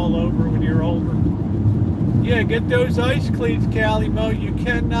you fall over when you're older. Yeah, get those ice cleats, Callie Mo. You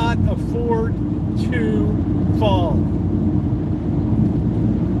cannot afford to fall.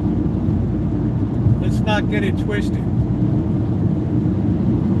 Let's not get it twisted.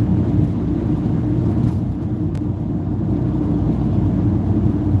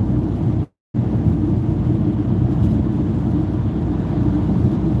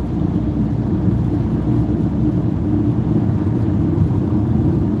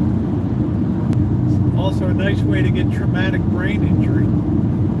 It's also a nice way to get traumatic brain injury.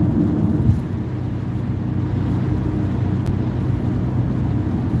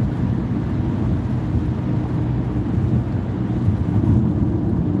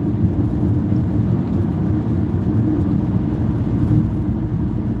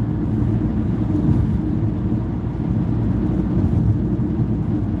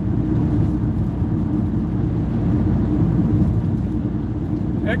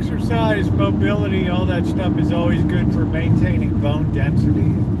 Exercise, mobility, all that stuff is always good for maintaining bone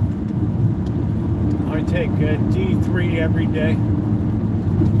density. I take D3 every day.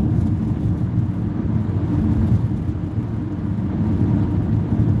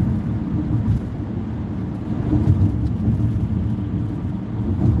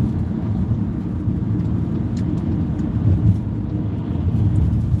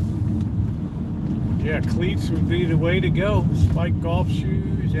 Yeah, cleats would be the way to go. Spiked golf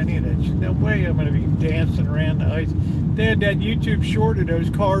shoes, any of that. No way I'm going to be dancing around the ice. They had that YouTube short of those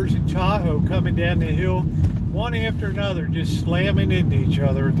cars in Tahoe coming down the hill, one after another, just slamming into each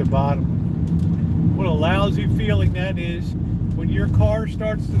other at the bottom. What a lousy feeling that is when your car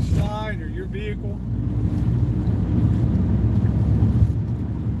starts to slide, or your vehicle.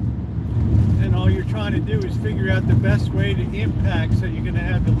 And all you're trying to do is figure out the best way to impact so you're going to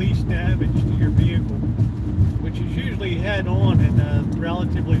have the least damage to your vehicle, which is usually head on in a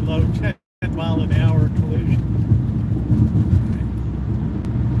relatively low 10-mile-an-hour collision.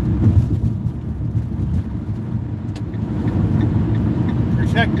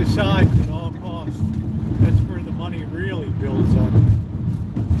 Protect the sides at all costs. That's where the money really builds up.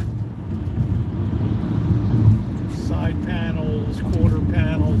 Side panels, quarter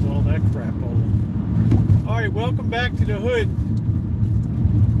panels, all that crap. All right, welcome back to the hood.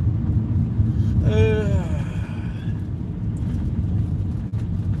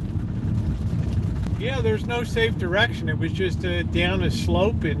 Yeah, there's no safe direction. It was just down a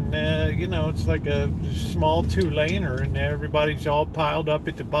slope, and you know, it's like a small two-laner, and everybody's all piled up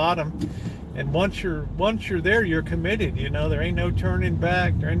at the bottom. And once you're there, you're committed. You know, there ain't no turning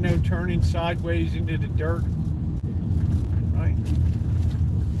back. There ain't no turning sideways into the dirt. Right?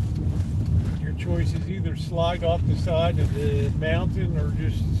 Your choice is either slide off the side of the mountain or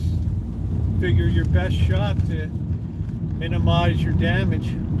just figure your best shot to minimize your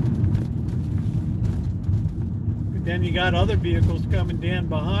damage. But then you got other vehicles coming down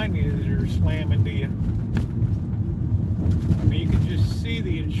behind you that are slamming to you. I mean, you can just see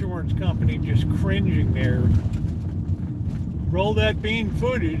the insurance company just cringing there. Roll that bean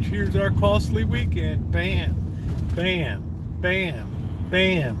footage. Here's our costly weekend. Bam, bam, bam,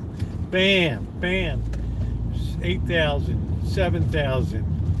 bam, bam, bam. 8,000,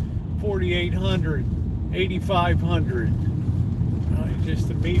 7,000, 4,800, 8,500. Just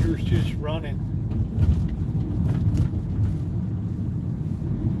the meter's just running.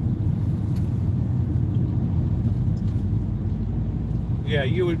 Yeah,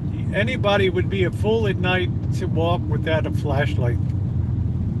 anybody would be a fool at night to walk without a flashlight.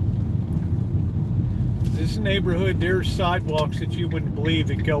 This neighborhood, there's sidewalks that you wouldn't believe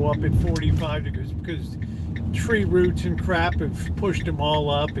that go up at 45 degrees because tree roots and crap have pushed them all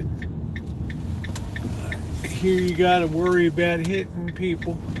up. And here you got to worry about hitting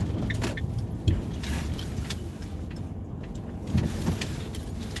people.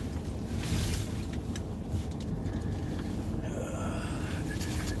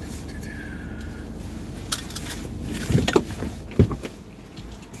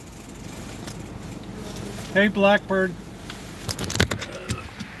 Hey, Blackbird.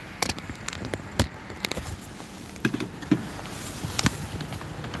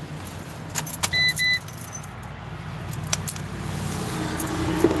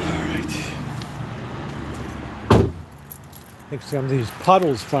 I think some of these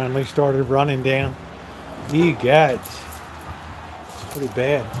puddles finally started running down. Egads. It's pretty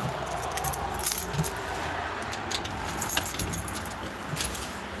bad.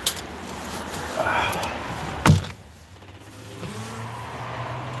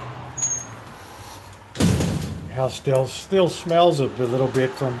 House still smells a little bit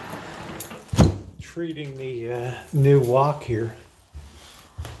from treating the new walk here.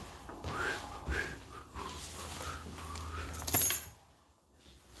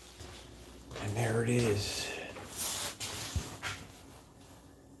 And there it is.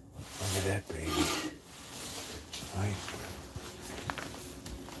 Look at that baby. Right.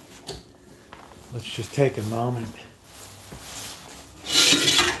 Let's just take a moment.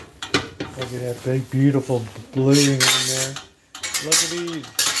 Look at that big, beautiful bluing in there. Look at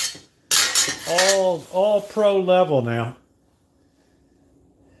these. All pro level now.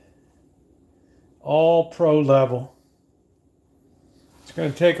 All pro level. It's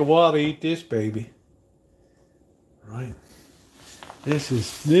going to take a while to eat this baby. Right. This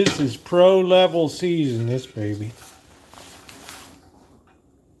is pro level season, this baby.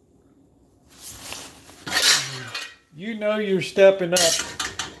 You know you're stepping up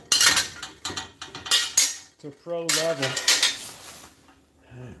to pro level.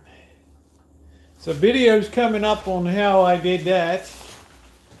 So videos coming up on how I did that.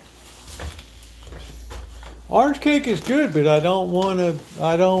 Orange cake is good, but I don't want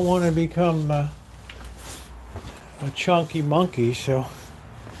to become a chunky monkey, so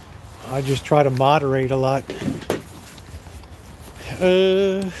I just try to moderate a lot.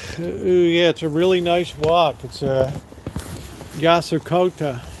 Yeah, it's a really nice walk. It's a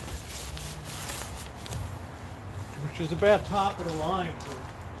Yasukota, which is about top of the line for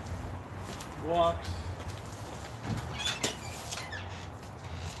walks.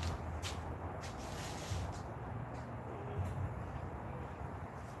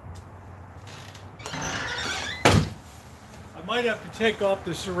 I might have to take off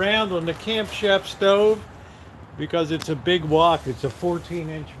the surround on the Camp Chef stove because it's a big walk. It's a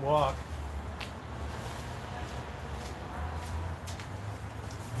 14-inch walk.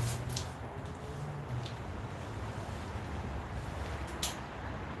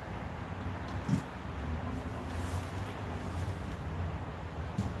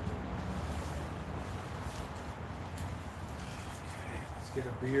 Get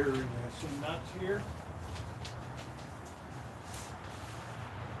a beer and some nuts here.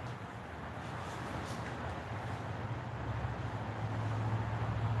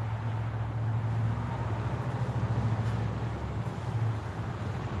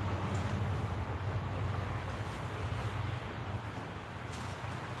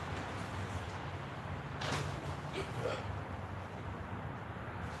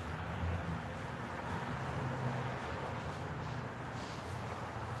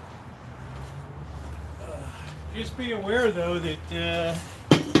 Just be aware, though, that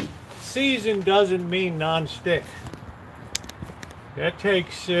seasoned doesn't mean non-stick. That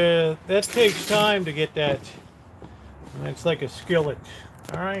takes time to get that. It's like a skillet.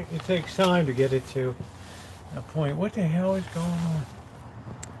 All right, it takes time to get it to a point. What the hell is going on?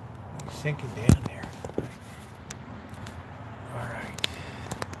 It's sinking down there. All right.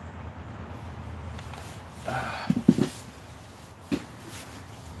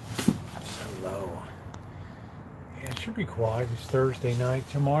 So low. Yeah, it should be quiet. It's Thursday night.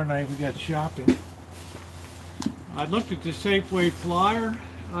 Tomorrow night we got shopping. I looked at the Safeway flyer.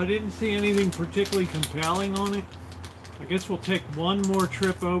 I didn't see anything particularly compelling on it. I guess we'll take one more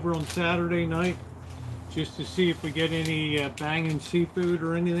trip over on Saturday night just to see if we get any banging seafood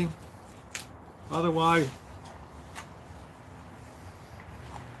or anything. Otherwise,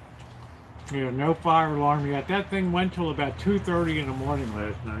 yeah, no fire alarm yet. That thing went till about 2:30 in the morning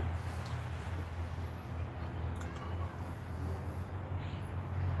last night.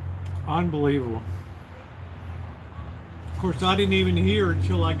 Unbelievable. Of course, I didn't even hear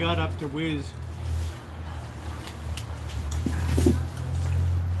until I got up to Wiz.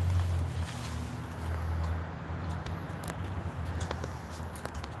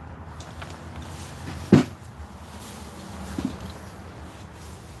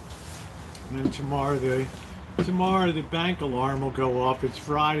 And then tomorrow the bank alarm will go off. It's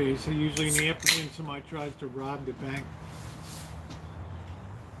Friday, so usually in the afternoon somebody tries to rob the bank.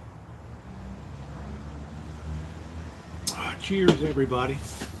 Cheers, everybody.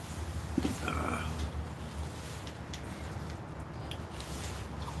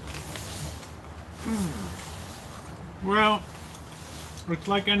 Well, it's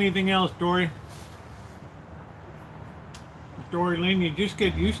like anything else, Dory. Dory Lane, you just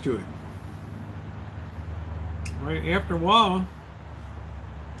get used to it. Right after a while,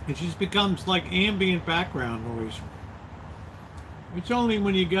 it just becomes like ambient background noise. It's only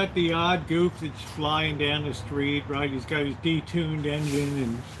when you got the odd goof that's flying down the street, right? He's got his detuned engine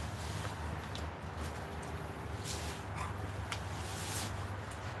and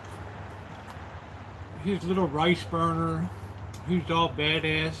his little rice burner, who's all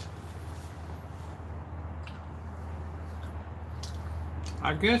badass.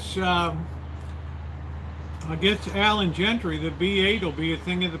 I guess Alan Gentry, the V8 will be a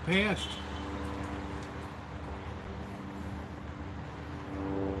thing of the past.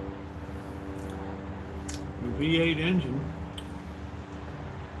 V8 engine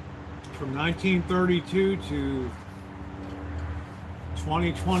from 1932 to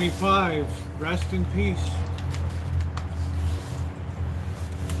 2025. Rest in peace.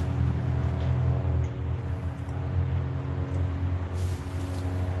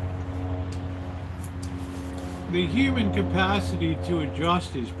 The human capacity to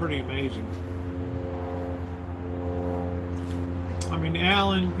adjust is pretty amazing. I mean,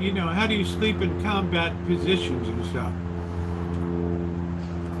 Alan, you know, how do you sleep in combat positions and stuff?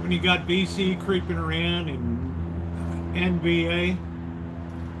 When you got BC creeping around and NVA,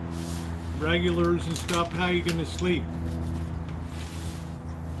 regulars and stuff, how are you going to sleep?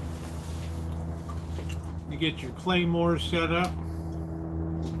 You get your claymores set up.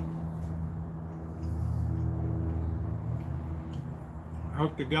 I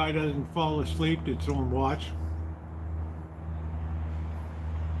hope the guy doesn't fall asleep that's on watch.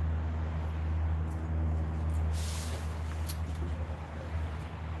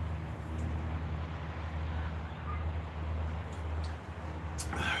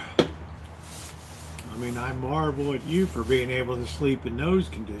 I mean, I marvel at you for being able to sleep in those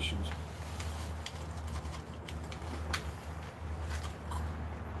conditions.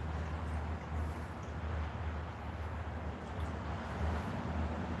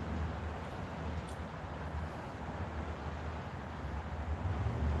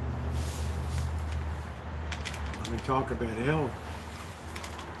 Let me talk about health.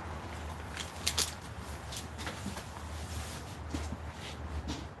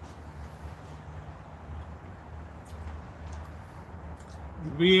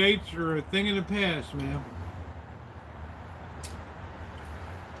 V8s are a thing of the past, man.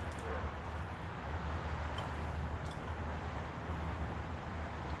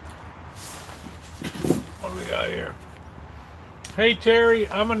 What do we got here? Hey Terry,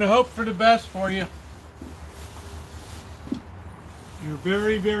 I'm gonna hope for the best for you. You're a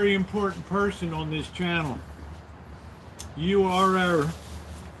very, very important person on this channel. You are our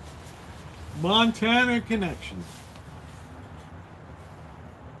Montana connection.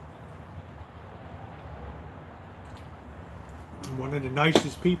 One of the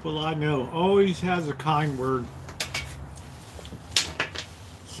nicest people I know. Always has a kind word.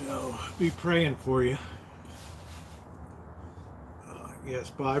 So, be praying for you. Yes,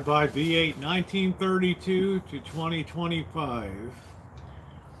 bye-bye V8, 1932 to 2025.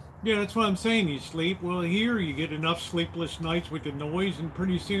 Yeah, that's what I'm saying. You sleep well here, you get enough sleepless nights with the noise, and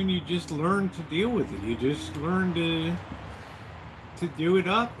pretty soon you just learn to deal with it. You just learn to do it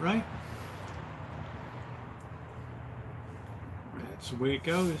up, right? That's the way it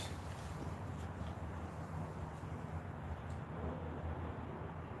goes.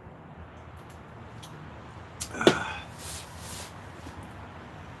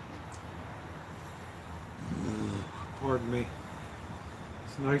 Pardon me.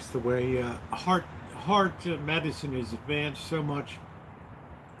 It's nice the way heart medicine has advanced so much.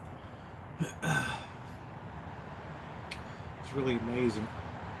 It's really amazing.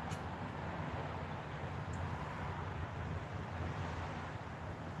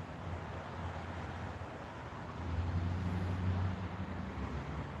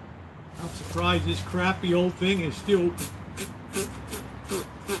 I'm surprised this crappy old thing is still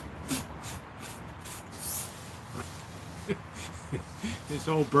this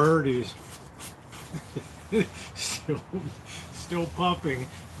old bird is still pumping.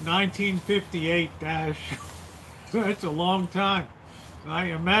 1958 dash. That's a long time. I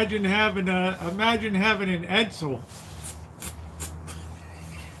imagine having an Edsel.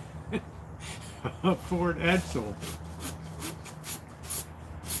 A Ford Edsel.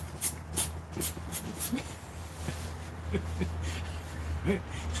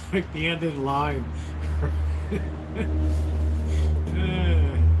 Like the end of the line.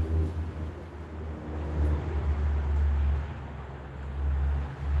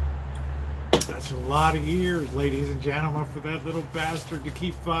 That's a lot of years, ladies and gentlemen, for that little bastard to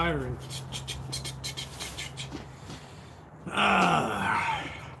keep firing.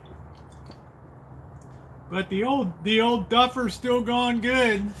 But the old duffer's still going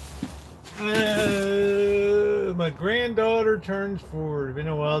good. My granddaughter turns 4. It's been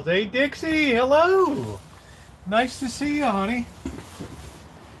a while. Hey, Dixie, hello. Nice to see you, honey.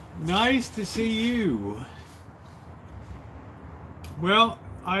 Nice to see you. Well,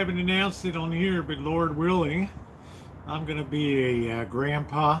 I haven't announced it on here, but Lord willing, I'm going to be a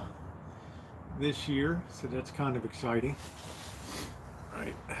grandpa this year, so that's kind of exciting. All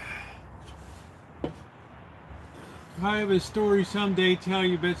right. I have a story someday tell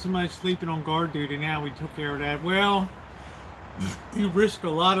you about somebody sleeping on guard duty. Now we took care of that. Well, you risk a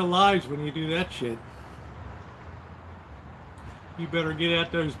lot of lives when you do that shit. You better get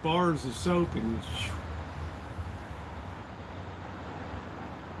out those bars of soap and...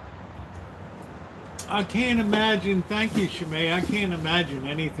 I can't imagine, thank you, Shimei, I can't imagine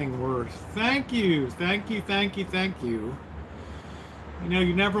anything worse. Thank you, thank you, thank you, thank you. You know,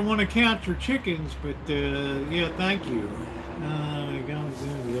 you never want to count your chickens, but, yeah, thank you.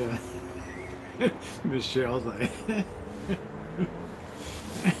 Yeah. Michelle's like...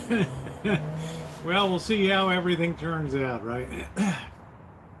 Well, we'll see how everything turns out, right?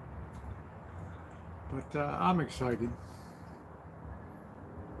 But, I'm excited.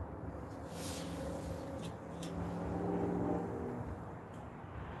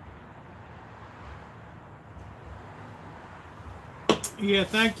 Yeah,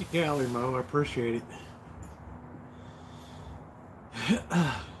 thank you, Callie Mo. I appreciate it.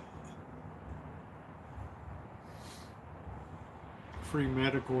 Free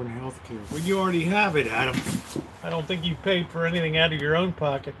medical and health care. Well, you already have it, Adam. I don't think you paid for anything out of your own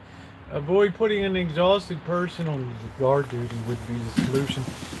pocket. Avoid putting an exhausted person on guard duty would be the solution.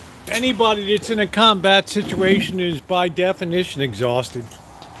 Anybody that's in a combat situation is by definition exhausted.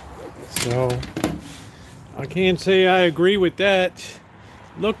 So, I can't say I agree with that.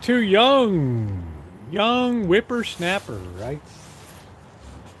 Look too young. Young whippersnapper, right?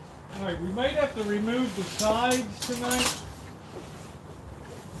 Alright, we might have to remove the sides tonight.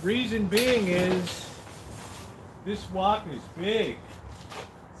 Reason being is this wok is big.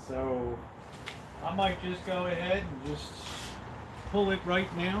 So I might just go ahead and just pull it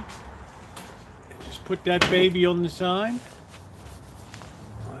right now. Just put that baby on the side.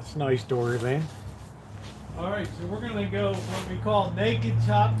 Oh, that's nice, Doryland. Alright, so we're going to go what we call naked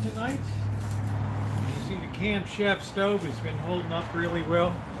top tonight. You see the Camp Chef stove has been holding up really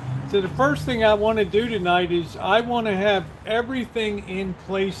well. So the first thing I want to do tonight is I want to have everything in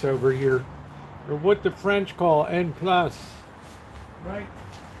place over here. Or what the French call en place. Right?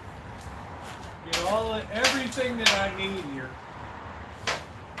 Get everything that I need here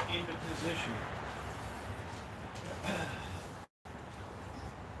into position.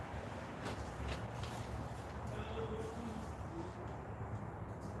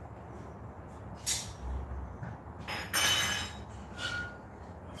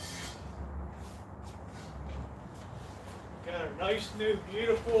 Nice new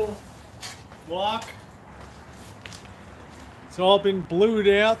beautiful block. It's all been blued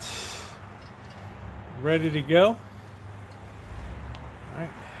out, ready to go. All right.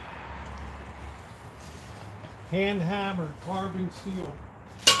 Hand hammered carbon steel.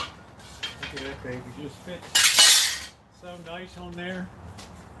 Look at that baby, just fits so nice on there.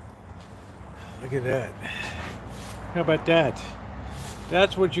 Look at that. How about that?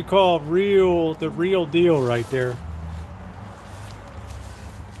 That's what you call the real deal right there.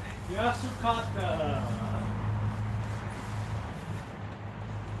 Choochin.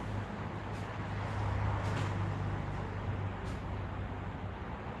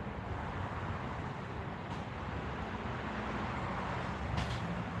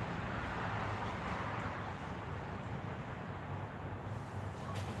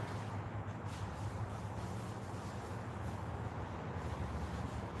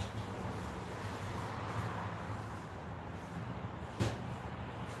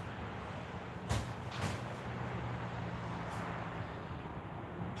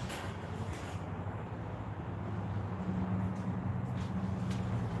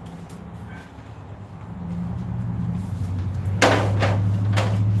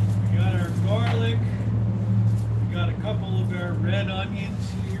 Red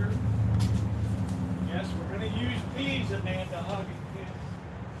onions here. Yes, we're going to use peas, Amanda Huggins.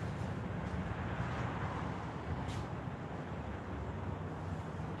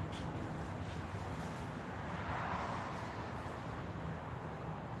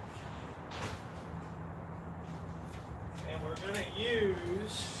 And we're going to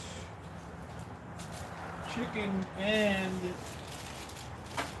use chicken and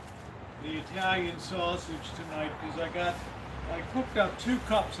the Italian sausage tonight because I cooked up 2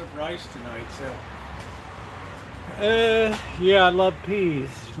 cups of rice tonight, so. Yeah, I love peas.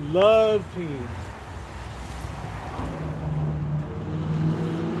 Love peas.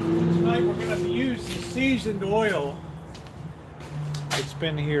 Tonight we're going to use the seasoned oil that's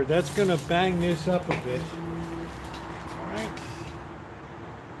been here. That's going to bang this up a bit. All right.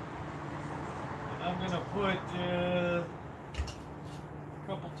 And I'm going to put a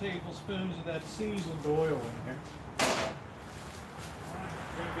couple tablespoons of that seasoned oil in there.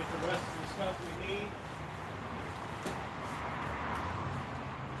 We're going to get the rest of the stuff we need.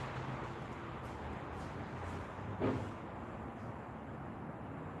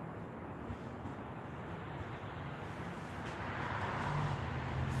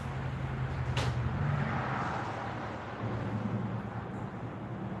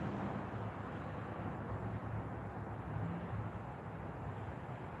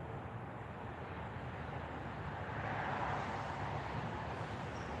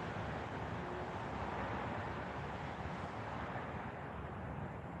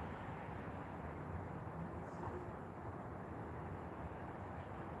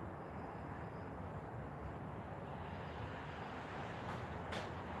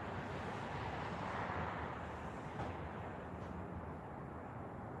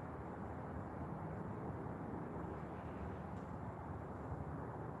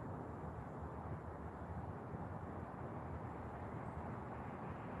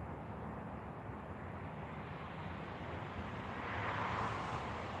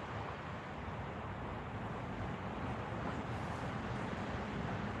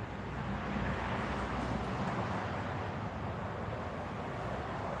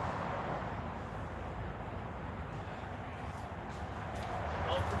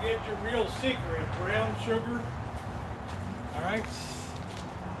 Get your real secret, brown sugar. All right,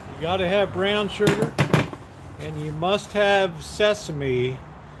 you got to have brown sugar, and you must have sesame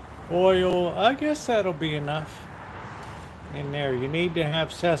oil. I guess that'll be enough in there. You need to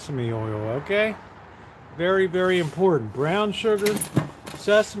have sesame oil, okay? Very, very important. Brown sugar,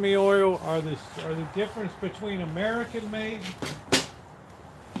 sesame oil are the difference between American-made,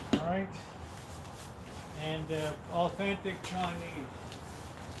 all right, and authentic Chinese.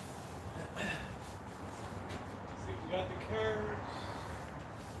 We got the carrots.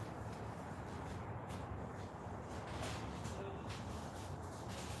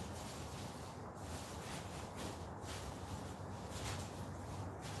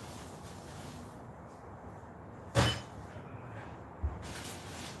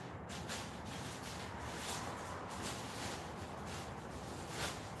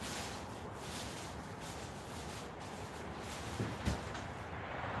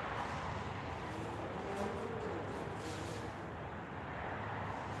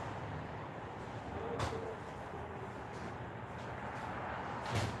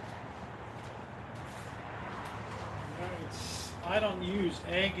 I don't use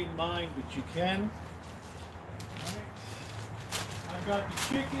egg in mine, but you can. Right. I've got the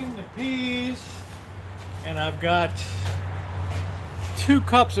chicken, the peas, and I've got 2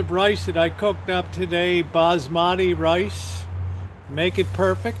 cups of rice that I cooked up today, basmati rice. Make it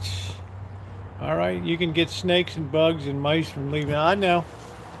perfect. All right, you can get snakes and bugs and mice from leaving. I know,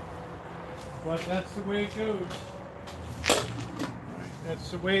 but that's the way it goes. That's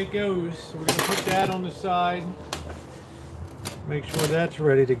the way it goes. So we're gonna put that on the side. Make sure that's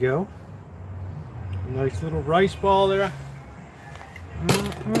ready to go. Nice little rice ball there.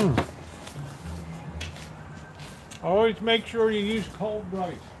 Always make sure you use cold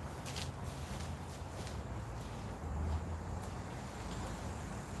rice.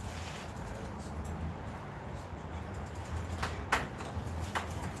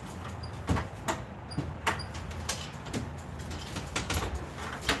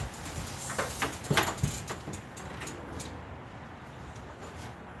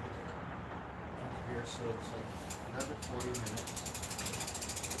 Here, so it's like another 40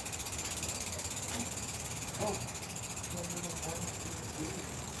 minutes.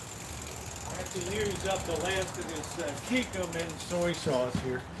 I have to use up the last of this Kikkoman soy sauce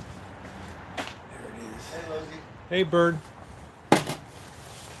here. There it is. Hey, Rosie. Hey, bird.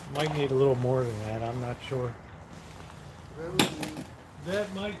 Might need a little more than that. I'm not sure. Rosie.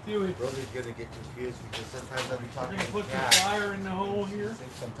 That might do it. Rosie's gonna get confused because sometimes I'll be We're talking gonna to put the Kat. fire in the hole She here.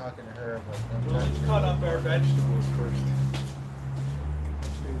 thinks I'm talking to her, but I'm Well, not let's sure. cut up our vegetables first.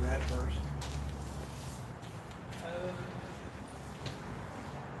 Let's do that first.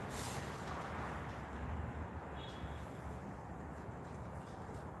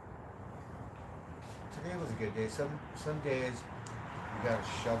 Today was a good day. Some days you gotta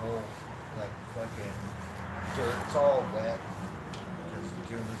shovel like fucking dirt. It's all wet. Just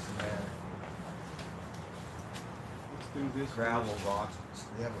doing this and that. Let's do this. Gravel rocks.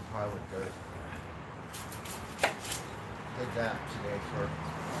 They have a pile of dirt. Did that today for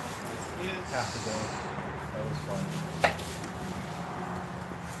Yes. half a day. That was fun.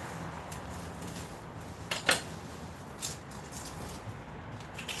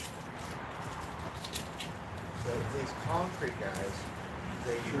 So these concrete guys,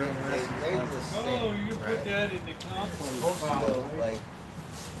 they laid this Oh, thing, you put right? that in the It's compost. supposed to go like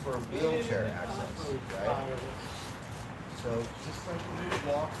for wheelchair access, right? So just like a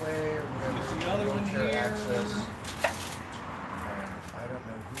little walkway or There's whatever, the other one wheelchair here. access. And I don't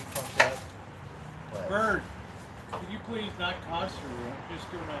know who fucked up, but Bird, could you please not cuss or I'm just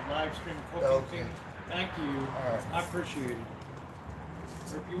doing a live stream cooking Okay. thing? Thank you. All right. I appreciate it.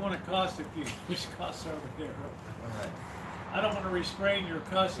 Or if you want to cuss, if you just cuss over there. alright. I don't want to restrain your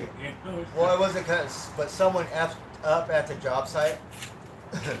cussing. You know? Well, it wasn't cause, but someone effed up at the job site.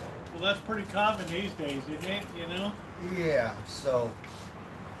 Well, that's pretty common these days, isn't it? You know? Yeah, so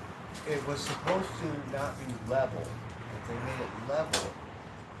it was supposed to not be level, but they made it level,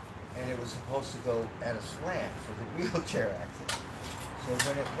 and it was supposed to go at a slant for the wheelchair access. So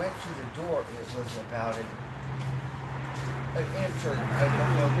when it went to the door, it was about an inch or I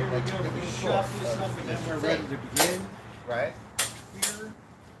don't know, Here we like go. it We're was going to short chop this of up and then this we're thing, ready to begin. right? Here.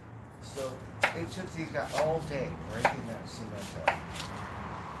 So it took these guys all day breaking that cement up.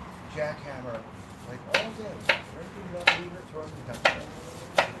 Jackhammer, like all day, breaking it up, leaving it, throwing it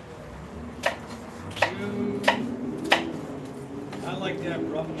down. I like that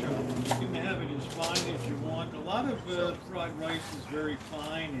rough chop. You can have it as fine as you want. A lot of fried rice is very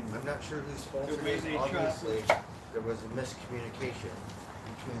fine and I'm not sure whose fault The it way is. they chop it. Obviously, there was a miscommunication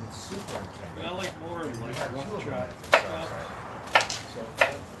between the superintendent. but I like more and we like had two rough of them chop. at the job site. So,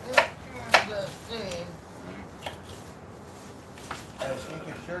 the thing. I was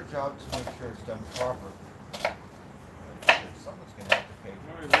making sure job to make sure it's done properly. Someone's gonna have to pay All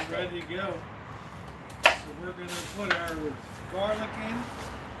for it. right, we're ready to go. So we're going to put our garlic in. I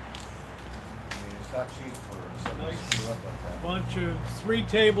mean, it's not cheap for someone to Nice. screw up like that. Bunch of 3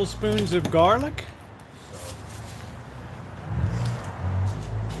 tablespoons of garlic. So,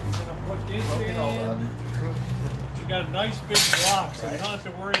 We're going to put this look at all in. You got a nice big block, so you don't have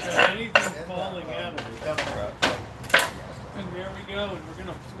to worry about anything falling out of it. dump truck. And there we go. And we're going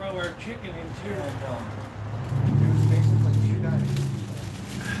to throw our chicken in too. It's basically two guys.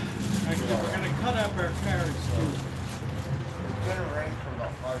 Actually, we're going to cut up our carrots too. It's gonna rain for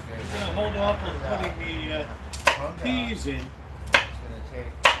about 5 days. We're going to hold off on putting the peas in. It's gonna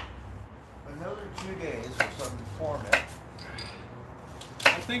take another 2 days for something to form it.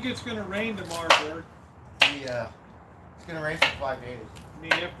 I think it's going to rain tomorrow, Bert. It's gonna rain for 5 days. In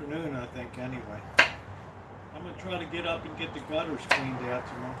the afternoon, I think, anyway. I'm going to try to get up and get the gutters cleaned out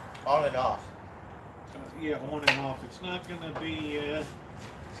tomorrow. On and off. Yeah, on and off. It's not going to be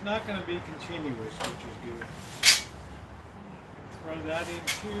continuous, which is good. throw that in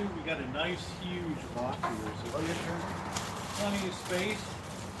too. We got a nice huge wok here, so Oh, you're sure? plenty of space.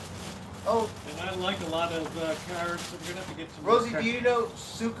 Oh, And I like a lot of carrots, so we're gonna have to get some. Rosie, more do you know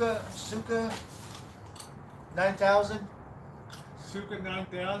Suka 9000? Suka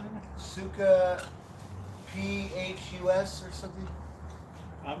 9000? Suka PHUS or something?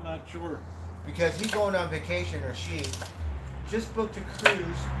 I'm not sure. Because he's going on vacation, or she just booked a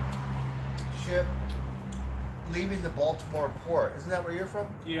cruise ship leaving the Baltimore port. Isn't that where you're from?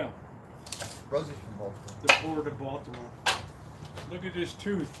 Yeah, Rosie's from Baltimore. the port of Baltimore. Look at this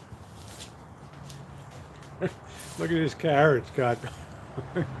tooth. Look at this carrot, Scott.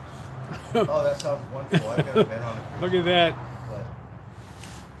 Oh, that sounds wonderful. I've never been on a cruise. Look at that. But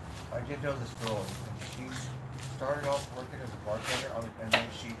I did know this girl, and she started off working as a bartender, and then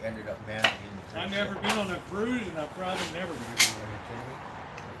she ended up managing the cruise I've never ship. been on a cruise, and I've probably never been. Are you kidding me?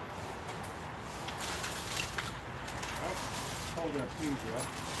 Oh, hold that please, yeah.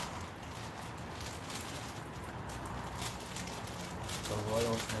 The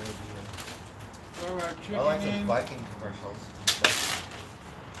Royal Caribbean. Throw our chicken I like those in. Viking commercials and stuff.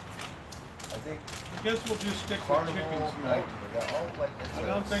 I think I guess we'll just stick with Carnival, chicken oh, tonight. yeah, oh, like it's I a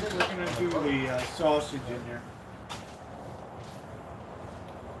don't think we're scissors gonna on do boat. the sausage in there.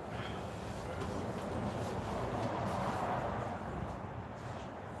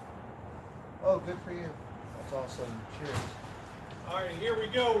 Oh, good for you. That's awesome. Cheers. All right, here we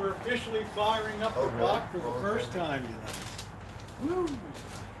go. We're officially firing up Oh, the really? rock for the Oh, first okay. time tonight. Woo!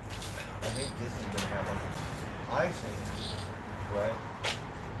 I think Disney's gonna have like icing, right?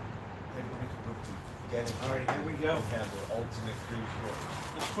 Maybe we could book the Dennis. All right, here we go. And have the ultimate cruise ship.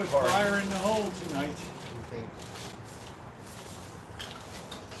 Let's put Party. fire in the hole tonight. You think?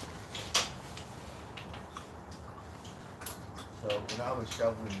 So when I was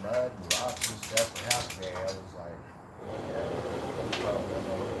shoveling mud and rocks and stuff for half a day, I was like, yeah, no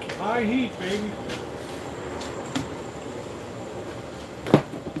problem. High heat, baby.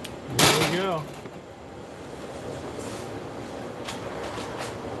 There we go.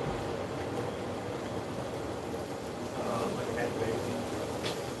 Oh, look at that baby.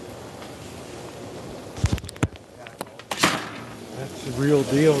 That's the real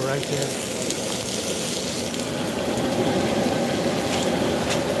deal right there.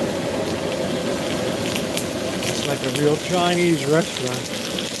 It's like a real Chinese restaurant.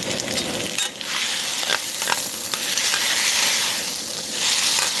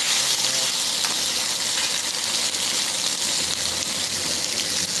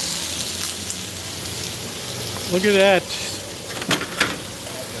 Look at that.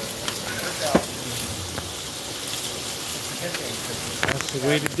 That's the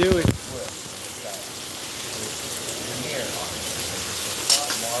way to do it.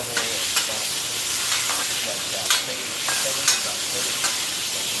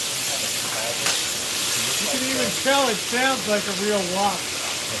 You can even tell it sounds like a real wok.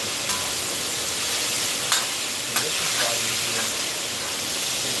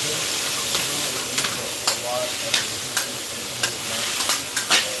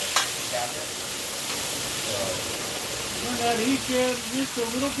 Turn that heat down just a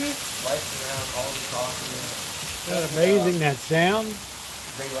little bit. Slicing around all the coffee. Isn't that amazing, that sound?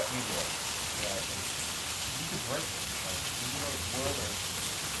 They let me do it. Yeah, you can break it. Like, you know it's wood or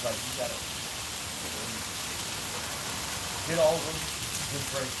like you gotta get all of them, good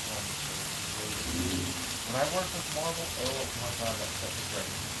break one. When I work with marble, oh my god, that's such a break.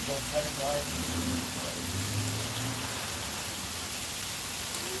 You don't cut it right,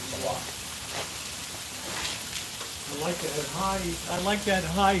 it's a lot. I like that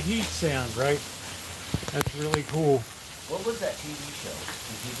high heat sound, right? That's really cool. What was that TV show?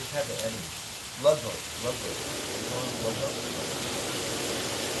 Did you just have the ending? Love Boat. Love Boat. You know Love Boat?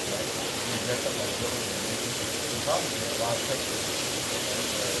 Right. You dress up like Billy and you probably get a lot of pictures.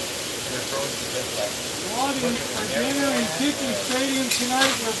 They're throwing you just like... Audience, for dinner in Chicken Stadium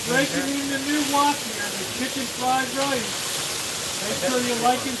tonight, we're breaking in the new wok here, the chicken fried rice. Make sure you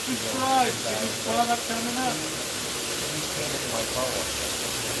like and subscribe. Chicken product coming up. He came into my car one day.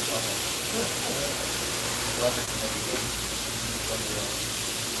 Love it.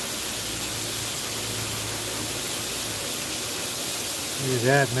 Look at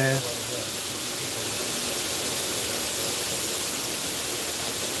that, man.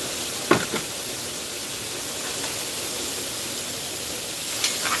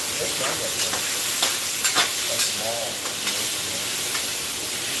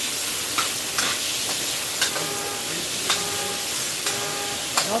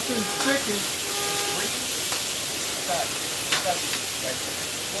 Nothing's sticking.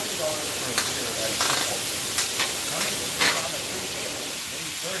 $20 for a beer, right? How many people on a cruise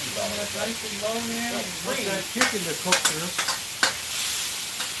That's nice and low now. Let that chicken to cook through.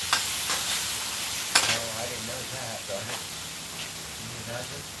 Oh, I didn't know that, though. Can you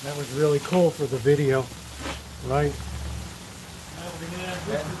imagine? That was really cool for the video, right? Now we're going to add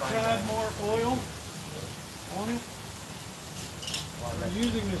just a tad more oil on it. We're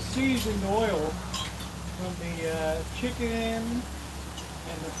using the seasoned oil from the chicken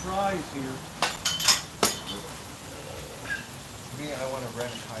and the fries here. Me, I want to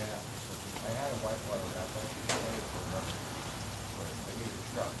rent a kayak. I had a whitewater raft, but I didn't want it for nothing. I needed a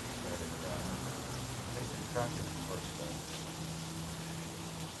truck. I think the truck is the first thing.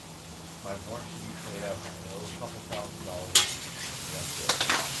 My warranty you paid up, it was a couple $1,000. That's it.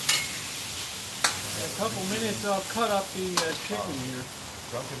 In a couple minutes I'll cut up the chicken here.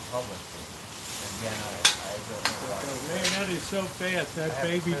 Drunk in public. And again, I don't know why. Oh, man, that is so fast. That I have to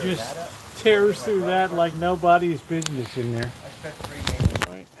baby clear just that up. Tears through that like nobody's business in there. I spent 3 days.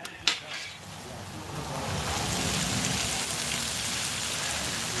 Right.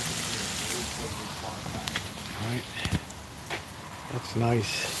 Right. That's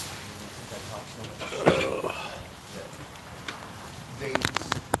nice. They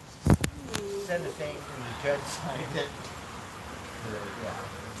send a thing and the judge signed it. Yeah.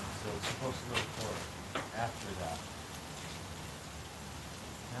 So it's supposed to go to court after that.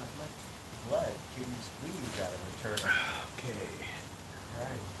 Not much blood can you squeeze out of a turtle. Okay.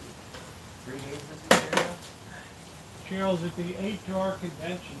 Right. 3 days this year now? Cheryl's at the HR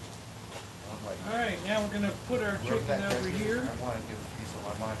convention. I'm like, All right, now we're going to put our wrote chicken that over down. here. I want to give a piece of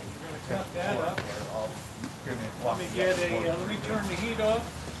my mind. We're gonna cut that up. Let Let me get a, let me turn the heat off.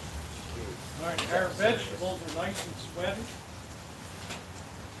 All right, our vegetables are nice and sweaty.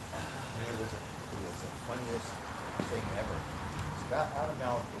 It was the funniest thing ever. It's got out of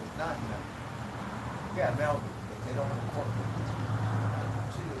Malibu. It was not Malibu. Yeah, Malibu, but they don't have corporate.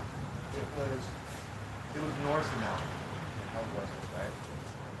 It was north of Malibu. How was it, right?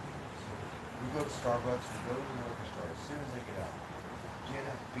 We go to Starbucks, we go to the liquor store. As soon as they get out, get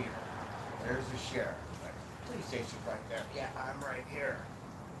a beer. There's the sheriff. Like, police station right there. Yeah, I'm right here.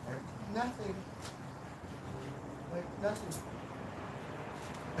 And nothing. Like nothing.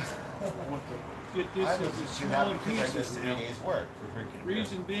 Get this I as was a too small happy because I pieces missed 3 now. days work for drinking beer.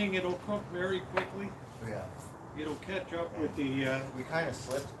 Reason being, it'll cook very quickly. Yeah. It'll catch up with the We kind of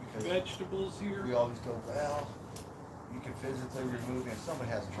slipped because vegetables here. we always go, well, you can physically remove it. If someone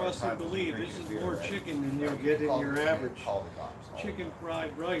has a hard Trust time and with believe, drinking this is beer, more right? chicken than you'll You get can in call your the- average Call the cops. All chicken the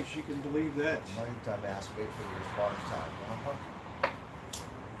fried rice. You can believe that. time. Money time ass, wait for the response time.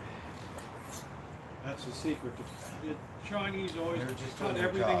 That's the secret. The Chinese always They're just cut doing their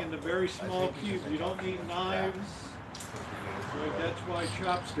everything job. into very I small think it's cubes. just You a don't need document. knives. Right, that's why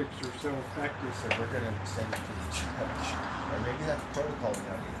chopsticks are so effective. So we're going to send it to the judge. Or maybe that's protocol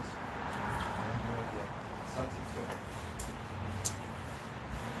nowadays. Something to it.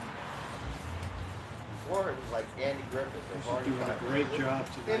 Before it was like Andy Griffith or This is Barney doing a Fife. great job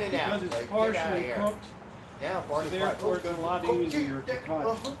In today and out, because it's like, get outta partially here. cooked. Now Barney So Fife, therefore it's a lot easier to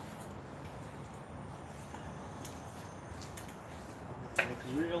cut. It's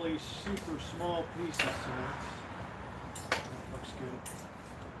really super small pieces, so that looks good.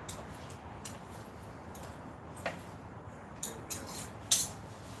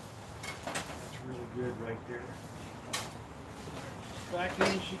 That's really good right there. Back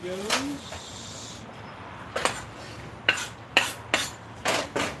in she goes.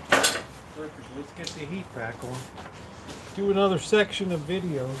 Perfect. Let's get the heat back on. Do another section of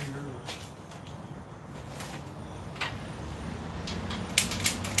video here.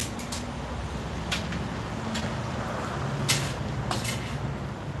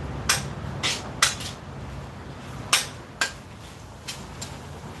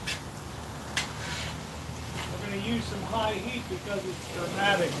 We're going to use some high heat because it's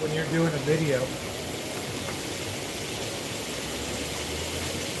dramatic when you're doing a video.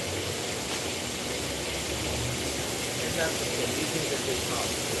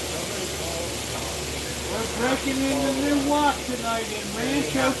 We're breaking in the new walk tonight in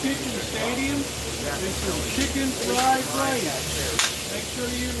Rancho Kitchen Stadium. This is chicken fried rice. Make sure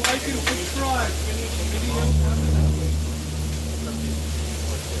you like and subscribe. Finish the video coming up.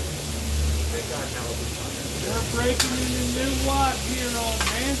 We're breaking in the new walk here on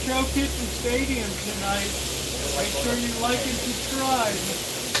Rancho Kitchen Stadium tonight. Make sure you like and subscribe.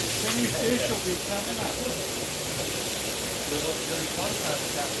 Finished dish will be coming up.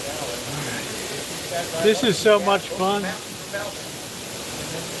 This is so much fun.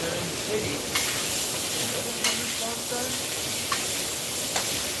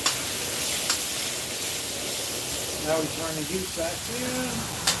 Now we turn the heat back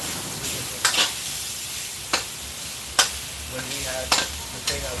in. when we had the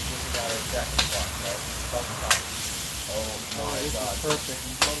thing I was looking at our second spot, right? Bucket top. Oh my this is God. perfect.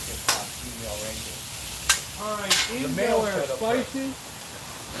 Smoking hot female Ranger. All right, The in male go our showed up first. spices.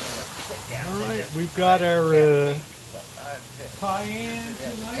 Sit down, All sit right, down. we've got our But I'm pissed. Cayenne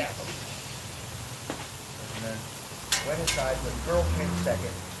Yeah, tonight. yeah. And then went inside, but the girl came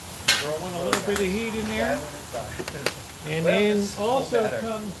second. The girl Want a little bit of heat in Yeah, I there. went inside. and Well, then this is Also better.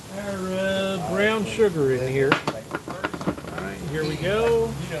 comes our brown sugar in here. Like the first, All right, here we go.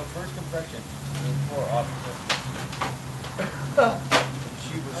 you know, first impression before officer.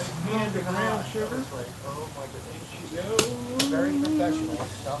 She was hand of brown hot. sugar. I was like, oh my goodness. She's go. very professional.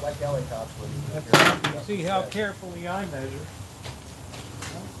 It's not like LA cops where you You see how carefully I measure.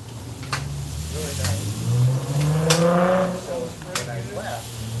 really nice. So when I left,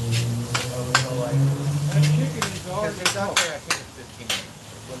 I was like, That chicken is because already it's out cooked. there, I think it's 15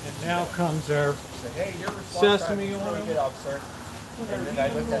 minutes. And now comes our Said, hey, your response time sesame is really oil. good, officer. And then I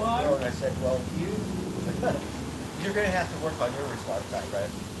looked at the girl and I said, well, you're going to have to work on your response time, right?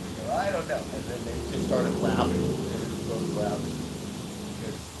 She goes, I don't know. And then they just started laughing. They were both laughing.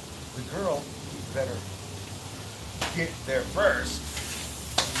 Because the girl better get there first.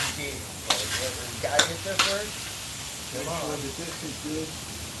 The guy gets there first. Come on. This is good.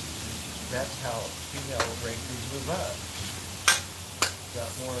 That's how female racers move up.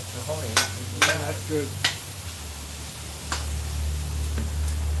 Got more cojones. That's good.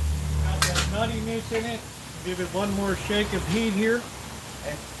 Got that nuttiness in it. Give it one more shake of heat here.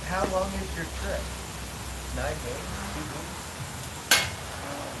 And how long is your trip? 9 days? 2 weeks?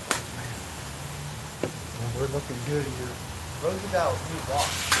 Well, we're looking good here. Roosevelt, we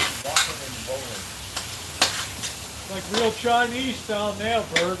walking and bowling. Like real Chinese style now,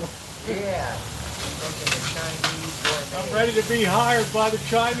 Bird. Yeah. Looking at Chinese gourmet. I'm ready to be hired by the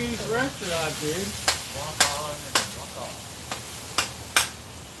Chinese restaurant, dude. Walk on and then walk off.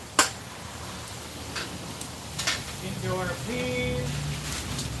 Indoor peas.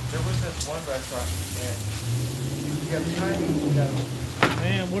 There was this one restaurant, and you have Chinese, you know.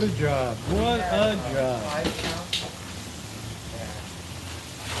 Man, what a job. What we a had, job. 5 pounds, and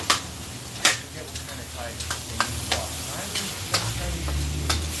I forget what kind of Chinese they used to watch. Chinese.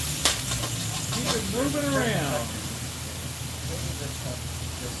 Keep it moving around. What was this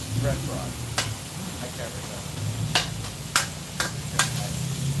restaurant? I can't remember.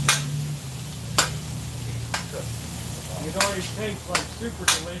 It always tastes like super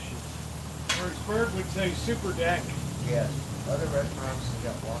delicious. Whereas Bird would say super dank. Yeah, other restaurants you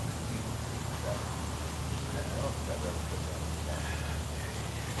got walk people. I don't know if I've ever put that on that.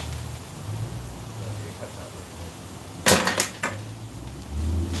 Okay, that's not really good.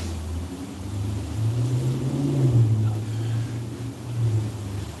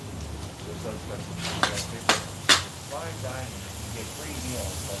 There's so expensive. Fine dining, you get free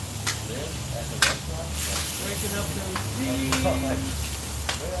meals, but you live at the restaurant. Waking up those Well, peas.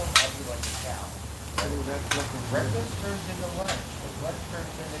 I'll be like a cow. Breakfast turns into lunch, and lunch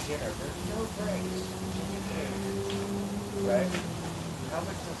turns into dinner. There's no breaks. Right? How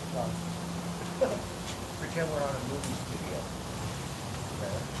much does it cost? Pretend we're on a movie studio.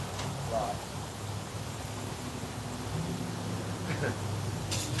 Okay? Lot.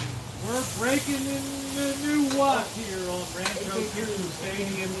 We're breaking in the new what here on Rancho Kitchen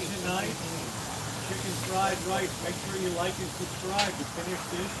Stadium tonight. Chicken fried rice. Make sure you like and subscribe to finish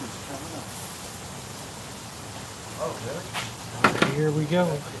dishes coming up. Oh, really? Here we go.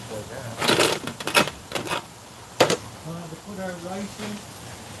 Before that. To put our rice in.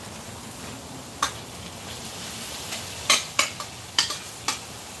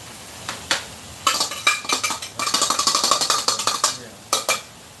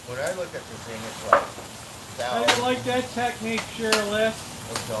 When I look at this thing, it's like How do you like that technique, Cheryl S?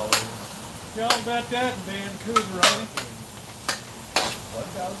 $1,000. Tell them about that in Vancouver, ain't it?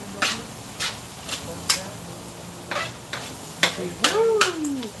 $1,000? Woo!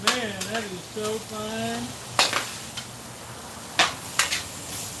 Man, that is so fine.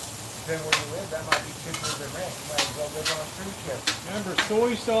 Depending where you live, that might be cheaper than rent. You might as well live on a cruise ship. Remember,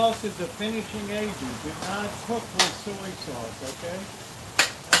 soy sauce is the finishing agent. Do not cook with soy sauce, okay?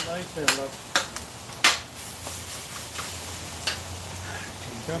 How nice that looks.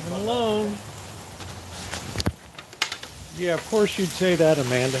 Coming along. Yeah, of course you'd say that,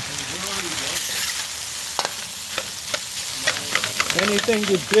 Amanda. Anything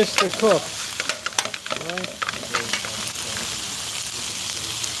to diss the cook. Right?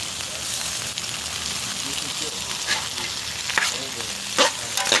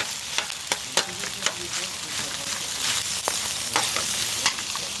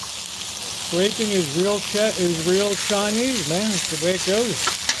 Scraping is real Chinese, man. It's the way it goes.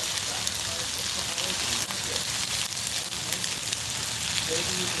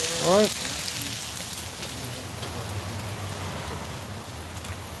 All right.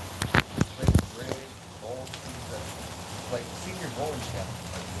 Like senior bowling camp.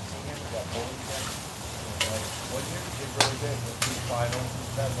 Like senior got bowling camp. Like 1 year did really good. Went to the finals and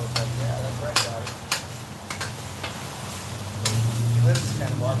stuff. I was like, yeah, that's right, got it. He lives in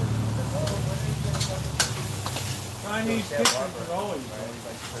Santa Barbara. He said, oh, when are you going to come to Chinese Santa kitchens Barbara? are always Right? good.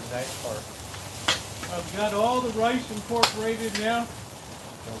 Like the nice part. I've got all the rice incorporated now.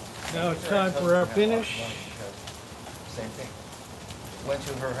 So, Now it's her time for our ex-husband had finish. lots of money because same thing. Went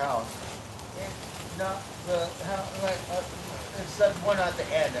to her house. And not the house, like, it's the one at the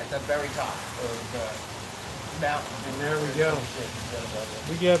end, at the very top of the mountain. And there we go.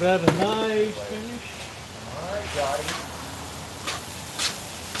 We Shit, give that a nice finish. alright, Johnny.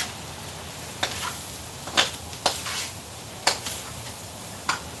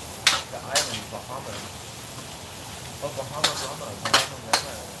 The island, Bahamas. Oh, Bahamas.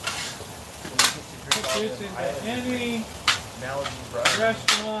 Put this into any Malibu Brothers.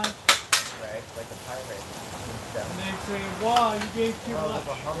 restaurant, Right, like a pirate. and they say, wow, you gave too Oh, the much,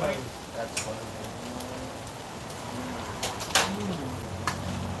 Bahamas. right? That's funny.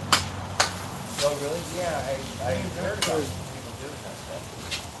 Oh, really? Yeah, I heard about people doing that stuff.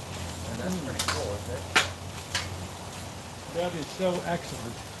 And that's pretty cool, isn't it? That is so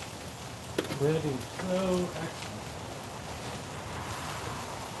excellent. That is so excellent.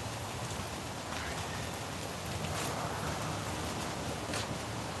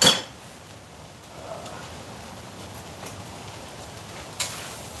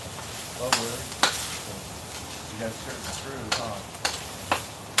 Oh, really? You got certain screws, huh?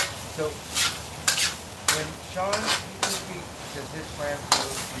 So, when Sean uses because his friends go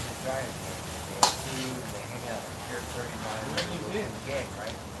to the giant thing, they have food and they hang out at Pier 39 and they go in the gang,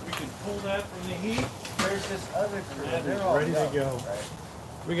 right? We can pull that from the heat. There's this other crew, That and they're is all ready to young, go. right?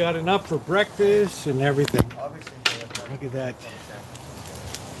 We got enough for breakfast and everything. Obviously, they have money Look at that. from San Francisco.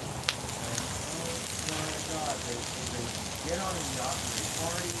 And, oh my God, they get on a yacht and they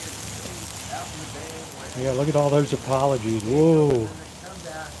party and they out in the bay. Like, Yeah, look at all those apologies. and Whoa. then they come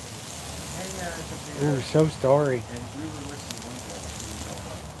back and hang out at the beer. Ooh, so sorry. And we were listening to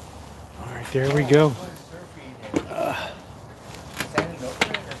one All right, there we go. surfing and standing over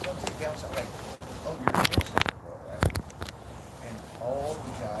it or something else. I'm like, oh, you're a fish bro, right? And all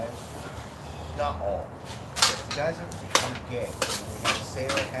the guys, not all, but the guys that were gay, they had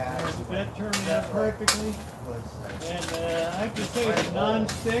sailor hats. That turned out perfectly. Was, And I have to say, the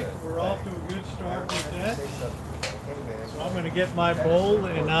non-stick, we're off to a good start with that. So I'm going to get my bowl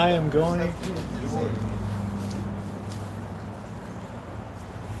and I am going to enjoy it.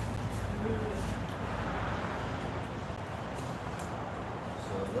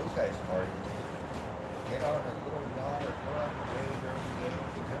 So those guys party. Get on a little yacht or go out the bay during the game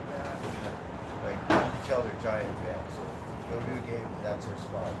to come back. Like, you can tell they're giant fans. So go to a game, that's their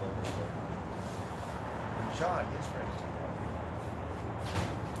spot. And Sean, his friends do that.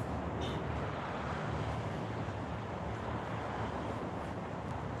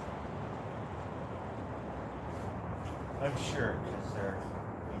 I'm sure, because they're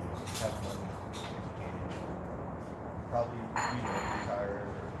tough money, educated, probably, retired.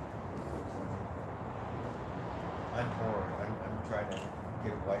 I'm poor. I'm trying to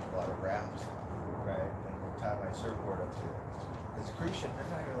get a wife a lot of wraps, right? And tie my surfboard up to it. Because cruise ship, they're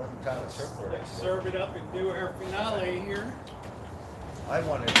not going to let me tie my surfboard up Let's to it. serve it up and do our finale here. I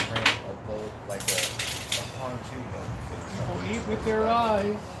wanted to rent a boat, like a pontoon boat. People eat with their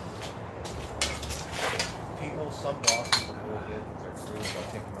eyes. People, some bosses will go with their crews, they'll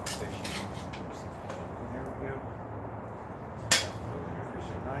take them out fishing. There we go. There's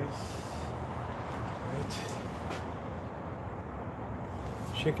a nice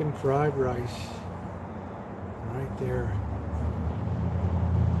chicken fried rice. Right there.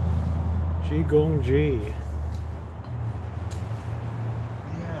 Ji. Yeah.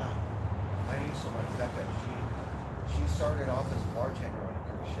 I knew someone, Becca, she started off as a bartender on a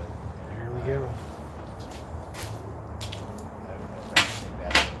cruise ship. There we go. I don't know if that's the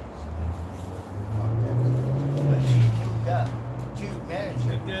best. But she moved up to manage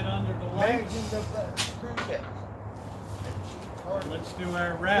Put that under the lights. managing the cruise ship. And she hardly. Let's do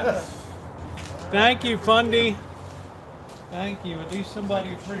our wraps. Thank you, Fundy. Thank you. At least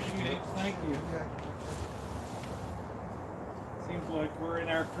somebody appreciates. Thank you. Seems like we're in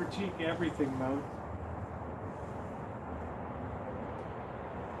our critique everything mode.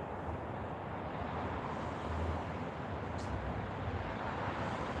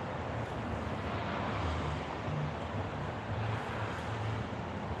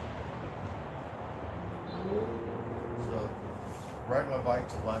 riding my bike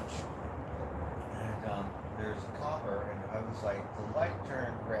to lunch, and there's a copper, and I was like, the light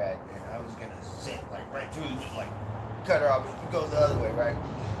turned red, and I was gonna sit like right through, like cut her off, go the other way, right?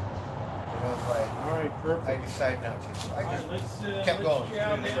 And I was like, All right, perfect. I decided not to. So I All right, just let's kept going.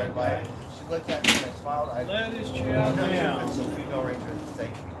 chow She down, right by it. guys. She looked at me and I smiled. Let us chow I'm not sure if down. it's a female ranger.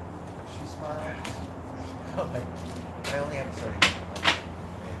 Thank you. She smiled. I'm like, I only have 30 minutes.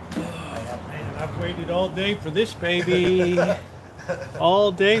 Man, I've waited all day for this baby.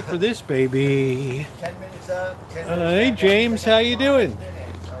 All day for this baby. 10 minutes up. 10 minutes Hey back. James, how you doing?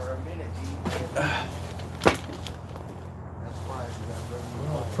 Minutes or a minute. That's why we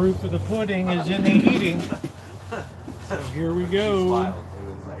got Well, proof of the pudding is in the eating. So here we She go. smiled. It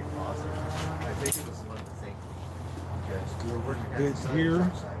was like awesome. I think it was one of the things because we were working at Good the sun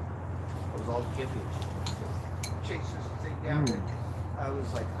here. site. It was all giving chasers thing down there. I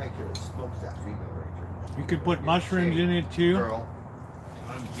was like, I could have smoked that female ranger. You could put mushrooms in it too. Girl,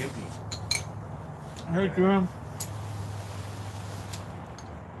 I'm giving. Hey, Jerome.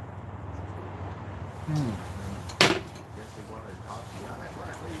 Guess they wanted to talk to you. I'm like, what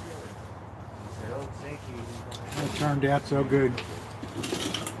are you doing? I said, oh, thank you. That turned out so good.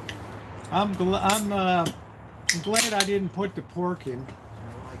 I'm glad I didn't put the pork in. And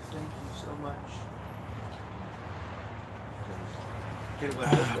I'm like, thank you so much.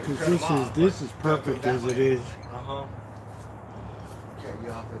 Because this is perfect as it is. Uh-huh. Okay, you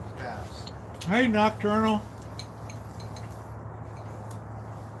off at the pass. Hey, Nocturnal.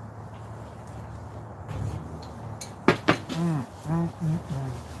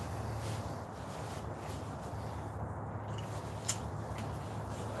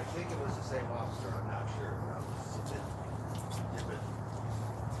 I think it was the same officer, I'm not sure.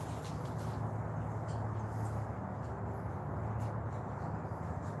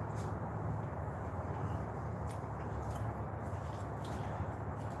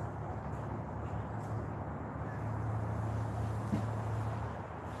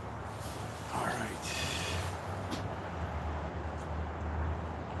 All right.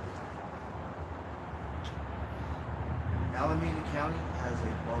 Alameda County has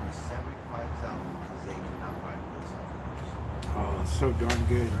a bonus 75,000 because they cannot find police officers. Oh, so darn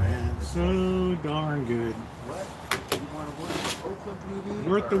good, man. So darn good. What? You want to work Oakland PD?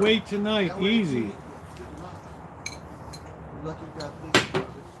 Worth the or wait tonight. LA Easy. PD? Good luck. You're lucky you got police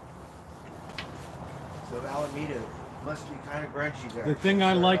department. So Alameda must be kind of grungy there. The thing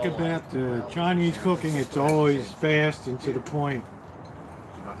I They're like all about like, the well, Chinese cooking, it's always fast and to the point.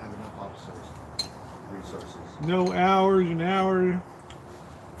 do not have enough officers, resources. No hours and hours.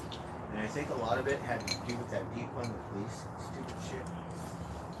 And I think a lot of it had to do with that deep on the police, stupid shit.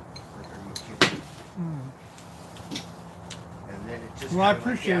 Like, are you kidding? And then it just Well, I kinda went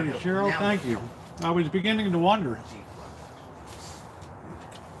appreciate it, downhill. Cheryl. Now Thank you. I was beginning to wonder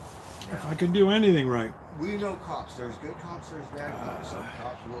if I could do anything right. We know cops. There's good cops, there's bad cops. Some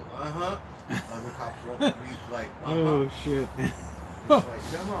cops will, Other cops won't be like, Oh, shit. It's like,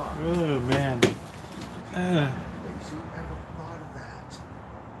 come on. Oh, man. Like, who ever thought of that?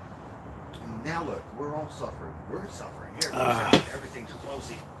 And now look, we're all suffering. We're suffering. Here, everything's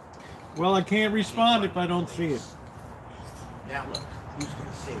closing. Well, I can't respond if I don't see it. Now look, who's going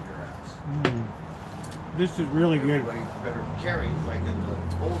to save your ass? This is really good. Everybody better carry, like in the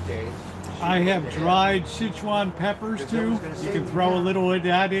old days. I have dried Sichuan peppers too. You can throw a little of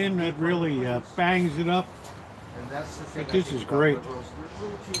that in. That really bangs it up. And that's the thing. But this I think is about great. liberals. We're a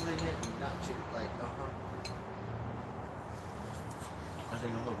little too lenient and not too like, I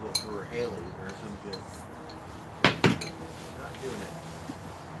think I'm gonna vote for Haley or some good. Not doing it.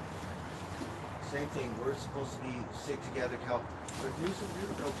 Same thing. We're supposed to be stick together, help. But Newsom,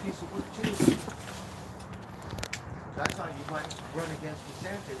 you're no piece of work too. That's how you might run against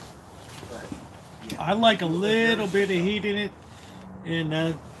DeSantis. But yeah. I like a little bit of heat in it.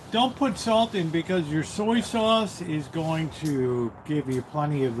 And don't put salt in because your soy sauce is going to give you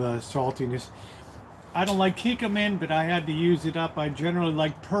plenty of saltiness. I don't like Kikkoman, but I had to use it up. I generally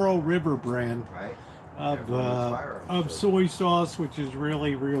like Pearl River brand Right. of soy sauce, which is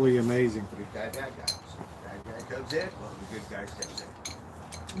really, really amazing. Good guy, bad guy. So bad guy comes in, well, the good guy steps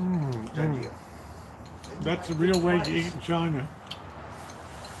in. Done deal. That's the real way to eat in China.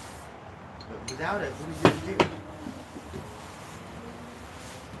 But without it, what are you going to do?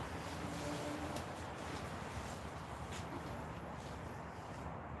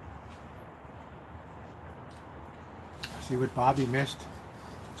 See what Bobby missed?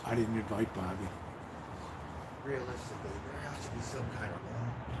 I didn't invite Bobby. Realistically, there has to be some kind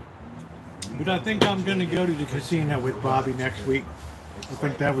of law. But I think I'm going to go to the casino with Bobby next week. I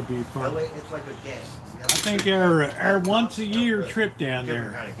think that would be fun. LA, it's like a game. You have to think our once a year trip down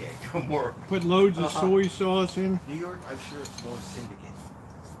Different there. kind of gig. More Put loads of Uh-huh. soy sauce in. New York, I'm sure it's more syndicate.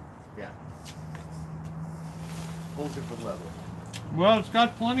 Yeah. Whole different level. Well, it's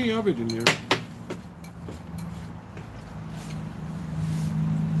got plenty of it in there.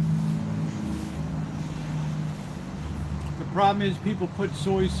 The problem is people put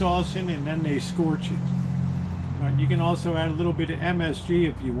soy sauce in and then they scorch it. But you can also add a little bit of MSG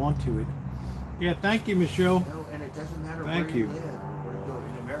if you want to it. Yeah, thank you, Michelle. No, and it doesn't matter Thank where you you. live. Where you go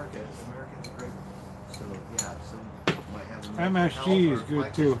in America, America's great. So yeah, some might have a mental MSG health, is or it good,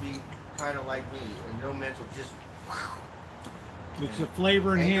 might too. Just be kind of like me, and no mental, just It's a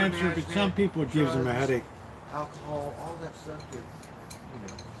flavor Anger enhancer, but some management, people it gives them a drugs, headache. alcohol, all that stuff that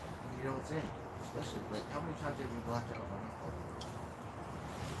you don't think. Especially like how many times have you blacked out on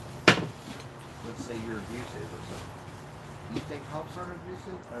alcohol? Let's say you're abusive or something. You think cops aren't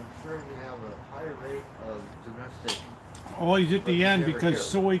abusive? I'm sure we have a higher rate of domestic Always at the end Never because hear.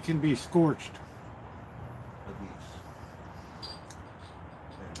 soy can be scorched. abuse.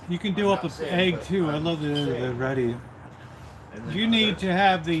 You can I'm do up not an saying, egg but too. I I'm love the saying. ready. And then You need other to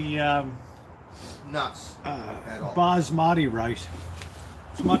have the nuts at all. basmati rice.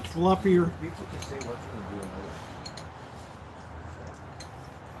 It's much fluffier. People can say what's going to do another.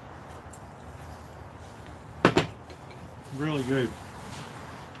 Really good.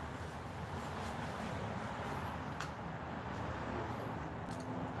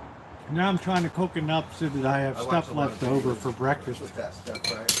 Now I'm trying to cook enough so that I have I watch stuff a lot left of over videos for breakfast. With that stuff,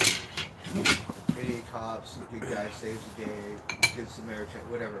 right? Idiot cops, good guy saves the day, good Samaritan,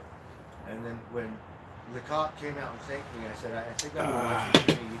 whatever. And then when the cop came out and thanked me, I said, I think I've been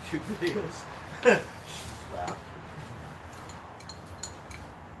watching too many YouTube videos. Wow.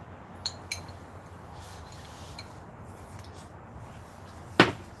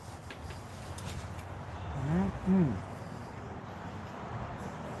 Mm.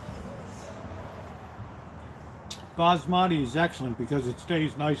 Basmati is excellent because it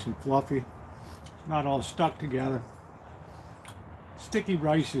stays nice and fluffy. It's not all stuck together. Sticky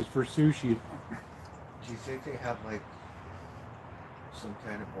rice is for sushi. Do you think they have like some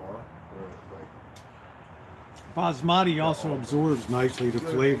kind of bar or like Basmati also absorbs nicely the You know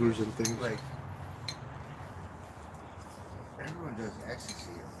what I flavors mean? and things. Like everyone does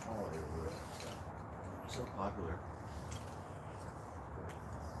ecstasy and holiday or whatever stuff. It's so popular.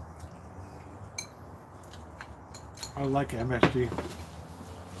 I like MSG.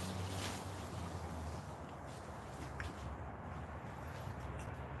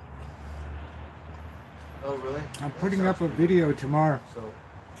 Oh really? I'm putting up a video tomorrow So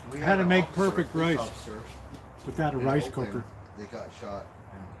we How had to an make officer, perfect police rice officer without a in rice Oakland. cooker. They got shot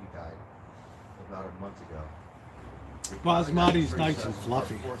and he died about a month ago. They Basmati's got nice and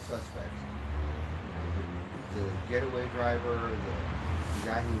fluffy. Four suspects. The getaway driver, the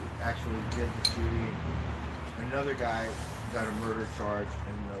guy who actually did the shooting, another guy got a murder charge,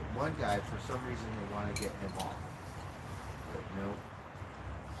 and the one guy, for some reason, they want to get him off. But no.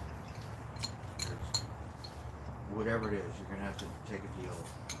 There's- Whatever it is, you're going to have to take a deal.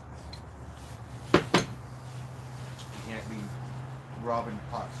 You can't be robbing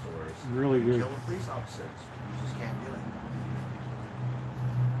pot stores. Really and good. killing police officers. You just can't do it.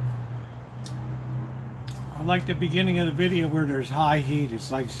 I like the beginning of the video where there's high heat. It's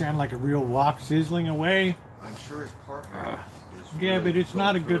like sound like a real wok sizzling away. I'm sure his partner is Yeah, really but it's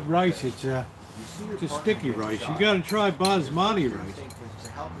not a going through good it rice. because It's you see your a partner sticky get rice. You shot. got to try basmati You rice. think to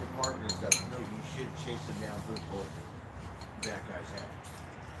help your partner doesn't know you should chase him down for a bullet in that guy's head.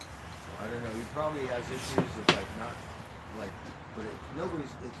 So I don't know. He probably has issues of like not like, but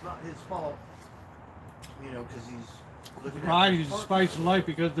it's not his fault. You know, because he's looking Pride at is his the partner. spice of life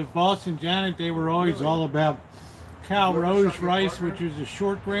because the boss and Janet, they were always Really? all about cow You ever rose shot your rice, partner? which is a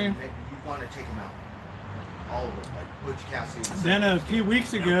short grain. And you want to take him out. All of them, like Butch Cassidy. and Then a Sam few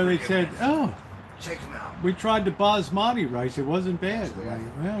weeks Houston. ago Never they forgive said, him. oh, Take him out. we tried the basmati rice. It wasn't bad. Actually, I'm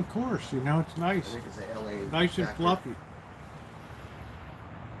like, well, of course, you know, it's I nice. think it's a LA. Nice and factory. fluffy.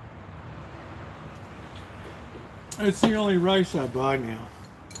 It's the only rice I buy now.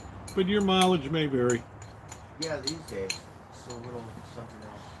 But your mileage may vary. Yeah, these days, it's a little something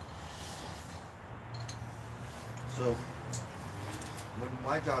else. So, when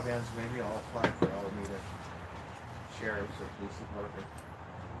my job ends, maybe I'll apply for Alameda Sheriff's or Police Department.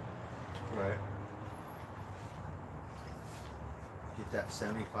 Right. Get that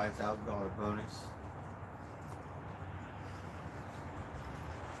 $75,000 bonus.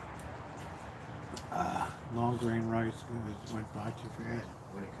 Long grain rice went by too And fast.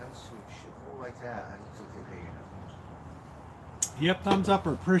 when it comes to a shithole like that, I don't think they pay enough. Yep, thumbs up.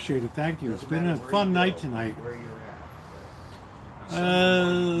 I appreciate it. Thank you. It's Doesn't been a matter where fun you night go, tonight. Where you're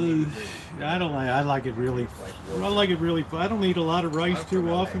at. I don't like. I like it really. I like it really. I don't eat a lot of rice too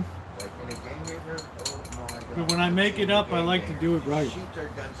often. Like in a game river, oh my God. But when I make it up, I like to do it right. Shoot their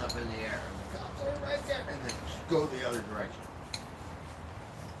guns up in the air. And the cops are right there. And then just go the other direction.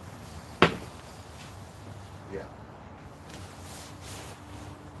 Yeah.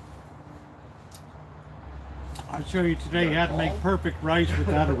 I'll show you today how to make perfect rice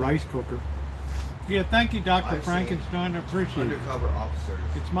without a rice cooker. Yeah, thank you, Dr. I've seen Frankenstein. I appreciate it. Undercover officers.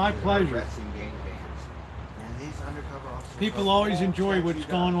 It's my that are pleasure. arresting gangbangers. And these undercover officers People are always all enjoy what's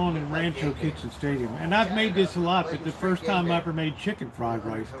tattooed going up, on just in like Rancho gangbangers. Kitchen Stadium. And I've made this a lot, but the first time I ever made chicken fried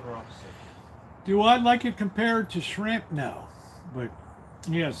rice. Undercover officers. Do I like it compared to shrimp? No. But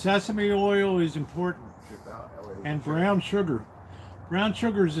yeah, sesame oil is important. Trip out, LA. And brown sugar. Brown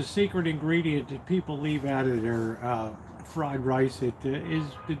sugar is a secret ingredient that people leave out of their fried rice. It is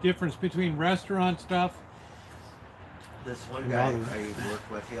the difference between restaurant stuff. This one and guy others. I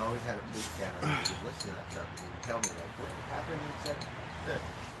worked with, he always had a boot camp and he would listen to that stuff and he would tell me like what happened and said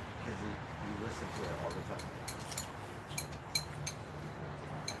because he listened to it all the time.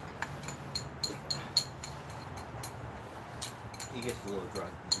 He gets a little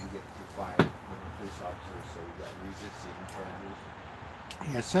drunk and you get too quiet when the police officers, so you got resisting charges.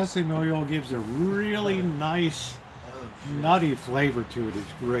 Yeah, sesame oil gives a really nice nutty flavor to it.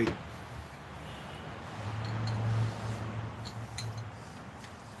 It's great.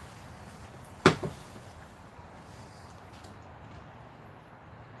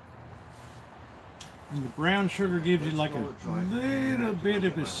 And the brown sugar gives you like a little bit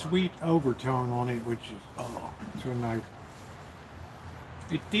of a sweet overtone on it, which is so nice.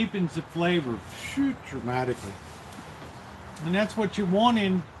 It deepens the flavor dramatically. And that's what you want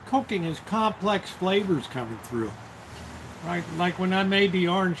in cooking, is complex flavors coming through. Right? Like when I made the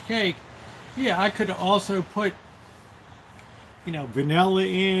orange cake, yeah, I could have also put, you know, vanilla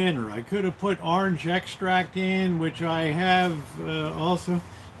in, or I could have put orange extract in, which I have also.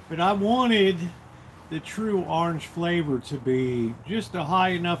 But I wanted the true orange flavor to be just a high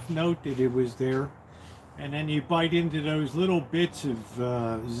enough note that it was there. And then you bite into those little bits of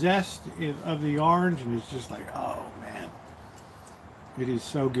zest of the orange, and it's just like, oh man, it is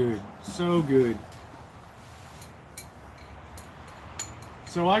so good, so good.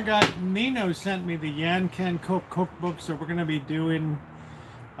 So I got, Nino sent me the Yan Can Cook cookbook, so we're gonna be doing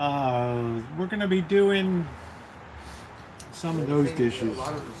some of those dishes. A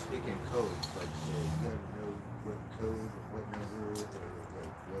lot of them speak in codes, like so you gotta know what code, what number, or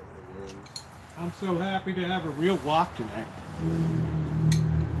what it is. I'm so happy to have a real wok tonight.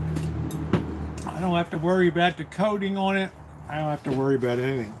 I don't have to worry about the coating on it. I don't have to worry about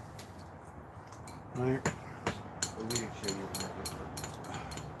anything. Right? But we didn't show you the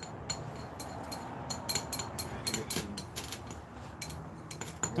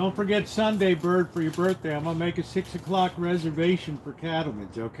Don't forget Sunday, Bird, for your birthday. I'm gonna make a 6 o'clock reservation for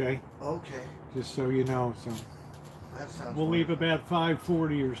Cattleman's, okay? Okay, Just so you know. So that sounds we'll leave wonderful. about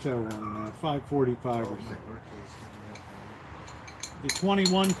 5:40 or so on 5:45 Oh, or my so. birthday's coming up. The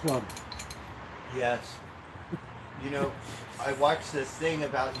 21 Club. Yes. You know, I watched this thing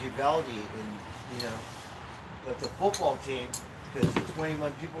about Uvalde and, you know, but the football team, because the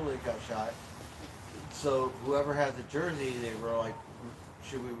 21 people that got shot, so whoever had the jersey, they were like,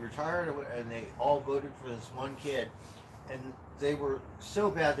 should we retire? And they all voted for this one kid. And they were so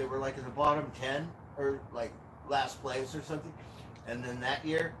bad, they were like in the bottom 10 or like last place or something. And then that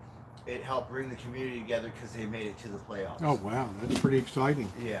year, it helped bring the community together because they made it to the playoffs. Oh wow, that's pretty exciting.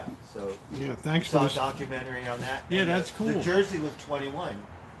 Yeah, so Yeah, thanks saw for a this. documentary on that. Yeah, and that's cool. The jersey was 21,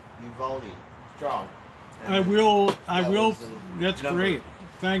 Uvalde, strong. And I will. that was the That's number. great.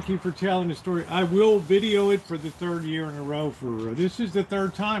 Thank you for telling the story. I will video it for the 3rd year in a row. For this is the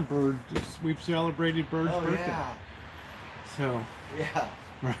 3rd time we've celebrated Bird's Oh birthday. yeah, So yeah.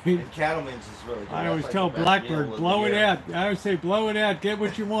 right. And Cattleman's is really good. I That's always like tell the best Blackbird, meal of the blow it year. out. I always say, blow it out. Get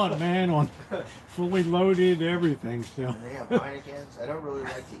what you want, man. On fully loaded everything. So. And they have Heinekens. I don't really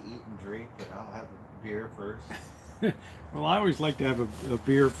like to eat and drink, but I'll have a beer first. Well, I always like to have a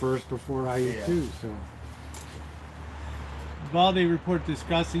beer first before I eat Yeah. too. So. Valde report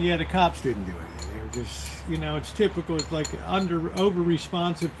discussing. Yeah, the cops didn't do anything. They were just, you know, it's typical. It's like over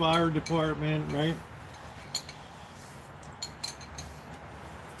responsive fire department, right?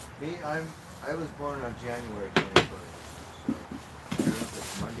 Me, I was born on January 21st. So I don't know if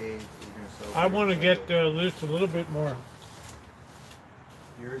it's Monday. You're gonna celebrate I want to Sunday. get this a little bit more.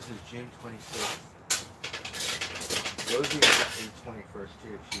 Yours is June 26th. Rosie is 21st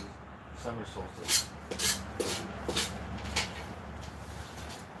too. She's summer solstice.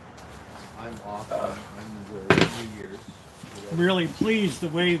 I'm off. I'm the New Year's. Really pleased the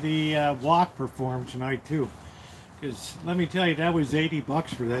way the wok performed tonight too. Because let me tell you, that was 80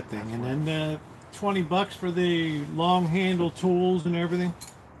 bucks for that thing, and then 20 bucks for the long handle tools and everything.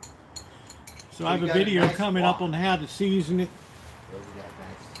 So I have a video coming up on how to season it.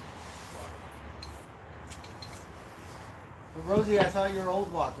 But Rosie, I thought your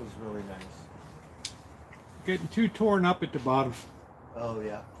old wok was really nice. Getting too torn up at the bottom. Oh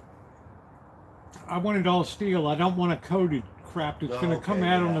yeah. I want it all steel. I don't want a coated crap that's going to okay, come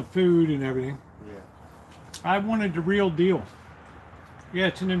out on the food and everything. Yeah. I wanted the real deal. Yeah,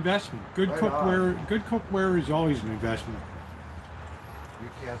 it's an investment. Good Right cookware. on. Good cookware is always an investment. You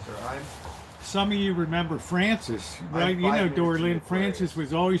can't, sir. I'm. Some of you remember Francis, right? You know, 5 minutes Dory in Lynn. the Francis Aquarius.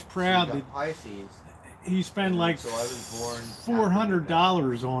 was always proud So you that got Pisces. he spent like So I was born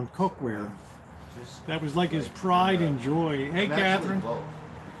 $400 on cookware. Just That was like his pride and joy. Hey, I'm actually Catherine. both,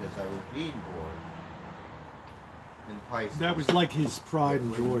 because I was being born in Pisces. That was like his pride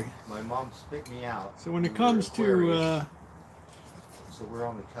and When joy. My mom spit me out. So when we it were comes to Aquarius, so we're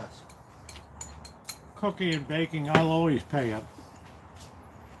on the cusp. cooking and baking, I'll always pay up.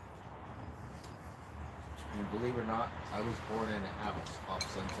 And believe it or not, I was born in a house off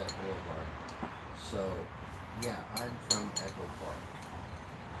Sunset Boulevard. So, yeah, I'm from Echo Park.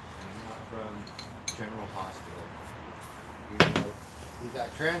 I'm not from General Hospital. Even though we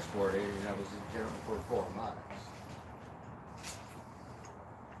got transported and I was in General for 4 months.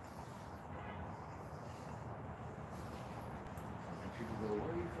 And people go,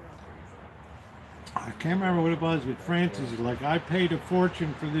 where are you from? I can't remember what it was, but Francis is like, I paid a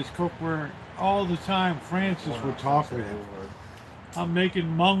fortune for this cookware all the time. Francis would talk with it. I'm making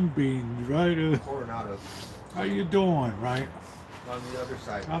mung beans, right? Coronado. How you doing, right? On the other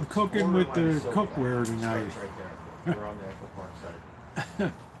side. I'm cooking with the cookware tonight. Starts right there. We're on the Echo Park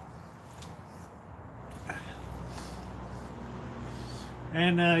side.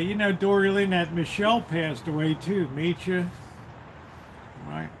 And, you know, Dory Lynn, that Michelle passed away too. Meet you.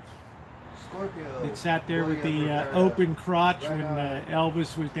 Right. Scorpio. It sat there with William the Rivera. open crotch Right when on.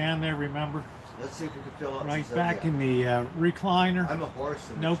 Elvis was down there, remember? Let's see if we can fill up Right some back Zodiac. in the recliner. I'm a horse.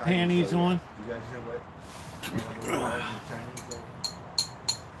 In the No Chinese panties Zodiac. on. You guys know what? You know what in the Chinese Zodiac?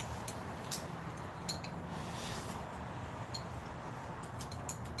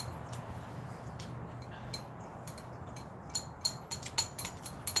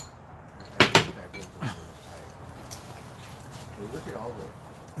 Look at all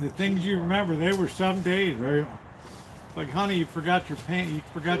The things you remember, they were some days, right? Like, honey, you forgot your you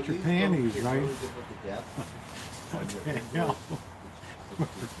forgot your panties, right? What the hell?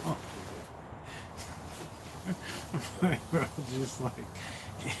 Just like,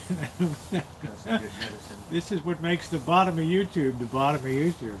 this is what makes the bottom of YouTube the bottom of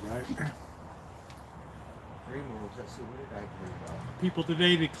YouTube, right? People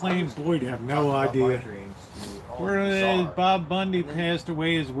today that claim Boyd have no idea. Where Bob Bundy passed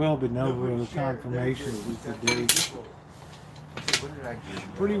away as well, but no confirmation with the date.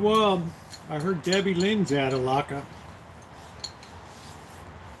 Pretty well. I heard Debbie Lynn's out of lockup.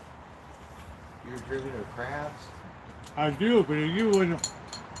 You're drinking her crabs? I do, but you wouldn't.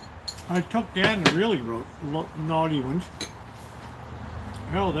 I took down the really naughty ones.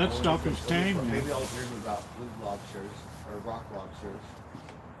 Hell, that stuff is tame now. Maybe I'll dream about blue lobsters or rock lobsters.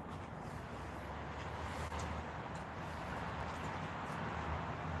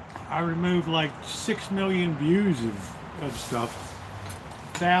 I removed like 6 million views of stuff.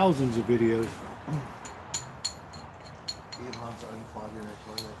 Thousands of videos. Elon's unclogging her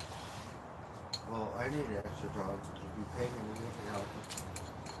toilet. Well, I need an extra dog. If you pay me, we can help.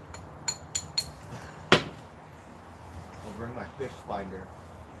 I'll bring my fish finder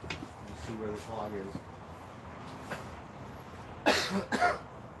and see where the clog is.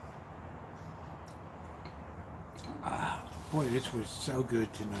 Boy, this was so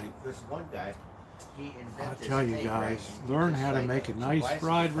good tonight. This one guy, he invented. I'll tell you guys, learn how to make a nice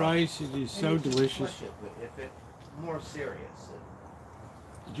fried rice. It is so delicious. If it more serious.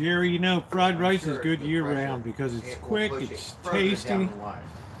 Jerry, you know, fried rice is good year-round because it's quick, it's tasty,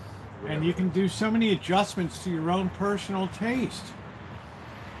 and you can do so many adjustments to your own personal taste.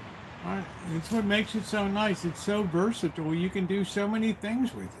 Right? It's what makes it so nice. It's so versatile. You can do so many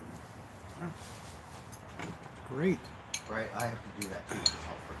things with it. Great. Right, I have to do that too, because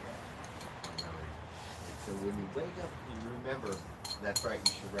I'll forget. So when you wake up, you remember, that's right,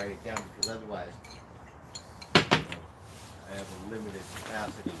 you should write it down, because otherwise, I have a limited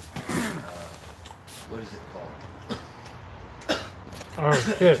capacity. What is it called? Oh,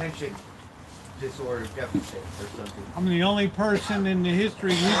 shit. Attention disorder deficit or something. I'm the only person in the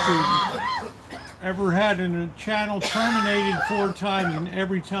history of YouTube ever had a channel terminated 4 times, and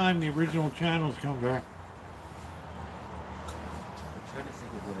every time the original channels come back. I'm trying to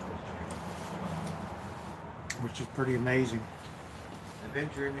think of what I was Which is pretty amazing. dreaming. I've been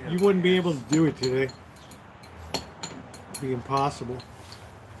dreaming of You wouldn't be gas. able to do it today. It'd be impossible.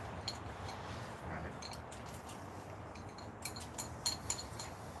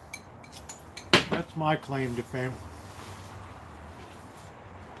 That's my claim to fame.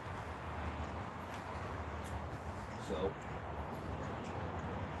 So,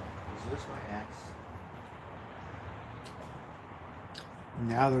 is this my axe?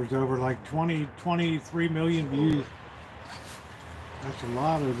 Now there's over like 23 million views. That's a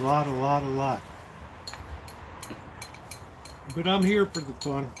lot. But I'm here for the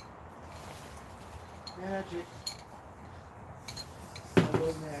fun. Magic. Hello,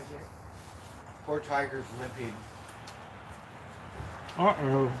 magic. Poor tiger's limping.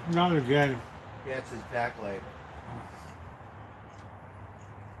 Uh-oh, not again. Yeah, it's his back leg.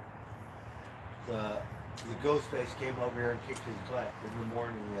 The ghost face came over here and kicked his butt in the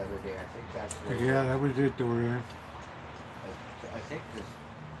morning the other day. I think that's what it Yeah, was. that was it, Dorian. I think this,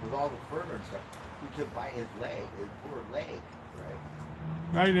 with all the fur and stuff, he could bite his leg, his poor leg, right?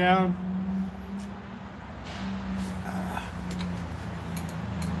 Right down.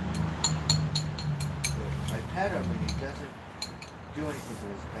 But I pet him and he doesn't do anything to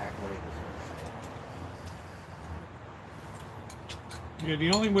his back leg. Yeah,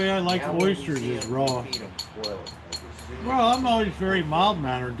 the only way I like Now when we oysters see is him, we raw. feed him, spoil it. Like, as soon as Well, I'm you- always very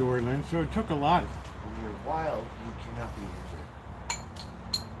mild-mannered, Dorian, so it took a lot. When you're wild, you cannot be injured.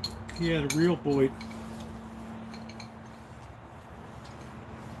 He had a real boy.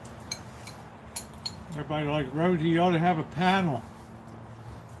 Everybody like, Rosie, you ought to have a panel.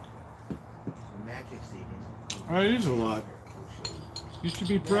 The magic's eating. That is a lot. You should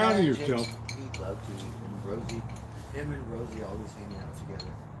be proud of yourself. He'd love to. And Rosie, him and Rosie always hanging out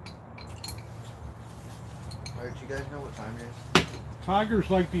together. Alright, you guys know what time it is? Tiger's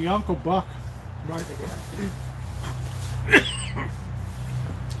like the Uncle Buck. Right.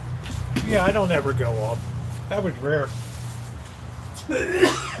 Yeah, I don't ever go off. That was rare. We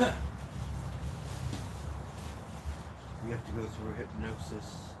have to go through hypnosis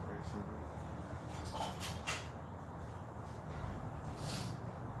or something.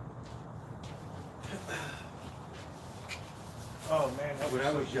 Oh man, When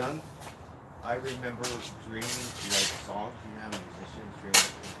I was young, I remember dreaming like songs. You know how musicians dream a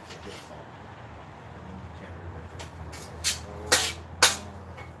hit song? I can't remember.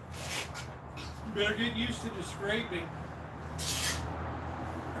 you better get used to the scraping.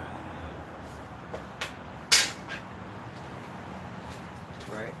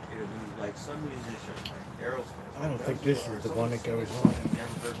 Right? It'll be like some musician, like Aerosmith. I don't think this is the Some one that goes song on. I've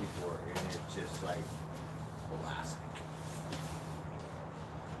never heard before, and it's just like classic.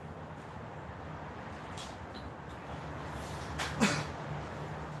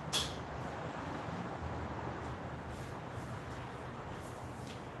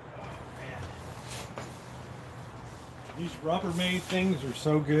 These Rubbermaid things are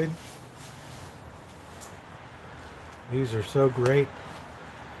so good. These are so great.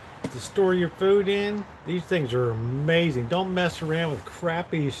 To store your food in, these things are amazing. Don't mess around with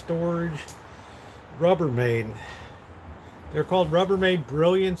crappy storage. Rubbermaid. They're called Rubbermaid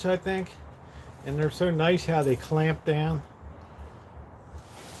Brilliance, I think. And they're so nice how they clamp down.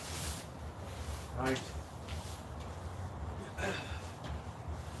 Nice.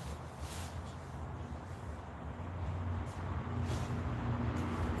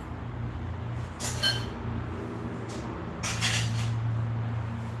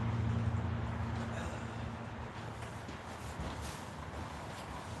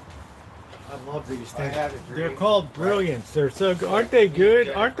 I love these I things. had a dream. They're called Brilliance. They're so good. Aren't they good?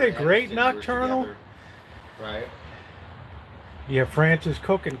 Aren't they great, Jennifer Aniston were Nocturnal? together, right? Yeah, Francis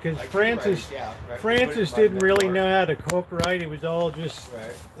cooking, because Like, Francis right, yeah, right. Francis Put it in didn't my really memoir. know how to cook right. It was all just,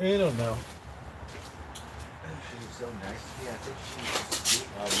 Right. I don't know. She was so nice to me. I think she was sweet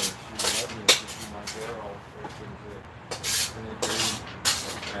on me. She loved me. She was my girl. In a dream.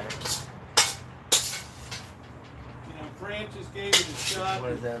 Right? You know, Francis gave it a shot.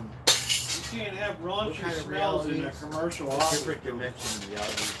 One of them You can't have What raunchy kind of smells in a realities? commercial different office. dimension of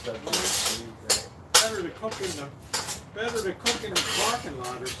reality subject. Right? Better to cook in the parking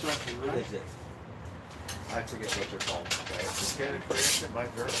lot or something, What right? is it? I forget what they're called. Right? Lieutenant Cranston, my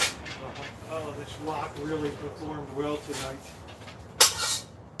girl. Oh, this lock really performed well tonight.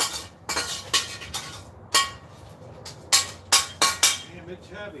 Damn, it's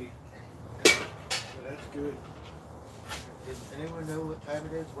heavy. that's good. Does anyone know what time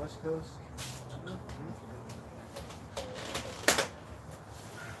it is, West Coast?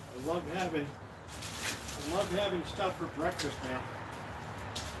 I love having stuff for breakfast now.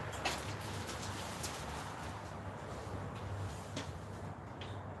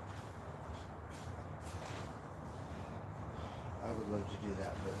 I would love to do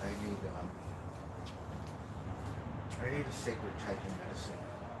that, but I need a sacred type of medicine.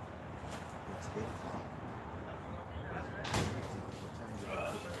 It's 8 o'clock.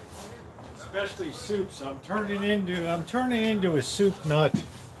 Especially soups. I'm turning into a soup nut.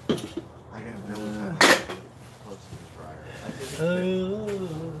 I didn't know what time it was close to the fryer. I think it's been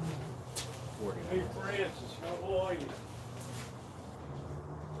 40 Hey minutes. Francis, how are you?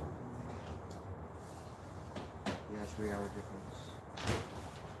 Yeah, 3-hour difference.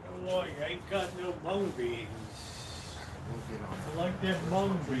 How are you? I ain't got no mung beans. We'll get on I like them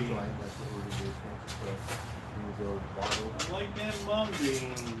mung beans. That's what we're gonna do. We'll go bottle. I like them mung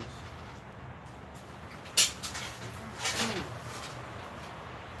beans.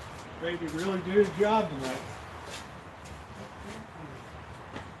 Baby really did his job tonight.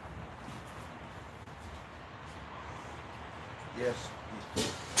 Yes,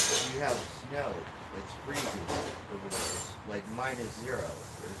 you have snow. It's freezing over there. It's like -0.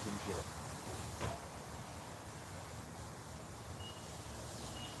 There's some shit.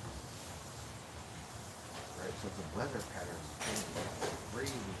 Right, so the weather patterns changing. It's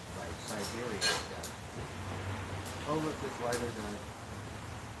freezing like Siberia stuff. Oh look, this lighter done.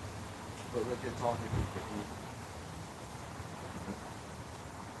 But look, it's all 50-50.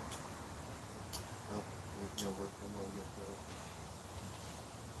 Oh, there's no work from home yet though.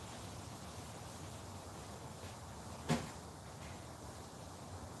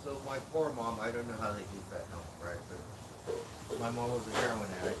 So my poor mom, I don't know how they eat that home, right? But my mom was a heroin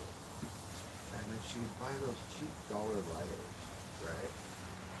addict. And then she would buy those cheap dollar lighters, right?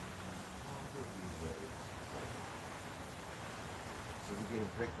 All of these ways. So we get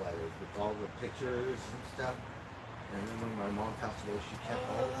brick lighters with all the pictures and stuff. And then when my mom passed away, she kept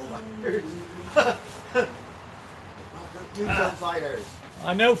all the lighters. Use those lighters.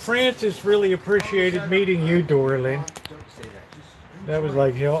 I know Francis really appreciated meeting you, Dorlin. Don't say that. Just That was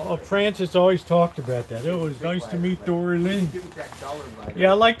like, you know, Francis always talked about that. Oh, it was nice to meet Dorlin. give it that dollar lighter.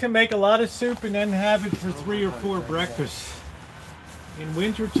 Yeah, I like to make a lot of soup and then have it for 3 or 4 breakfasts. In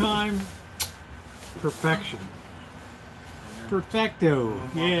wintertime, perfection. Perfecto.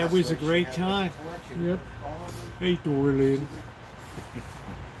 Yeah, it was a great time. Yep. Hey, Dorlin.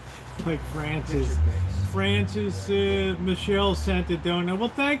 Like Francis. Michelle sent a donut. Well,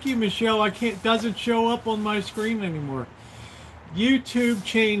 thank you, Michelle. Doesn't show up on my screen anymore. YouTube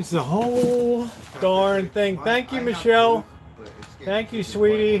changed the whole darn thing. Thank you, Michelle. Thank you,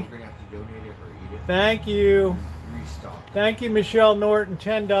 sweetie. Thank you. Thank you, Michelle Norton.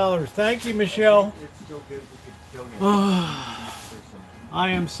 $10. Thank you, Michelle.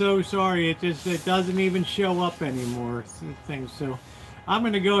 I am so sorry. It doesn't even show up anymore. Things so. I'm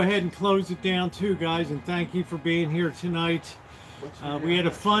going to go ahead and close it down too, guys. And thank you for being here tonight. We had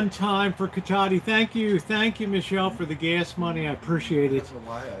a fun time for Cotati. Thank you, Michelle, for the gas money. I appreciate it.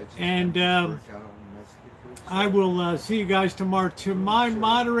 And I will see you guys tomorrow. To my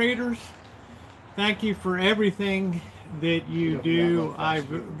moderators, thank you for everything that you do. I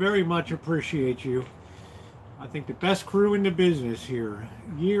very much appreciate you. I think the best crew in the business here,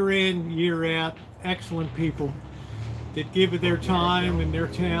 year in, year out, excellent people that give it their time and their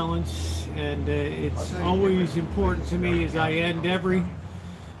talents, and it's always important to me as I end every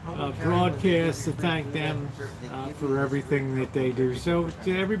broadcast to thank them for everything that they do. So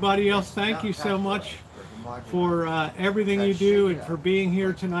to everybody else, thank you so much for everything you do and for being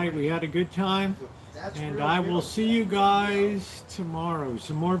here tonight. We had a good time, and I will see you guys tomorrow.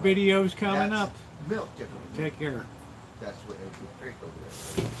 Some more videos coming up. Take care. That's what it was great over there.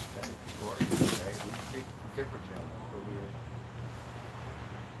 That's important, right? We take different milk over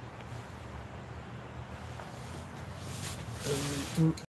here.